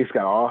 like Grace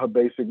got all her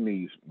basic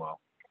needs. Well,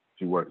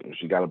 she working.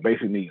 She got her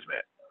basic needs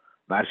met.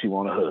 Now she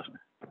want a husband.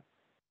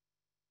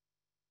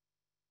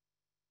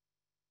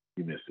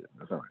 You missed it.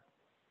 That's all right.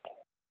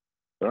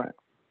 All right.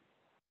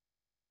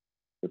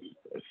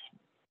 As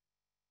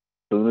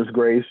soon as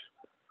Grace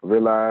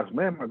realized,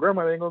 man, my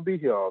grandmother ain't gonna be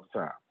here all the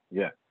time.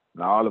 Yeah.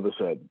 Now all of a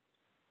sudden,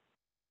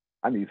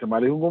 I need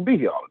somebody who's gonna be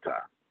here all the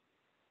time.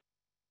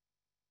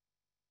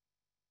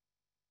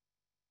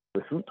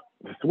 This is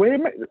the way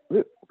it makes.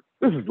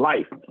 This is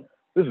life.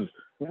 We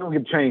don't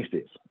get to change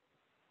this.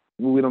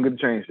 We don't get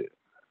to change this.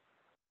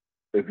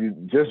 If you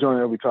just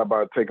join us, we talk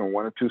about taking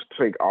one or two,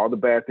 take all the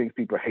bad things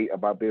people hate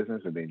about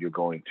business, and then you're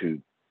going to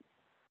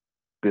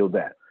build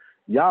that.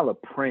 Y'all are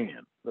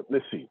praying.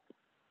 Let's see.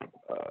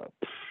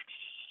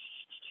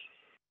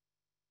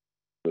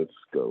 let's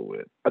go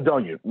with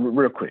Adonia,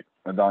 real quick.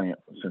 Adonia,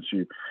 since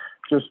you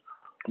just,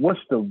 what's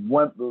the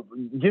one?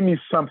 Give me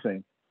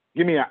something.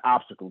 Give me an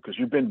obstacle, because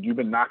you've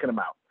been knocking them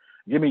out.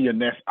 Give me your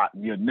next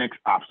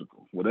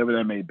obstacle, whatever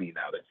that may be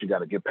now that you got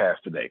to get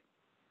past today.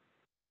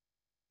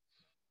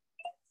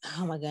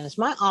 Oh my goodness,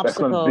 my obstacle. That's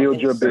going to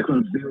build your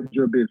business.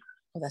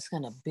 Oh, that's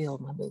going to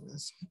build my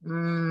business. I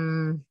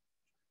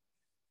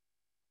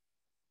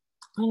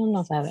don't know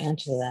if I have an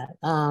answer to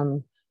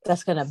that.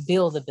 That's going to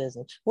build the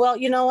business. Well,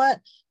 you know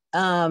what?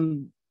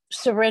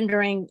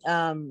 Surrendering,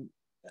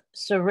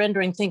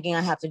 thinking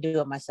I have to do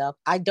it myself.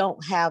 I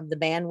don't have the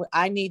bandwidth.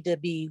 I need to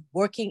be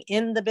working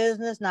in the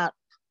business, not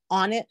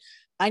on it.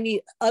 I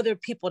need other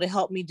people to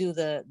help me do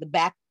the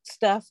back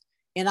stuff.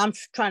 And I'm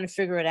trying to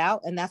figure it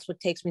out. And that's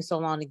what takes me so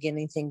long to get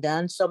anything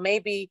done. So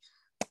maybe,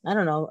 I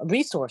don't know,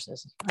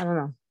 resources. I don't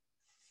know.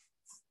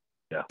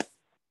 Yeah,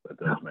 that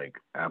does make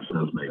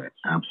absolute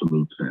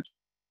sense.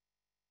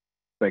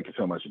 Thank you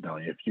so much,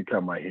 Adonia. If you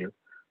come right here,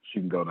 she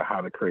can go to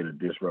how to create a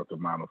disruptive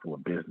model for a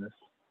business.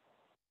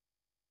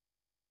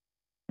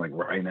 Like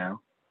right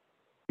now.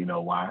 You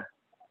know why?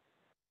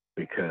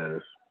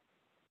 Because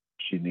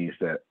she needs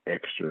that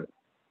extra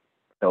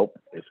help.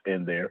 It's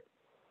in there.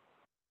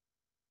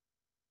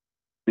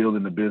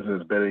 Building the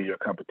business better than your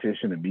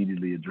competition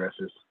immediately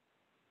addresses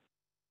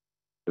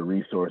the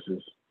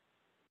resources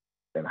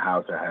and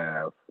how to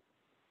have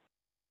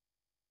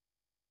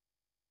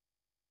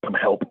some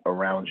help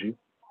around you.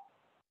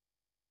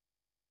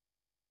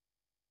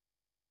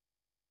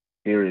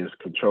 Here is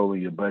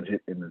controlling your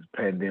budget in this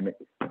pandemic.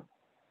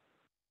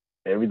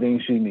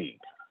 Everything she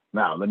needs.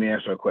 Now, let me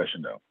answer her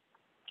question though.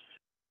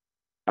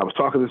 I was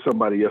talking to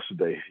somebody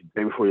yesterday,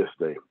 day before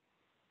yesterday,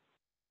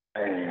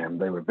 and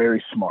they were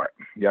very smart.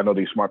 Y'all know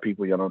these smart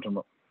people? Y'all know what I'm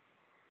talking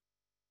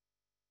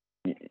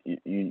about?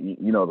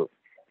 You know,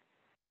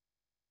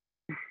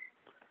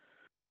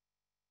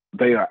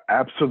 they are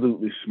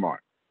absolutely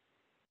smart,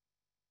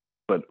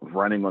 but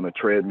running on a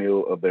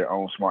treadmill of their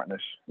own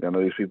smartness. Y'all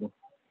know these people?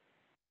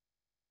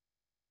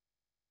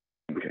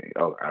 Okay.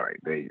 Oh, all right.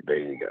 There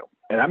you go.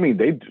 And I mean,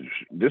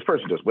 this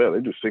person does well.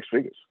 They do 6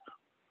 figures,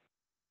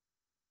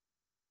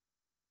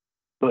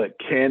 but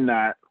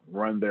cannot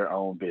run their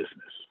own business.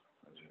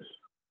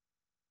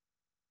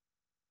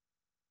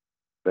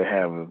 They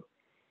have a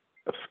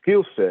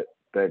skill set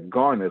that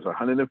garners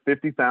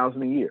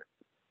 $150,000 a year.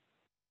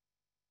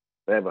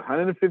 They have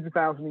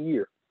 $150,000 a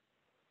year.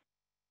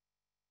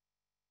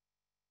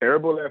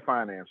 Terrible at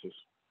finances.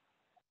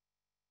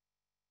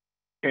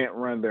 Can't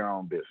run their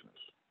own business.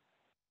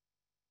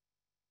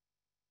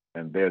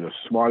 And they're the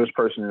smartest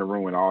person in the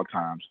room at all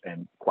times.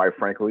 And quite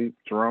frankly,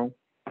 Jerome,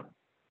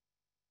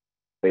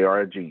 they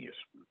are a genius.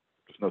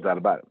 There's no doubt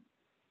about it.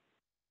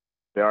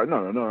 They are, no,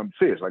 I'm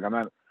serious. Like,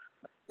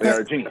 they are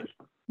a genius.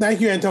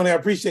 Thank you, Antonio. I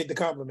appreciate the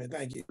compliment.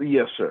 Thank you.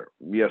 Yes, sir.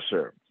 Yes,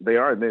 sir. They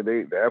are.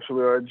 They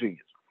absolutely are a genius.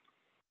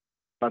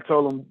 I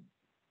told them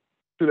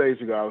 2 days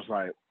ago, I was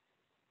like,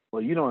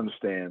 well, you don't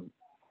understand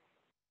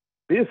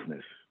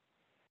business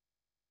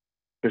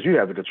because you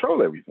have to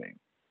control everything.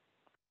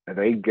 And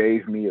they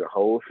gave me the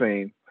whole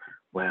thing.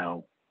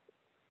 Well,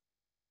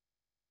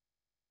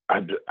 I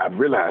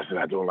realized that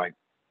I don't like,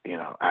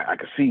 I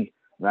can see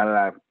now that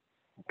I've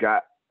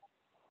got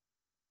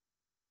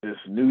this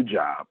new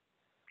job,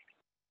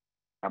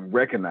 I'm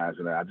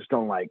recognizing that I just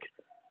don't like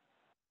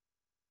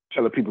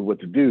telling people what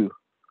to do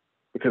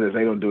because if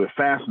they don't do it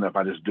fast enough,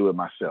 I just do it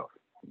myself.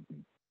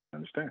 I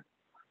understand.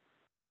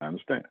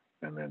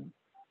 And then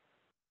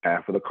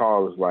half of the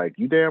call is like,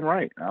 you damn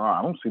right.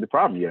 I don't see the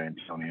problem here,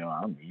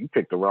 Antonio. You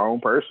picked the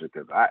wrong person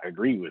because I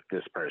agree with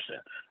this person.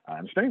 I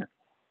understand.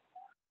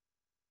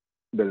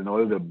 But in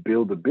order to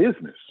build a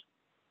business,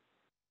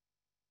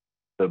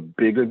 the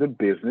bigger the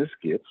business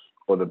gets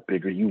or the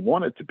bigger you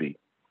want it to be,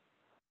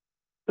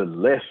 the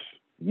less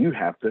you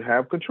have to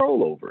have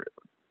control over it.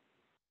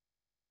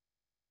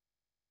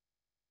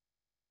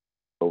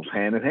 Goes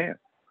hand in hand.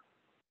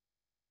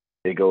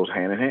 It goes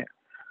hand in hand.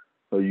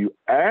 So you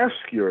ask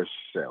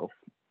yourself,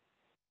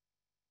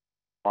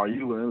 are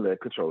you willing to let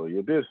control of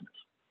your business?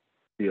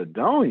 The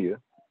Adonia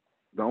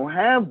don't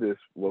have this,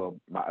 well,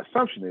 my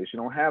assumption is she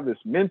don't have this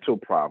mental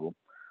problem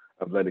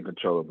of letting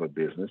control of her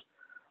business.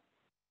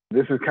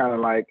 This is kind of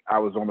like I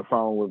was on the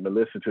phone with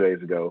Melissa 2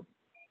 days ago,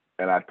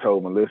 and I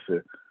told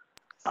Melissa,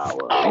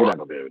 you're not going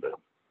to be able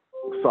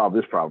to solve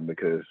this problem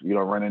because you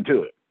don't run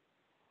into it.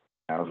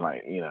 I was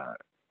like,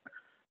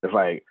 it's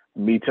like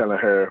me telling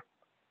her,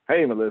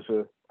 hey,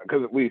 Melissa,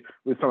 because we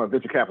were talking about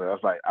venture capital. I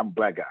was like, I'm a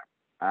black guy.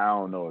 I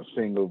don't know a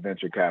single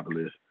venture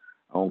capitalist.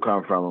 I don't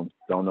come from them.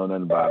 Don't know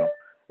nothing about them.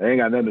 They ain't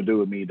got nothing to do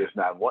with me just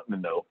not wanting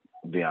to know,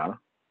 Deanna.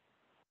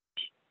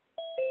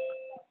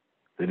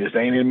 They just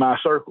ain't in my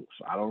circles.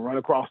 I don't run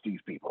across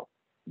these people.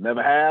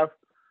 Never have.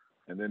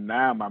 And then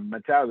now my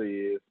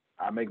mentality is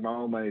I make my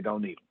own money,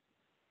 don't need them.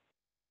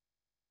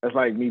 That's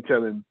like me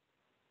telling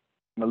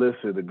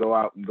Melissa to go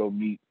out and go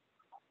meet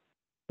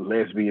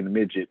lesbian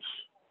midgets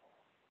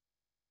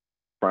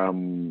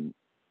from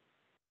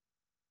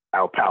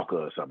Alpaca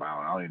or something.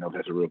 I don't even know if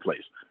that's a real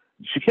place.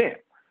 She can't,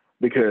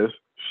 because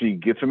she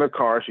gets in her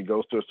car, she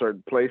goes to a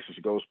certain place, and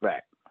she goes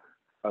back.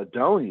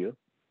 Adonia,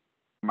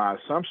 my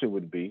assumption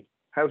would be,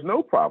 has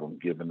no problem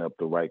giving up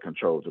the right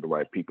control to the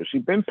right people.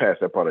 She's been past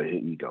that part of her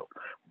ego.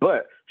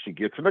 But she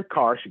gets in the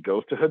car, she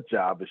goes to her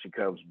job, and she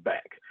comes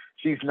back.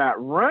 She's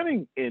not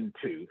running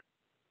into,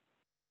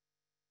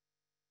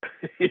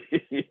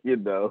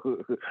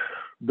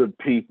 the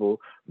people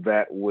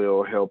that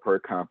will help her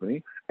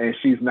company. And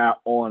she's not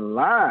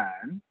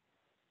online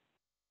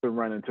to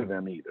run into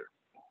them either.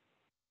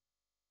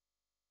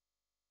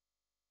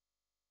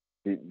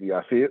 Do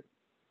y'all see it?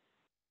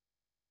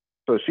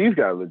 So she's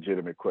got a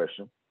legitimate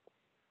question.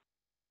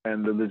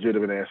 And the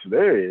legitimate answer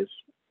there is,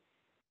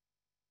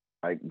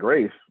 like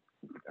Grace,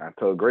 I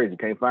told Grace, you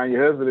can't find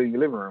your husband in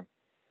your living room.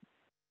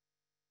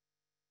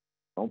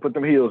 Don't put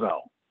them heels on.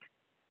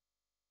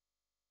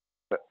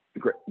 But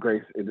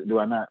Grace, do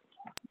I not?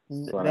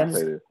 Do I not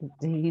say this?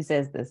 He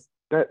says this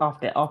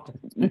often.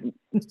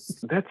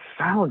 That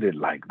sounded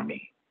like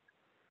me.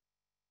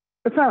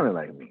 It sounded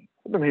like me.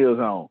 Put them heels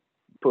on.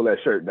 Pull that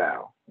shirt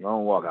down.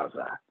 Don't walk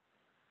outside.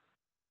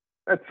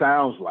 That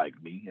sounds like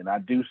me, and I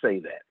do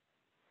say that.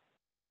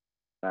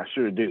 I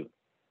sure do.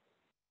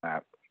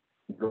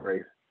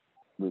 Grace,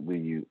 will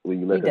you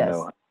let them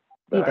know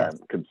that I'm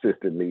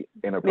consistently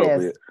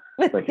inappropriate?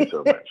 Yes. Thank you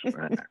so much.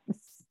 Right.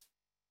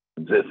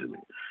 Consistently.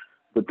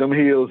 Put them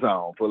heels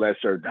on. Pull that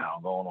shirt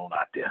down. Going on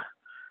out there.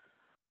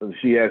 So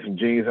she had some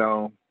jeans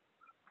on.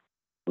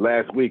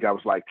 Last week, I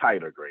was like,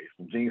 tighter, Grace.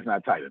 Some jeans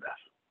not tight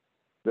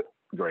enough.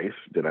 Grace,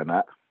 did I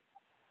not?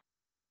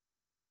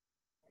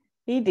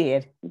 He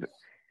did.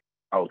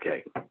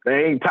 Okay.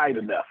 They ain't tight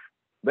enough.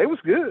 They was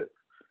good.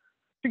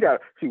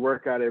 She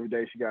work out every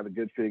day. She got a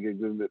good figure,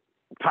 good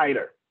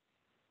tighter.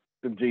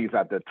 Them jeans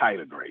out there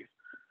tighter, Grace.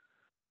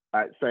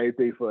 All right, same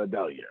thing for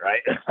Adonia,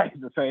 right?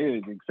 The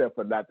same thing, except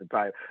for not the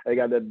tight. They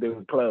got nothing to do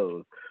with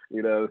clothes.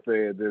 You know what I'm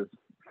saying? There's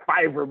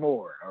fiber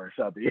more or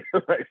something.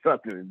 Like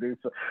something to do.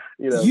 So,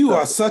 you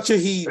are such a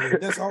heathen.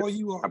 That's all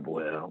you are.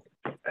 Well,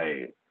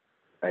 hey,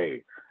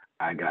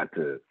 I got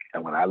to,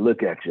 and when I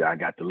look at you, I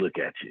got to look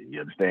at you. You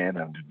understand?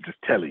 I'm just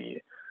telling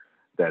you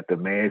that the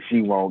man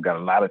she wants got a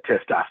lot of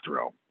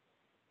testosterone.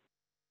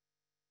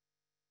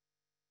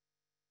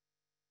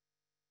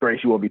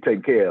 Grace, you won't be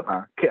taken care of,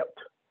 huh? Kept.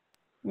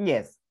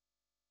 Yes.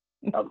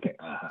 Okay.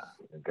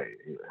 Okay.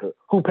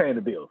 Who paying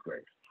the bills,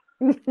 Grace?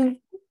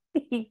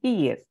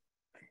 He is.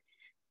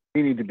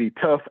 He need to be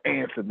tough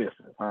and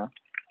submissive, huh?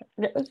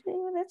 That's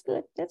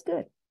good. That's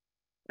good.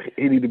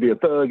 He need to be a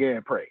thug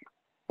and pray.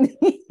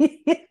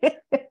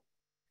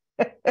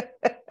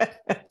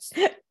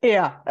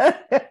 Yeah.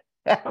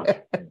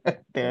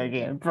 Thug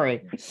and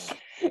pray.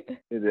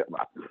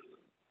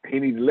 He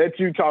needs to let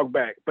you talk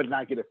back, but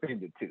not get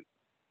offended too.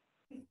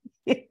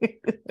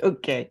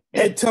 Okay.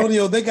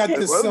 Antonio, they got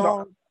this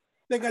song.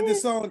 They got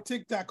this song on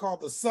TikTok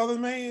called "The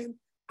Southern Man."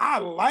 I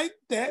like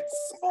that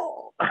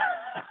song.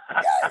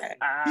 Yeah.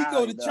 He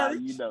go to church.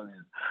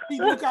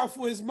 He look out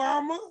for his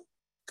mama.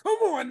 Come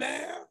on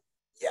now.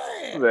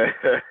 Yeah.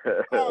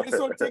 Oh, it's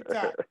on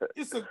TikTok.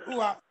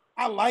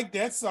 I like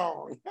that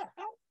song.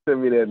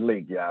 Send me that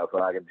link, y'all,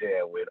 so I can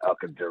jam with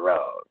Uncle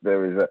Gerard.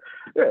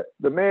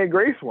 The man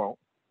Grace won't.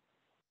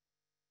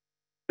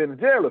 Been in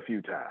jail a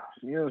few times.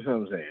 You know what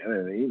I'm saying?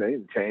 And he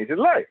didn't change his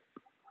life.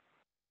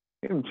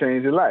 He didn't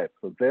change his life.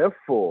 So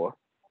therefore,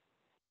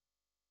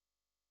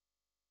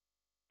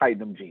 tighten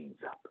them jeans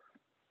up.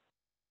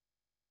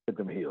 Put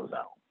them heels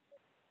on.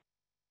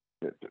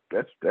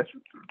 That's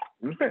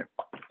okay.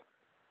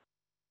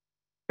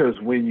 Because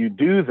when you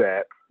do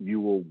that, you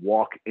will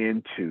walk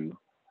into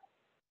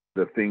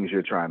the things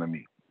you're trying to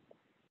meet.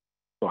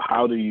 So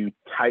how do you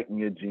tighten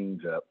your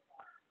jeans up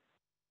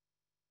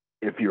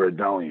if you're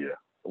Adonia?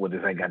 Well,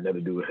 this ain't got nothing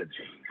to do with her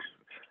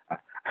jeans.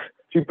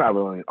 She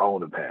probably only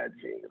owned a pair of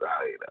jeans.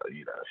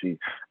 She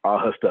all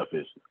her stuff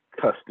is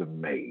custom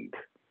made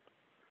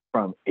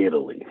from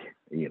Italy.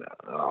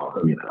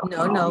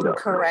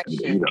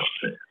 Correction.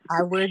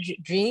 I wear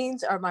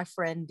jeans are my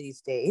friend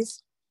these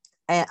days,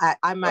 and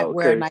I might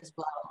wear a nice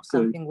blouse or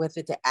something with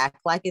it to act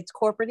like it's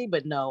corporate-y,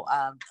 but no,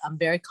 I'm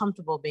very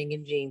comfortable being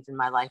in jeans in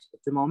my life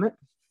at the moment.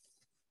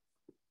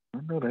 I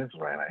know that's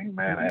right. I ain't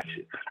mad at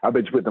you. I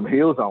bet you put them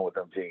heels on with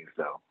them jeans,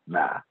 though.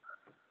 Nah.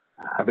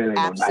 I bet it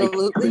ain't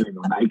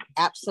no Nike.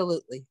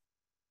 Absolutely.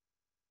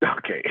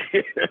 Okay.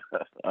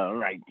 All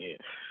right, then.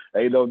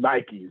 Ain't no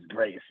Nikes,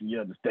 Grace.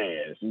 You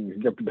understand. She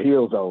got the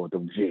heels on with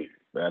them jeans.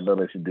 I know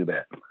they should do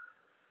that.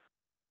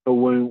 So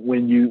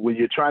when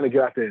you're trying to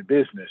get out there in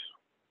business,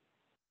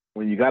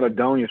 when you got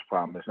Adonia's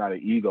problem, it's not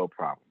an ego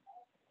problem.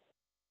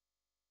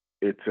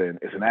 It's an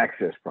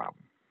access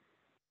problem.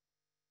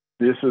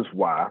 This is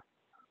why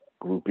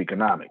group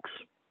economics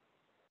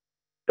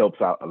helps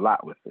out a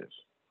lot with this.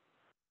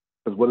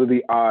 Because what are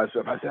the odds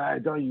if I say, I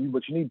don't you,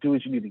 what you need to do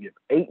is you need to give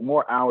 8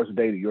 more hours a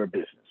day to your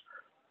business.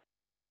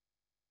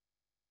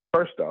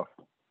 First off,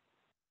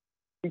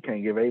 she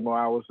can't give 8 more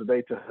hours a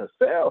day to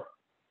herself.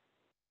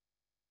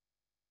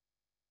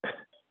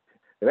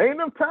 It ain't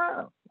enough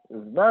time.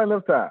 It's not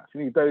enough time. She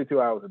needs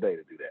 32 hours a day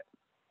to do that.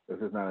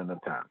 This is not enough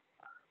time.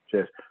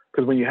 Just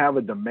because when you have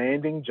a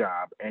demanding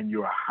job and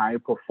you're a high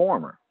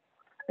performer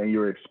and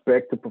you're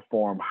expected to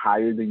perform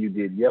higher than you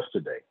did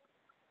yesterday,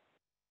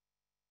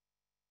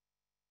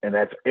 and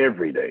that's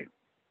every day,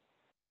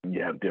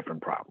 you have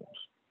different problems.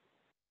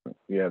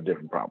 You have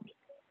different problems.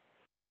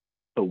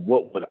 So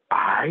what would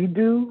I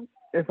do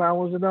if I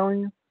was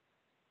Adonia?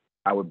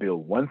 I would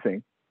build one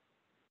thing,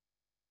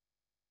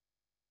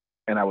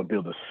 and I would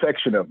build a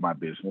section of my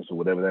business or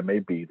whatever that may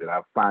be that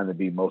I find to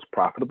be most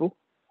profitable.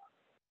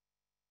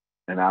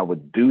 And I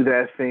would do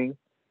that thing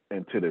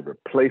until it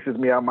replaces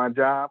me out my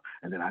job,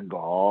 and then I can go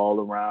all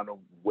around or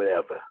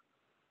whatever.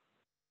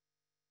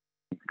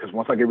 Because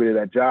once I get rid of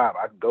that job,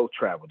 I can go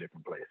travel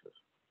different places.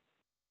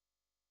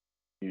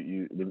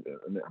 I'm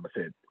gonna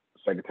say it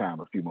second time.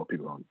 A few more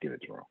people are gonna get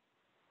it wrong.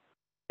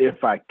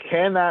 If I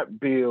cannot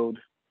build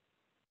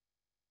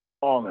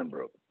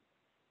Allenbrook,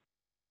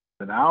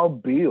 then I'll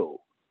build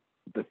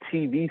the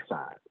TV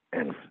side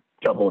and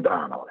double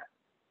down on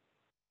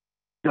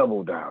it.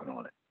 Double down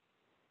on it.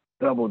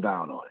 Double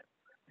down on it.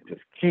 And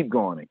just keep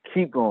going and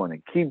keep going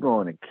and keep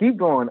going and keep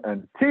going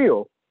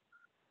until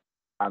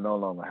I no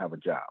longer have a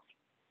job.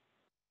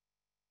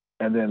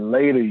 And then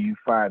later you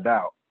find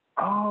out,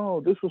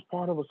 oh, this was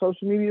part of a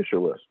social media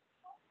show list.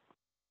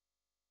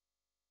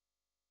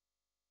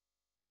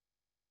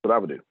 That's what I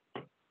would do.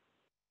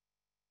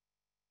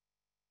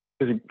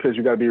 Because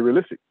you got to be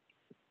realistic.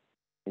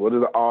 What are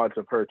the odds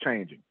of her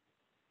changing?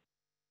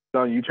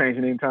 So you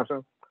changing anytime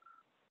soon?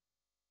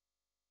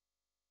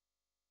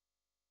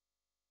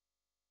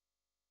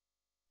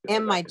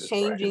 Am I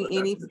changing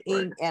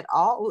anything at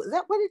all? Is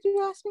that what did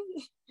you ask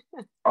me?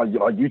 Are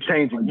you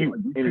changing you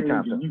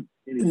anytime soon?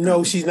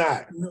 No, she's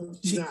not. No,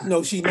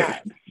 she's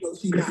not.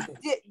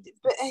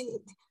 But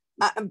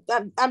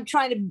I'm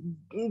trying to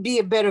be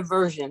a better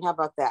version. How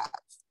about that?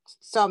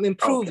 So I'm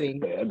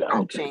improving.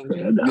 I'm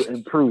changing. You're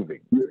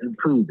improving.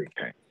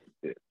 Okay.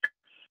 Yeah.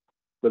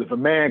 But if a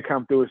man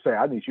comes through and say,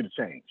 I need you to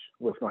change,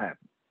 what's going to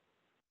happen?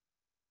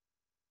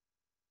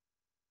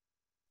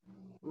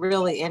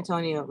 Really,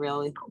 Antonio,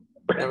 really.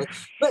 But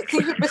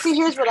see,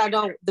 here's what I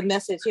don't, the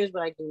message, here's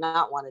what I do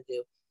not want to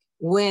do.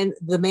 When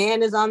the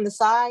man is on the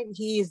side,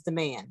 he is the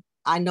man.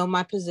 I know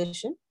my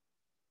position.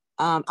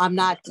 I'm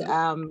not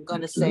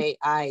going to say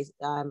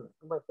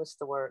what's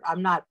the word?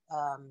 I'm not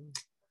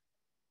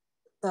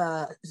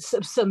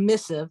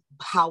submissive.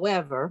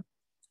 However,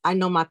 I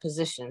know my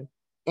position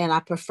and I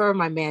prefer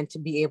my man to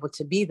be able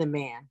to be the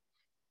man.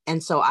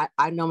 And so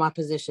I know my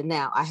position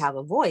now. I have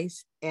a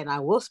voice and I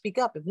will speak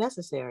up if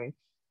necessary,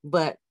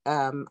 but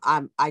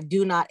I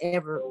do not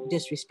ever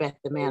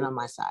disrespect the man on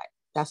my side.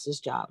 That's his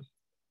job.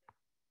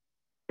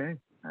 Okay,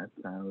 that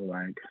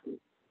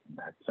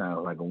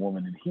sounds like a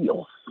woman in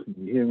heels.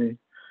 You hear me?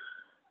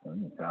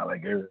 Sound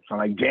like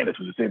Janice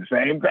was saying the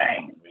same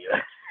thing.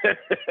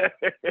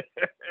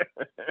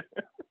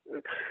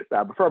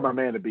 I prefer my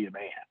man to be a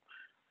man.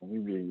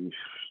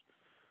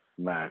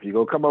 Nah, if you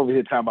go come over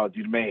here talking about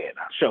you the man,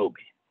 now show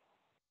me.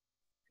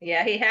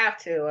 Yeah, he have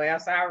to, or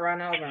else I'll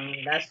run over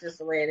him. That's just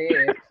the way it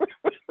is.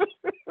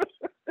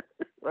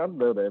 I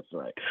know that's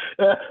right.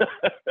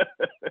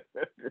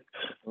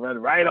 Run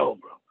right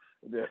over him.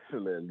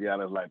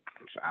 Deanna's like,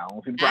 I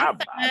don't see the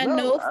problem. I find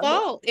no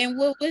fault in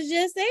what was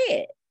just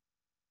said.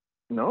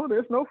 No,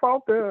 there's no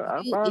fault there.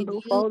 I find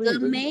no fault either. If you're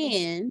the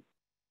man,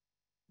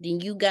 then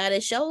you gotta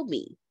show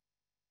me.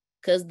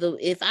 Because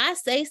if I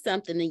say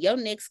something and your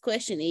next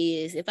question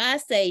is, if I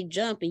say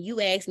jump and you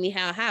ask me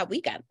how high,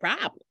 we got a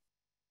problem.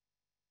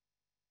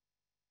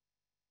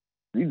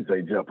 You can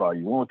say jump all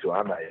you want to.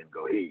 I'm not even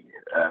gonna hear you.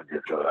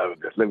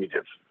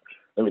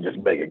 Let me just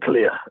make it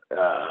clear.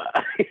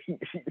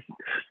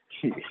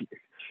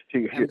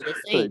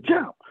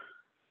 Jump.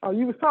 Oh,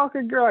 you was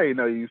talking, girl. I didn't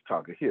know you was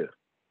talking. Here.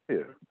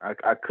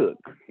 I cook.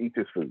 Eat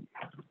this food.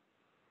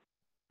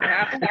 You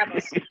have to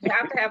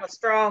have a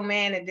strong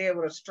man to deal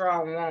with a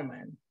strong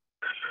woman.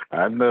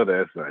 I know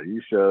that's right.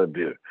 You sure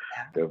do.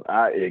 Because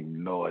I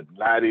ignored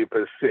 90%.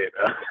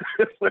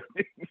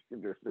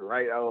 Just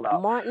right on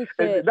out. Martin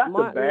said, not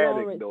Martin the bad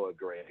Lawrence, ignore,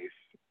 Grace.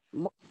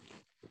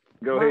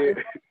 Go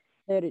ahead.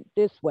 Said it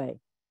this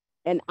way,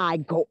 and I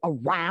go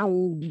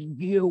around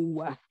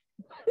you.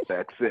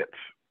 That's it.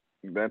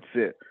 Yeah, we're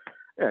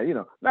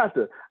not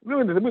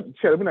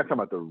talking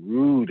about the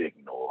rude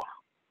ignore.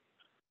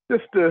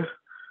 Just the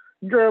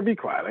girl, be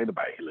quiet. Ain't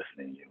nobody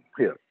listening to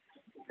you.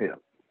 Here.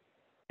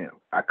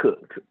 I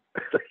cooked.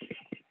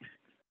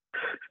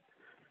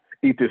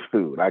 Eat this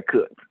food. I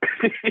cooked.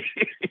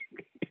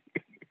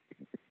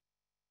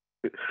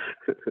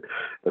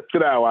 Sit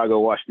down while I go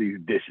wash these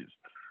dishes.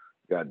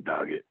 God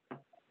dog it.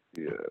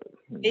 Yeah.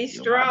 He's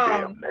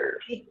strong.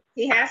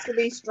 He has to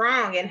be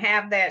strong and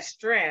have that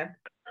strength,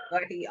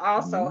 but he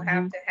also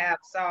have to have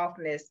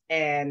softness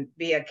and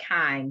be a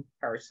kind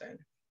person.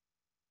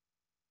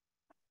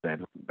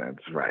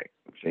 That's right.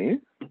 See?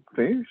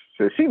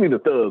 So she need a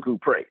thug who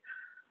pray.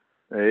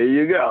 There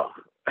you go.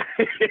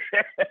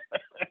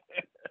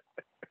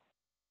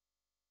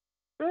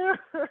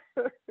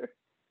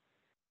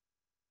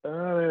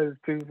 Oh, that's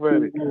too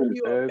funny.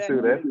 That's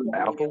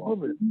alpha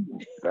woman.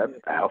 That's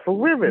alpha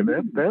women.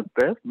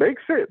 That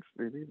makes sense.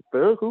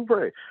 Thug who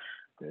pray.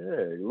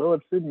 Yeah,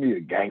 Lord, send me a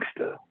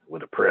gangster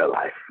with a prayer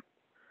life.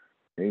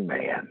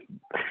 Amen.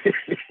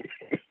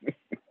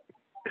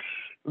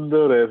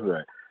 No, that's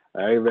right.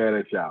 I ain't mad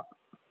at y'all.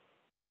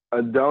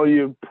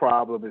 Adonia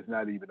problem is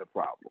not even a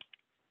problem.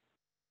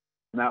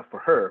 Not for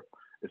her.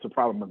 It's a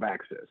problem of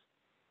access.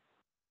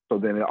 So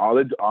then all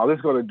it's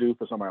going to do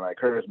for somebody like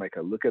her is make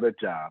her look at a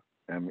job,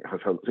 and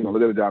she's going to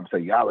look at a job and say,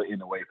 y'all are in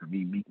the way for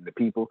me meeting the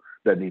people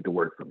that need to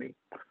work for me.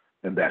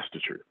 And that's the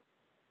truth.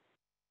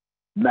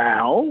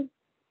 Now,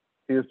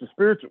 here's the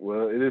spiritual,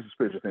 well, it is a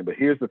spiritual thing, but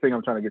here's the thing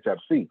I'm trying to get y'all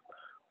to see.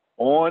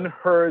 On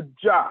her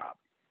job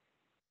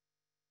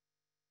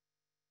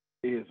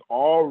is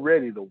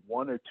already the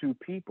one or two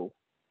people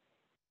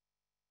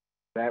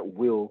that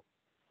will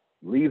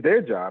leave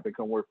their job and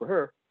come work for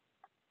her.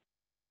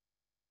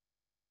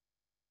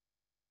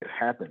 It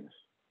happens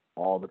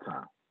all the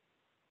time.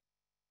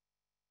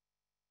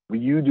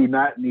 You do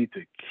not need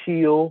to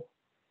kill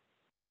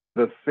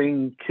the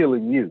thing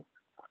killing you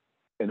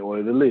in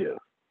order to live.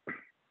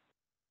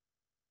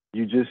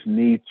 You just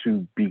need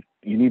to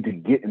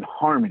get in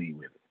harmony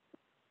with it.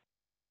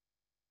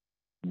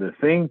 The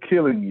thing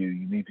killing you,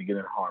 you need to get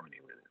in harmony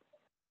with it.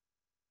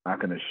 I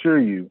can assure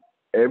you,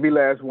 every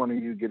last one of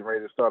you getting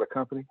ready to start a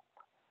company,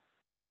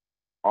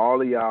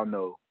 all of y'all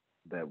know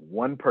that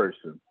one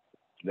person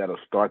that'll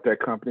start that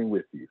company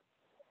with you.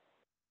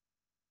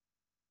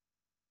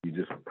 You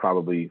just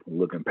probably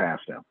looking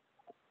past them.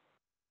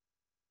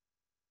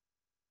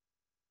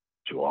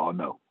 But you all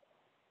know.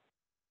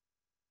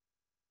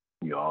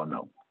 You all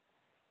know.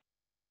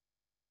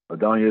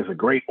 Adonia is a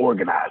great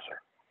organizer.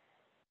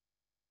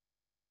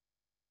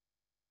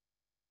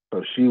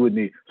 So she would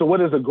need. So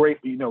what is a great?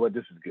 You know what?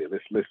 This is good.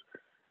 Let's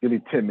give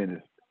me 10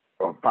 minutes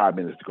or 5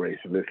 minutes, Grace.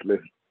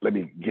 Let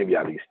me give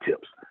y'all these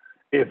tips.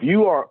 If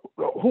you are,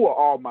 who are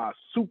all my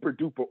super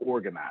duper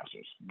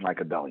organizers like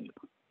Adonia?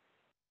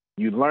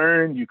 You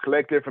learn, you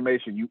collect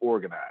information, you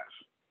organize.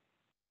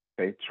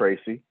 Okay,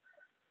 Tracy,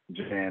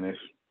 Janice,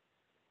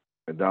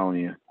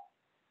 Adonia,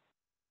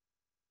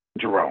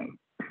 Jerome,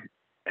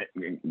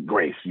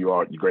 Grace. You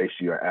are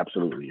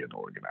absolutely an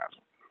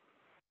organizer.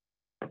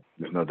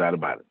 There's no doubt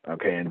about it.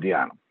 Okay, and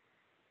Deanna.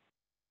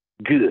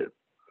 Good.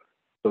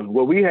 So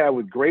what we have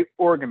with great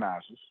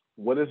organizers,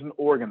 what is an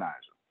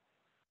organizer?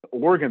 An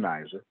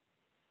organizer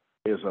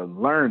is a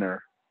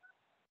learner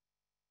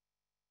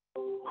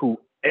who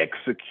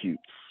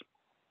executes,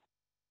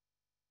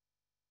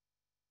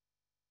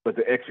 but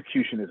the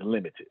execution is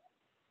limited.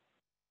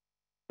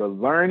 The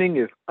learning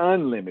is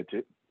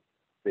unlimited,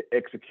 the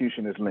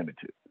execution is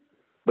limited.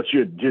 But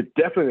you're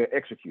definitely an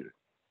executor.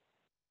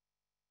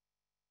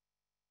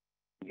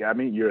 You got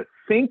me? You're a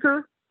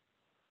thinker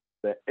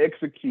that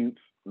executes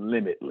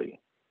limitedly.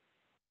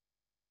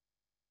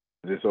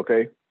 Is this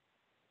okay?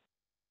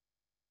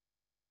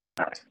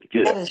 All right,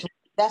 good.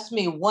 That's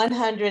me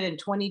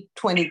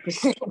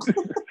 120%.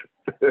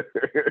 That's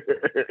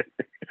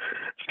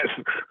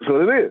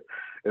what it is.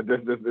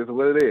 It's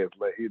what it is.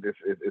 Like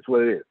it's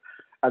what it is.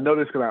 I know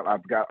this because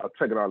I've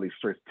taken all these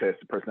strengths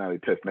tests, personality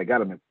tests, and I got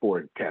them in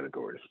 4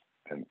 categories,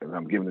 and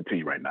I'm giving it to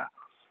you right now.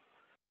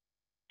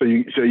 So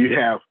you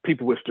have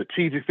people with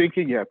strategic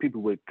thinking, you have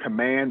people with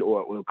command,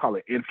 or we'll call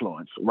it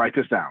influence. Write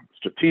this down: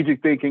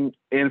 strategic thinking,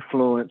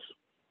 influence,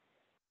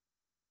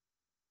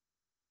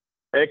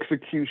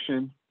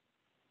 execution,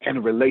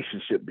 and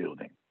relationship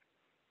building.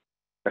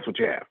 That's what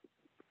you have.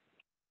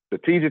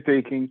 Strategic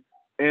thinking,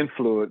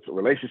 influence,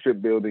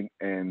 relationship building,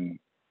 and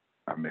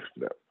I mixed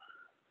it up.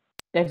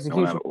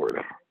 Execution. No, out of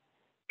order.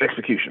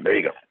 Execution. There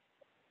you go.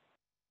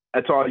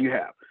 That's all you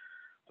have.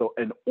 So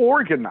an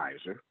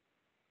organizer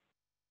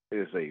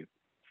is a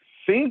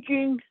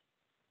thinking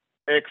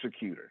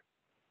executor.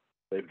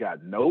 They've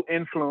got no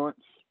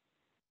influence,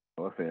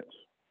 no offense,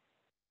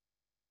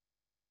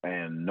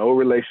 and no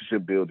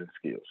relationship building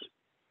skills.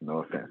 No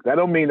offense. That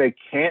don't mean they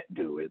can't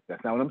do it.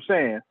 That's not what I'm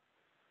saying.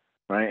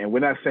 Right? And we're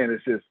not saying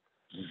it's just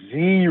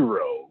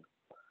zero.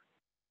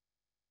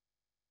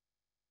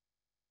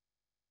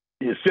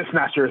 It's just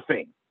not your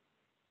thing.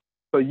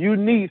 So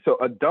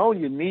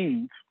Adonia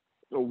needs,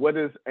 so what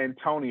does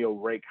Antonio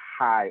rank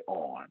high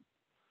on?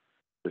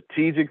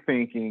 Strategic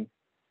thinking,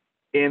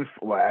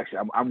 well, actually,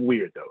 I'm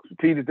weird though.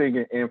 Strategic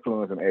thinking,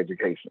 influence, and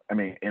education.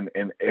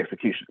 And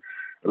execution.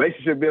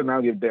 Relationship building, I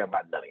don't give a damn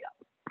about none of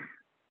y'all.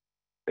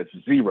 It's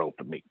 0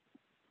 for me.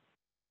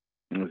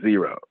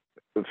 0.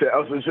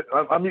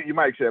 Unmute your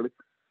mic, Shelly,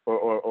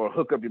 or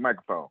hook up your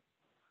microphone.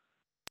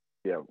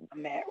 Yeah.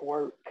 I'm at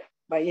work.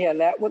 But yeah,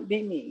 that would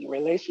be me.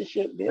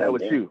 Relationship building. That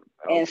was you.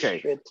 Okay. And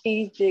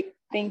strategic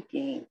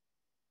thinking.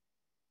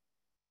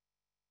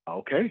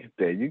 Okay,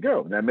 there you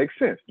go. That makes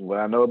sense. What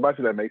I know about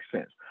you, that makes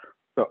sense.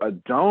 So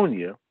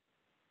Adonia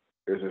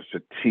is a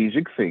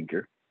strategic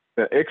thinker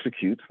that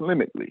executes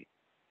limitedly.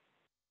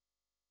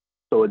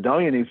 So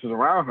Adonia needs to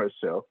surround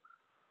herself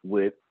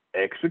with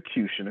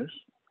executioners,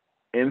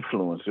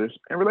 influencers,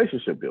 and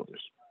relationship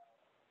builders.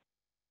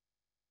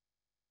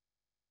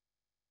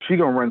 she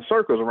gonna run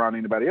circles around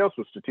anybody else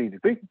with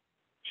strategic thinking.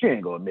 She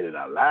ain't gonna admit it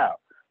out loud,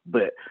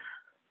 but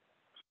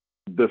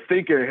the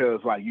thinker here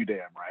is like, you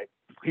damn right.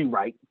 He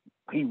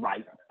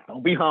right.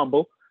 Don't be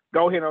humble.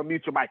 Go ahead and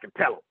unmute your mic and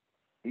tell him.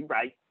 He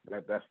right.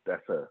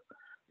 That's a,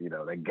 you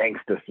know, that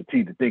gangster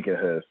strategic thinking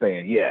her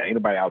saying, yeah, ain't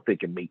nobody out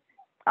thinking me.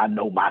 I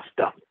know my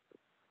stuff.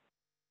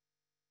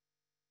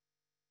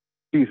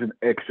 She's an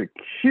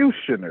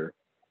executioner.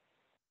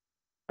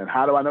 And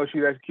how do I know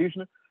she's an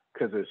executioner?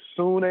 Because as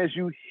soon as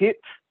you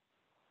hit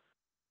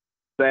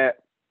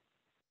that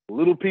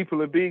little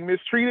people are being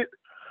mistreated,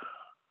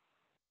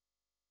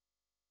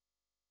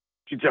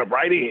 she jumped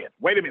right in.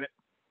 Wait a minute.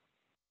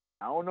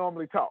 I don't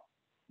normally talk,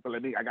 but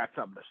I got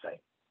something to say.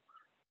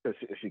 Because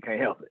she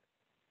can't help it.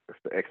 It's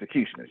the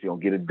executioner. She don't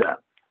get it done.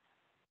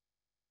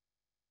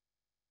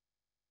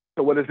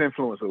 So what is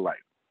influencer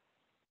like?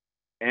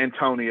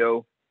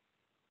 Antonio,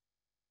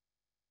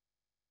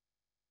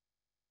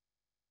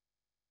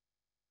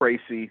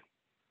 Tracy.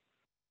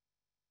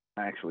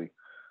 I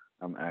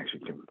don't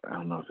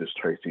know if it's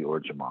Tracy or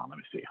Jamal. Let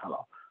me see. Hold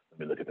on. Let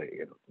me look at that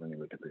again.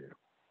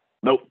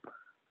 Nope.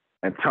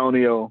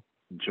 Antonio,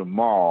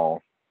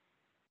 Jamal,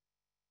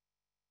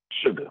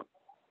 Sugar.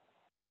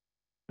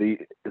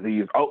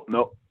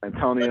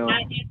 Antonio.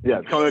 Yeah,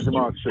 Antonio,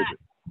 Jamal, Sugar.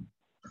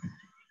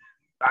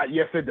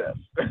 Yes, it does.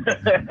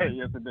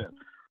 Yes, it does.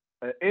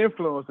 An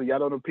influencer, y'all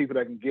know the people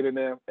that can get in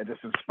there and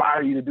just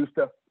inspire you to do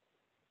stuff.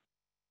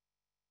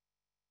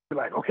 Be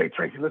like, okay,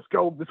 Tracy, let's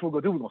go. This is what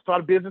we're gonna do. We're gonna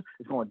start a business.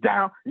 It's going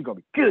down. You're gonna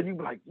be good. You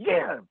be like,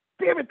 yeah,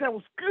 damn it, that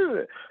was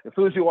good. As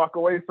soon as you walk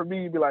away from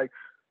me, you be like,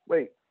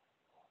 wait,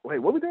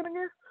 what we doing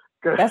again?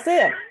 That's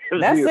it.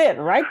 That's it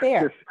right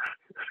there.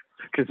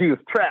 Because he was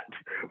trapped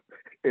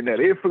in that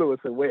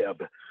influencer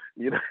web.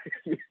 You know,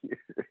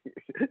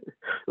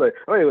 like,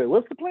 wait,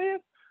 what's the plan?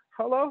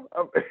 Hello?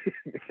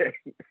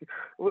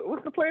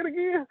 What's the plan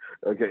again?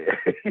 Okay.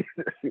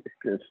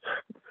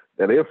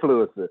 That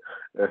influencer,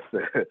 that's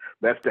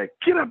that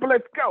get up and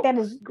let's go. That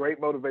is great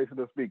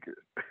motivational speaker.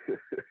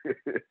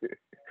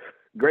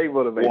 Great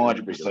motivational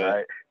 100%. speaker,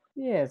 right?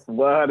 Yes.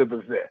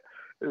 100%.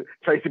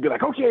 Tracy be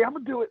like, okay, I'm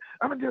gonna do it.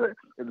 And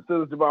as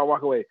soon as Jamal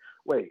walk away,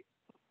 wait,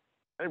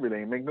 that really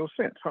ain't make no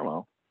sense. Hold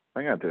on.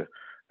 I got to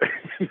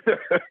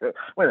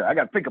wait, I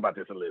got to think about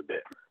this a little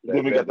bit.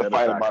 Then we got to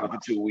fight about it for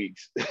 2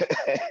 weeks.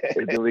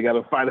 Then we got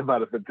to fight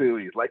about it for 2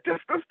 weeks. Like,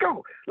 let's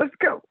go.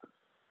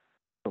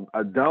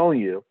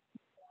 Adonia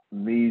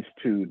needs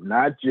to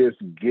not just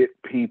get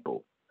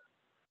people.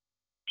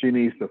 She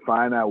needs to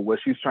find out what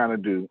she's trying to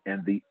do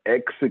and the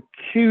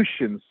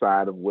execution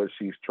side of what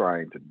she's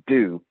trying to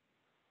do.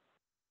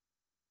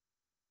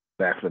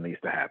 That's what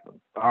needs to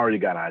happen. I already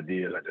got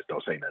ideas. I just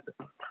don't say nothing.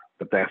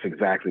 But that's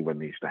exactly what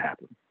needs to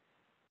happen.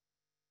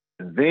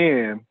 And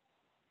then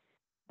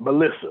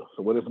Melissa.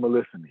 So what does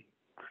Melissa need?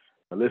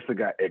 Melissa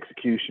got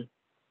execution.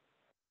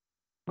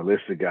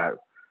 Melissa got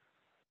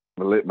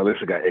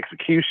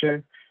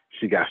execution.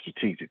 She got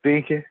strategic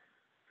thinking.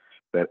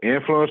 That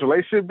influence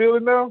relationship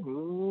building though,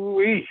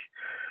 ooh-wee.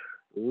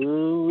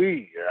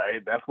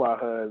 Right? That's why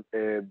her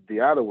and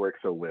Deanna work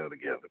so well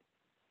together.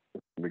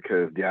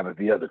 Because Deanna's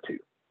the other two.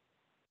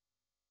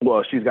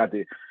 Well, she's got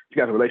the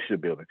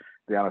relationship building.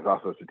 Deanna's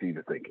also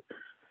strategic thinking.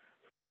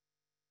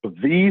 So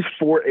these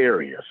 4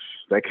 areas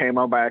that came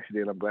out by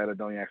accident. I'm glad I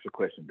don't ask a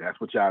question. That's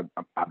what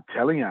I'm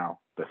telling y'all.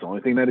 That's the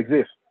only thing that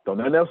exists. Don't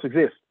nothing else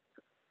exist.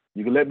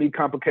 You can let me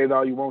complicate it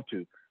all you want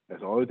to.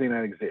 That's the only thing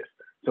that exists.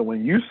 So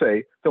when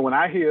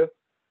I hear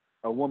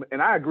a woman,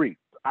 and I agree,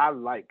 I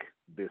like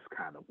this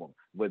kind of woman.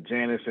 But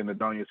Janice and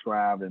Adonia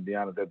Scribe and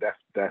Deanna,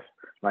 that's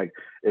like,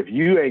 if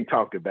you ain't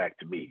talking back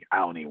to me, I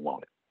don't even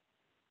want it.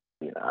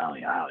 You know, I don't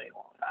even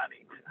want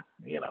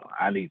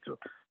it.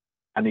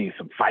 I need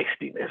some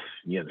feistiness.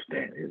 You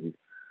understand? You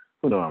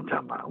know what I'm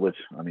talking about?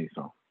 I need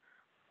some.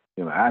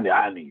 You know,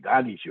 I need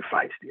you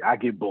feisty. I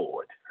get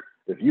bored.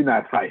 If you're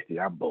not feisty,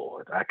 I'm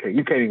bored.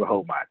 You can't even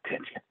hold my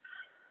attention.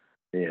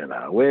 You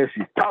know, where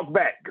she talk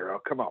back, girl.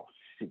 Come on.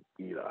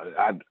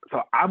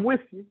 So I'm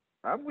with you.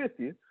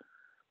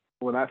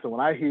 When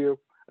I hear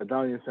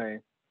Adonia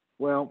saying,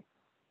 well,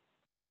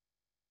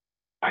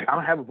 I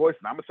don't have a voice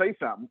and I'm gonna say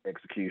something,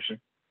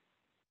 execution.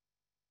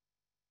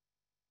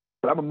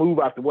 But I'm gonna move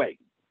out the way.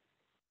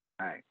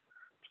 All right.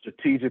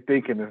 Strategic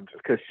thinking is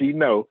because she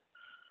know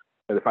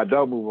that if I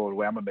don't move on the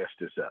way, I'm gonna mess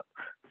this up.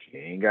 She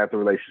ain't got the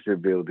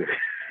relationship builder.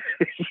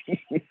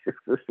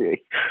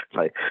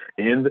 Like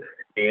in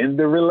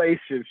the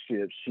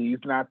relationship, she's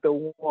not the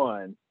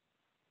one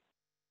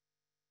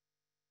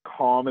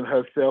calming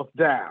herself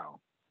down.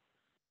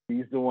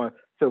 She's the one.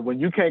 So when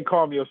you can't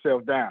calm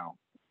yourself down,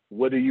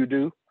 what do?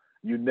 You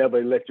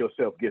never let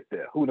yourself get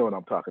there. Who know what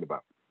I'm talking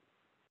about?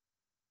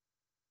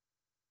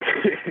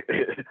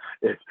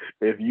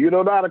 If you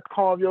don't know how to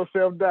calm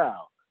yourself down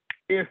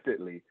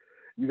instantly,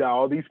 you got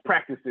all these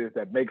practices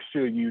that make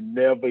sure you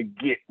never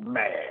get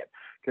mad.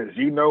 Because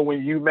you know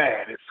when you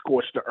mad, it's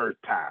scorched the earth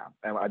time.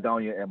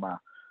 Adonia, am I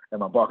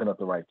barking up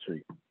the right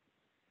tree?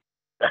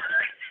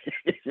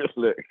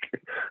 Look,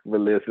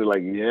 Melissa,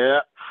 like,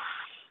 yeah.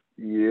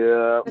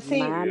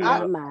 See,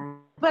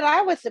 But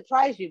I would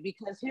surprise you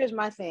because here's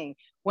my thing.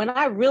 When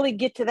I really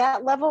get to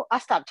that level, I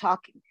stop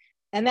talking.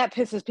 And that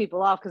pisses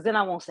people off because then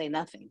I won't say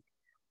nothing.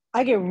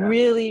 I get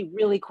really,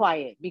 really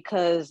quiet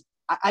because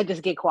I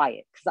just get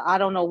quiet because I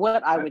don't know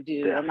what I would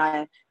do.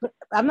 And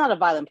I'm not a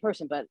violent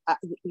person, but I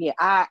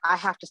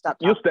have to stop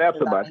talking. You stab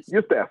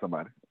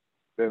somebody.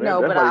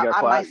 No, but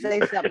I might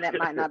say something that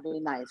might not be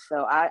nice.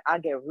 So I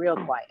get real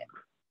quiet.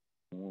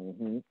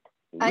 Mm-hmm.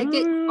 I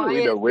get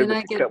quiet and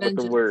I get vengeance.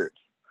 With the words.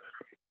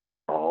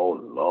 Oh,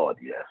 Lord,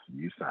 yes.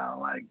 You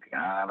sound like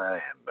Ghana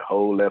and the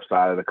whole left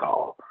side of the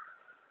call.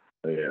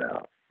 You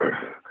know.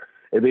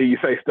 And then you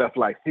say stuff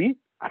like, see,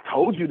 I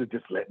told you to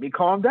just let me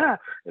calm down.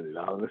 And then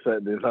all of a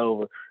sudden it's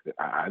over.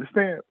 I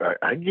understand.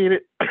 I get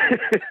it.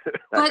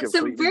 But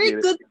some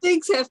very good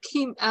things have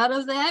came out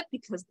of that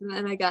because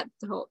then I got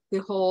the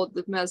whole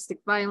domestic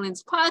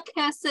violence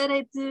podcast that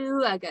I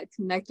do. I got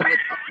connected with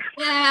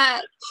all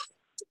that.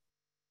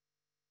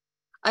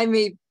 I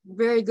made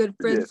very good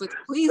friends with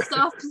police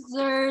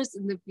officers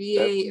and the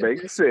VA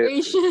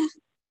administration.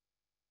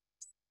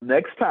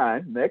 Next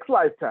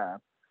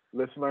lifetime,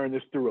 let's learn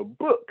this through a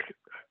book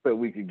so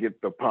we can get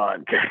the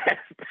podcast.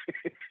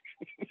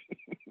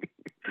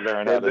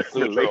 Learn how to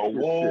suture a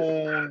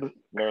wound.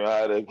 Learn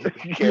how to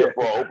care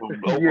for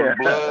open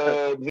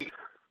blood.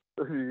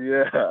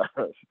 Yeah,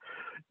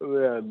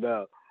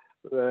 no.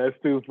 That's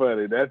too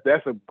funny.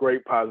 That's a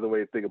great positive way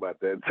to think about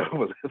that. That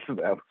was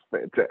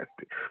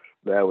fantastic.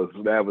 That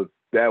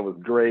was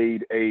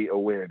grade A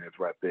awareness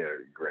right there,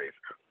 Grace.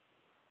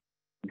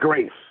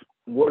 Grace,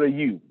 what are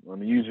you? Let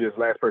me use you as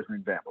last person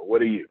example.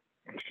 What are you?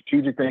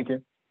 Strategic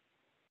thinking?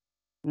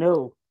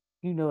 No,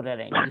 you know that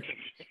ain't me.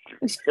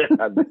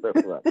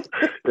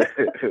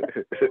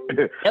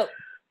 Nope.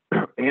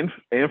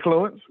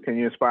 Influence? Can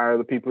you inspire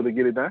other people to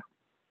get it done?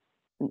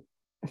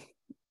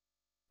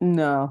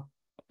 No.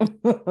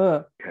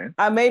 Okay.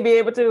 I may be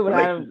able to, but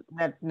I'm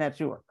not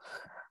sure.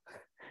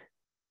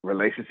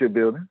 Relationship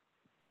building?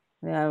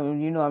 Yeah,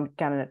 I'm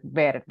kind of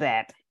bad at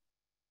that.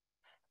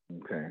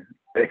 Okay.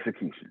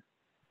 Execution?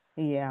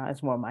 Yeah,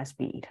 it's more my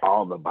speed.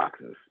 All the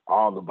boxes.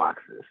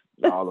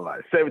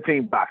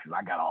 17 boxes.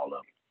 I got all of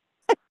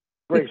them.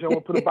 Grace, you don't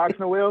want to put a box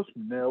nowhere else?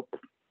 Nope.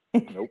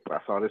 I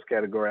saw this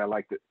category. I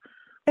liked it.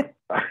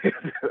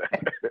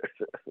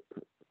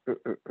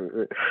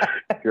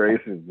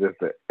 Grace is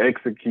just an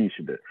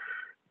executioner.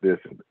 This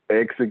is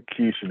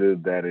executioner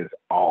that is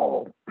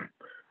all.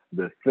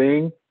 The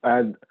thing,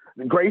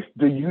 Grace,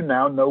 do you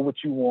now know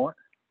what you want?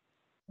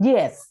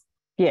 Yes.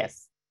 Hey,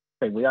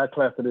 we got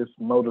clap for this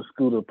motor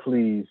scooter,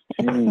 please.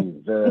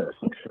 Jesus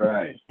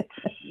Christ.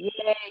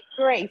 Yay,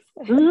 Grace.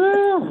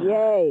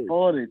 Yay.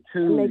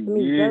 42 Makes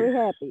me very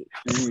happy.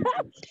 Jesus.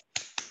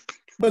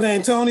 But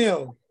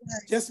Antonio,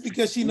 just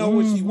because she know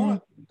what she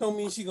wants, don't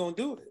mean she gonna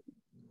do it.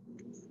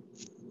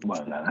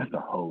 Well, now that's a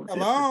whole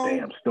different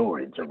damn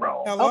story,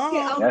 Jerome.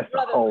 Hello? That's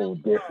a whole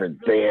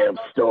different damn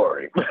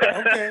story.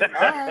 Okay,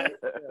 all right.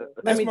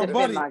 That's my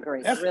buddy.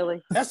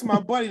 Really? That's my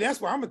buddy. That's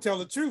why I'm gonna tell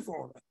the truth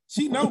on her.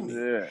 She know me.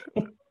 Yeah.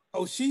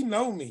 Oh, she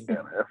know me.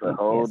 Yeah, that's a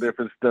whole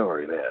different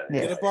story there.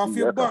 Get up off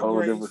your butt,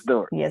 Grace. Different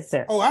story. Yes,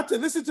 sir. Oh,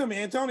 listen to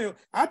me, Antonio.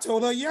 I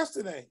told her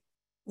yesterday,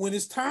 when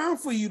it's time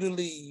for you to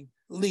leave,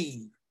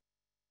 leave.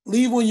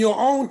 Leave on your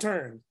own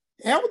terms.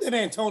 Hell with that,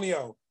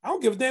 Antonio. I don't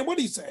give a damn what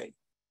he say.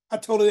 I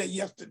told her that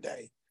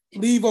yesterday.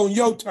 Leave on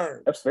your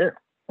terms. That's fair.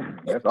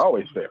 That's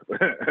always fair.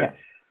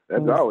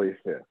 That's always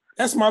fair.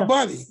 That's my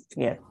buddy.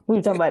 Yeah. We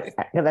were talking about,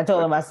 because I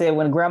told him, I said,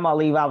 when grandma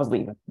leave, I was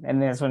leaving.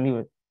 And that's when he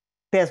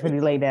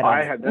laid that on.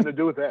 I had nothing to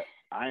do with that.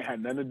 That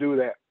had nothing to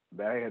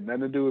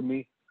do with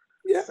me.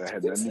 Yeah. That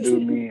had nothing to do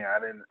with me.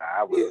 That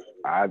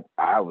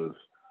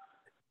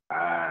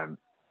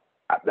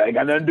ain't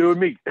got nothing to do with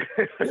me.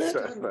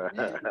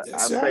 I'll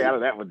stay out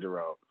of that one,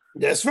 Jerome.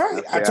 That's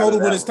right. I told her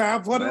when it's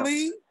time for her to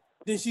leave,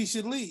 then she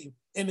should leave.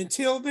 And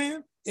until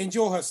then,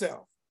 enjoy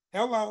herself.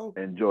 Hello.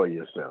 Enjoy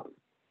yourself.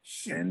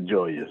 Shoot.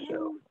 Enjoy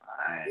yourself.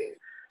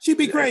 She'd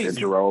be crazy.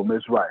 Jerome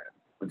is right.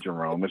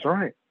 Jerome is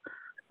right.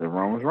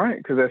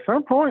 Because at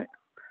some point,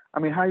 I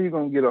mean, how you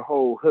going to get a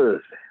whole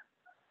husband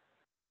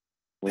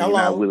when you're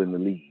not willing to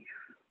leave?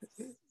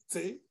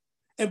 See?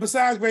 And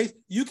besides, Grace,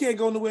 you can't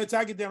go nowhere until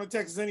I get down to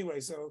Texas anyway.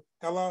 So,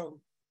 hello.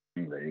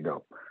 There you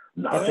go.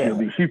 No,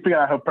 she figured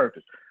out her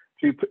purpose.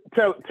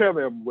 Tell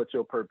them what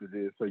your purpose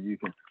is so you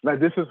can, like,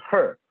 this is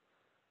her.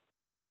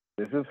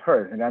 This is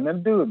her. It got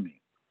nothing to do with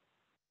me.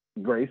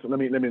 Grace, let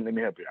me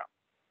help you out.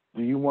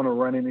 Do you want to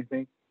run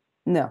anything?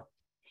 No.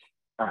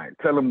 All right.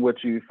 Tell them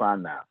what you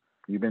find out.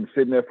 You've been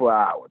sitting there for an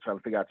hour trying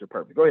to figure out your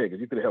purpose. Go ahead, because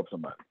you could help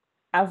somebody.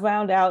 I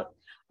found out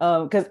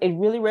because it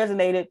really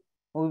resonated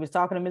when we was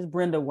talking to Miss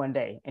Brenda one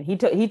day, and he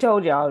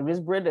told y'all Miss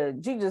Brenda,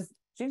 she just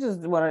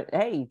want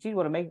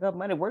to make up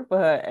money, work for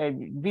her,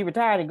 and be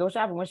retired and go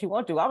shopping when she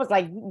wants to. I was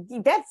like,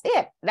 that's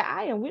it.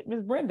 I am with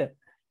Miss Brenda,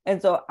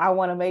 and so I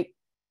want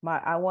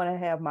to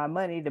have my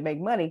money to make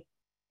money,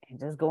 and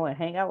just go and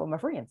hang out with my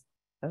friends.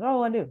 That's all I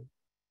want to do.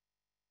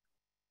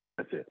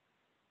 That's it.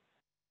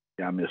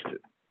 Yeah, I missed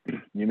it.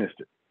 You missed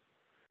it.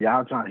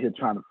 Y'all trying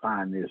to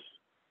find this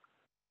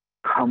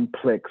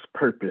complex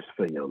purpose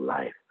for your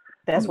life.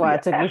 That's why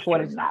it took me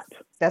 40.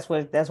 That's why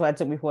it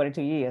took me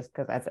 42 years,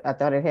 because I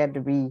thought it had to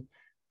be,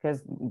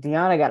 because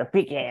Deanna got a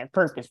big ass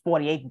purpose,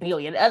 48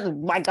 billion. That's,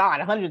 my God,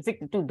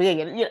 162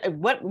 billion. You know,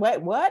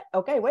 what?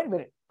 Okay, wait a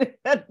minute.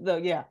 So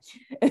yeah.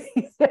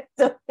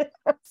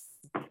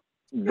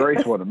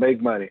 Grace want to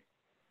make money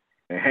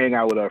and hang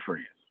out with her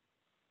friends.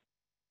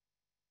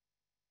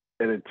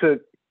 And it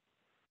took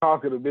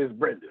talking to Miss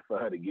Brenda for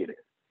her to get it.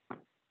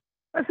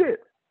 That's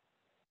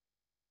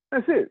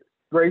it.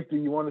 Grace, do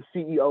you want to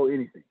CEO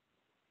anything?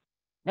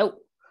 Nope.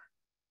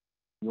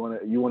 You want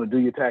to do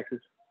your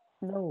taxes?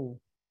 No.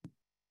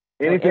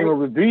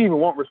 Anything? Do you even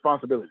want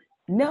responsibility?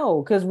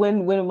 No, because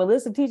when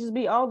Melissa teaches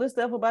me all this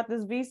stuff about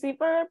this VC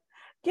firm,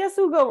 guess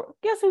who go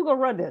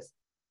run this?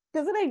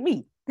 Because it ain't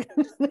me.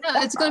 No,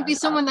 it's going to be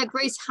someone that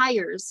Grace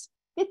hires.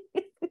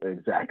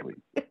 Exactly.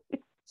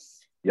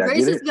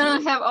 Grace is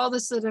going to have all the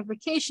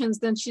certifications,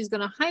 then she's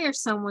going to hire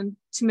someone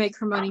to make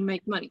her money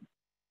make money.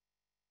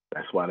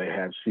 That's why they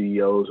have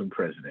CEOs and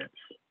presidents.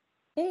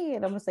 Hey,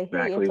 and I'm going to say,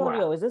 exactly, hey,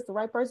 Antonio, is this the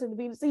right person to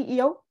be the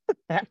CEO?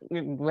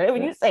 Whatever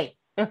you say.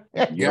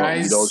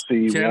 Guys,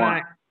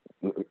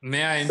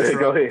 may I interrupt?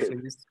 Go ahead.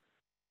 Please?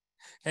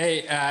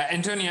 Hey,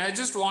 Antonio, I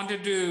just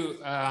wanted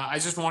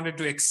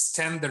to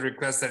extend the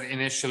request that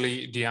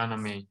initially Deanna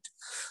made.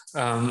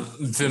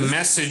 The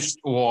message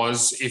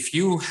was, if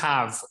you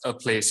have a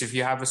place, if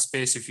you have a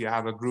space, if you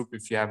have a group,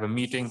 if you have a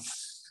meeting,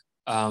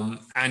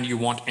 and you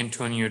want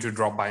Antonio to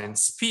drop by and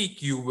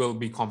speak, you will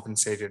be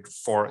compensated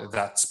for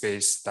that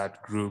space,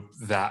 that group,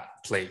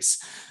 that place.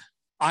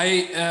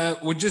 I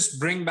would just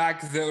bring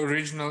back the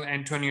original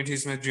Antonio T.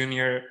 Smith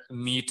Jr.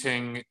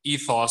 meeting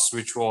ethos,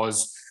 which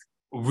was,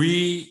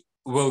 we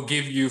will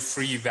give you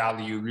free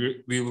value.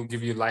 We will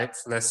give you life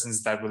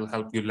lessons that will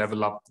help you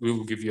level up. We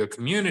will give you a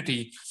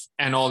community.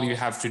 And all you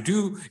have to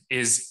do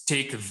is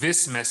take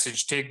this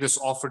message, take this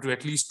offer to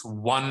at least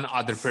one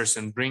other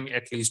person, bring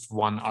at least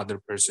one other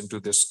person to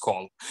this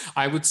call.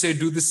 I would say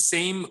do the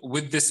same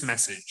with this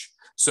message.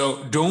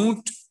 So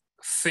don't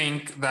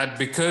think that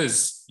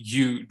because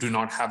you do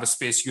not have a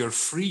space, you're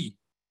free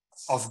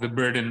of the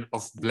burden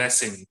of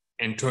blessing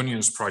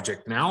Antonio's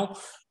project now.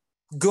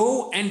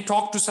 Go and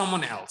talk to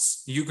someone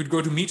else. You could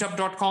go to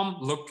meetup.com,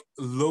 look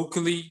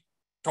locally,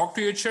 talk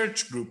to your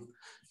church group,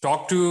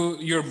 talk to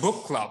your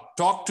book club,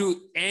 talk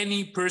to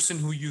any person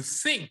who you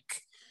think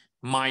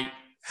might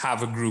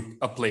have a group,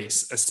 a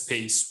place, a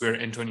space where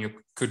Antonio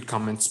could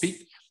come and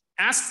speak.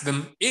 Ask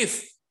them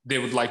if they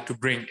would like to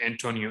bring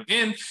Antonio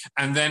in,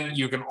 and then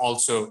you can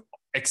also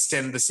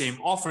extend the same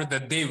offer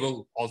that they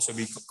will also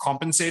be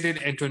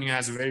compensated. Antonio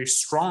has a very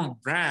strong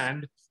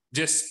brand.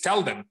 Just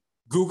tell them,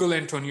 Google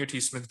Antonio T.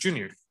 Smith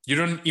Jr. You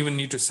don't even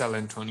need to sell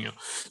Antonio.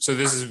 So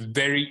this is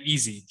very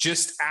easy.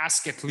 Just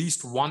ask at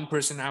least one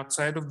person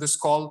outside of this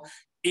call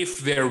if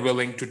they're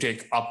willing to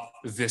take up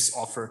this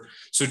offer.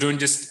 So don't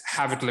just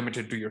have it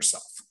limited to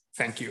yourself.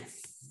 Thank you.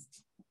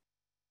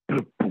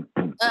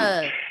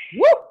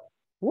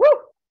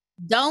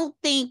 Don't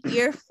think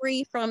you're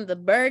free from the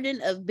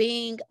burden of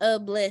being a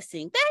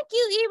blessing. Thank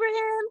you,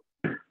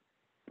 Ibrahim.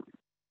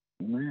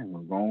 Man,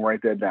 we're going to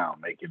write that down,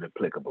 make it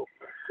applicable.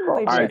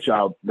 All right,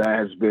 y'all. That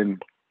has been.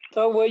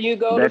 So will you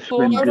go to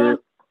Florida?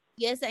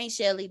 Yes, Aunt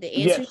Shelley. The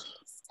answer is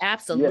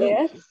absolutely.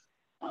 Yes.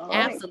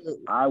 Right.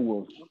 Absolutely. I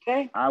will.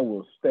 Okay. I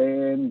will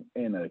stand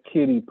in a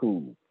kiddie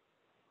pool,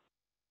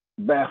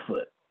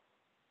 barefoot,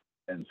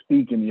 and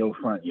speak in your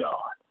front yard.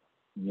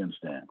 You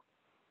understand?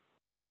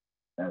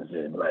 That's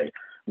it.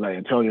 Like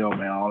Antonio,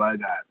 man. All I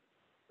got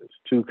is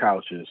 2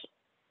 couches,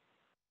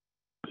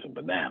 some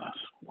bananas.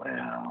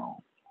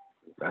 Well,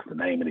 that's the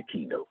name of the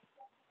keynote.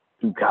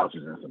 2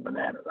 couches and some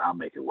bananas. I'll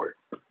make it work.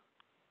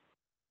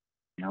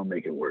 I'll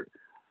make it work.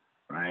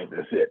 Right?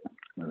 That's it.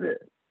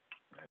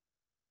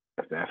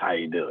 That's how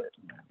you do it.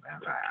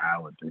 That's how I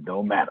would. It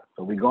don't matter.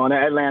 So we're going to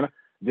Atlanta.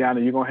 Gianna,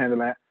 you're going to handle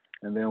that.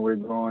 And then we're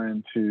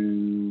going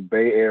to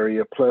Bay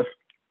Area plus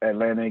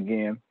Atlanta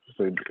again.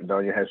 So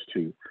Dalia has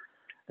 2.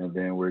 And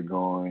then we're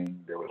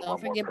going. There was Don't one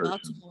forget more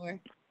person. Baltimore.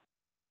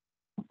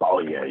 Oh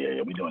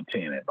yeah. We're doing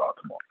 10 at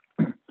Baltimore.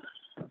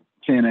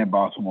 10 at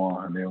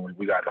Baltimore, and then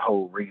we got the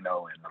whole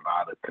Reno and a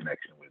lot of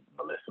connection with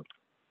Melissa.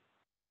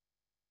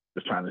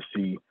 Just trying to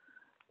see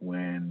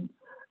when,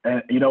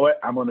 and you know what?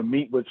 I'm gonna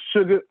meet with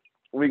Sugar.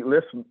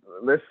 Let's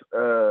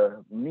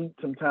meet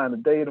sometime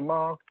today,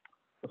 tomorrow,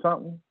 or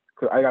something.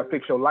 Cause I gotta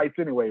fix your lights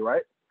anyway,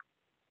 right?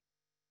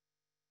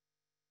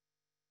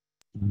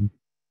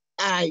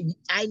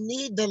 I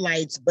need the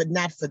lights, but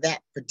not for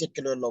that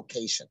particular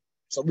location.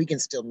 So we can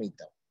still meet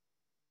though.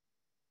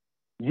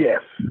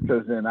 Yes,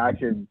 because then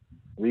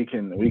we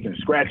can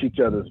scratch each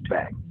other's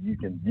back. You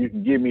can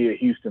give me a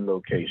Houston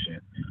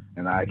location,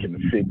 and I can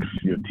fix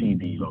your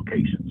TV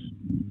locations.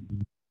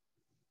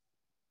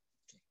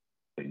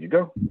 There you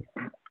go.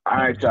 All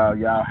right, y'all.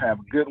 Y'all have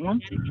a good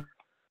one.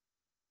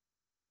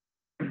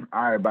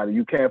 All right, buddy.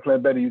 You can't play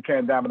better. You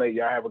can't dominate.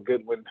 Y'all have a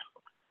good one.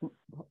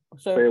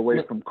 Stay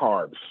away from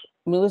carbs.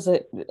 Melissa,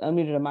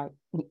 unmuted the mic.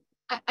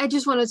 I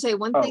just want to say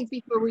one thing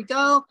before we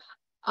go.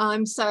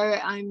 I'm sorry,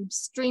 I'm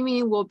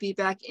streaming. We'll be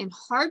back in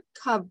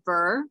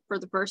hardcover for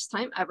the first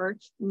time ever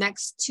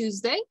next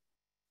Tuesday.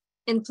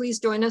 And please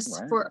join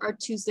us for our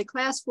Tuesday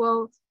class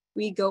while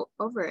we go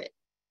over it.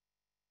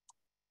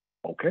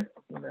 Okay,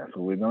 well, that's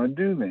what we're gonna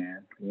do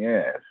then.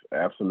 Yes,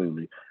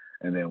 absolutely.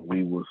 And then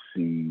we will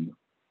see.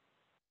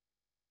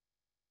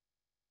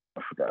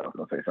 I forgot I was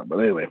gonna say something,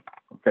 but anyway,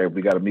 okay,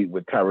 we got to meet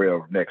with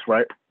Tyrell next,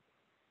 right?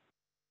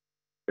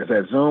 Is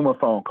that Zoom or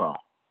phone call?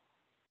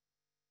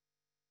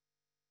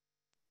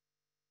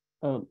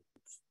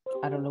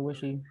 I don't know where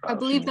she. I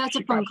believe that's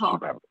a phone call.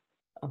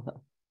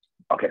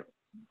 Okay.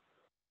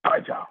 All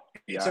right, y'all.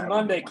 It's a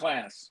Monday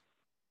class.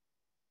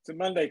 It's a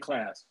Monday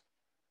class.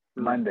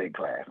 Monday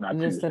class, not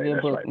Tuesday.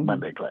 That's right.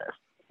 Monday class.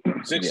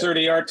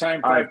 6:30 our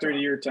time, 5:30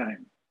 your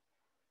time.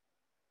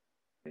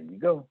 There you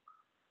go.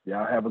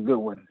 Y'all have a good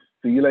one.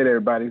 See you later,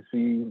 everybody.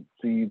 See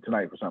you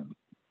tonight for something.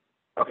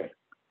 Okay.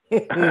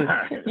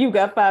 You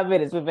got 5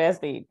 minutes with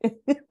Vastine.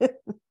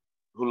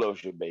 Who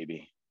loves your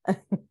baby?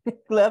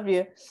 Love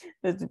you,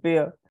 Mr.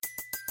 Bill.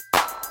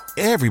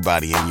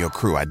 Everybody in your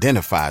crew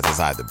identifies as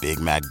either Big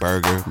Mac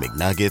Burger,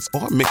 McNuggets,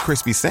 or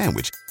McCrispy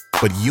Sandwich.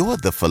 But you're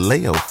the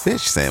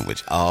Filet-O-Fish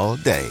Sandwich all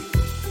day.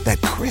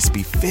 That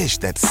crispy fish,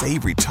 that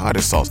savory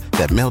tartar sauce,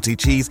 that melty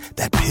cheese,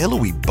 that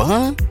pillowy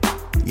bun.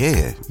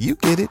 Yeah, you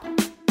get it.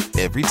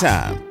 Every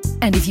time.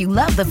 And if you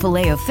love the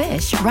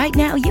Filet-O-Fish, right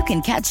now you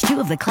can catch 2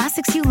 of the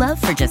classics you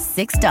love for just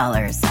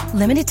 $6.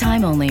 Limited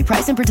time only.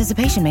 Price and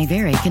participation may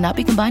vary. Cannot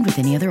be combined with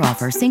any other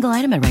offer. Single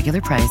item at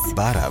regular price.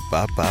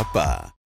 Ba-da-ba-ba-ba.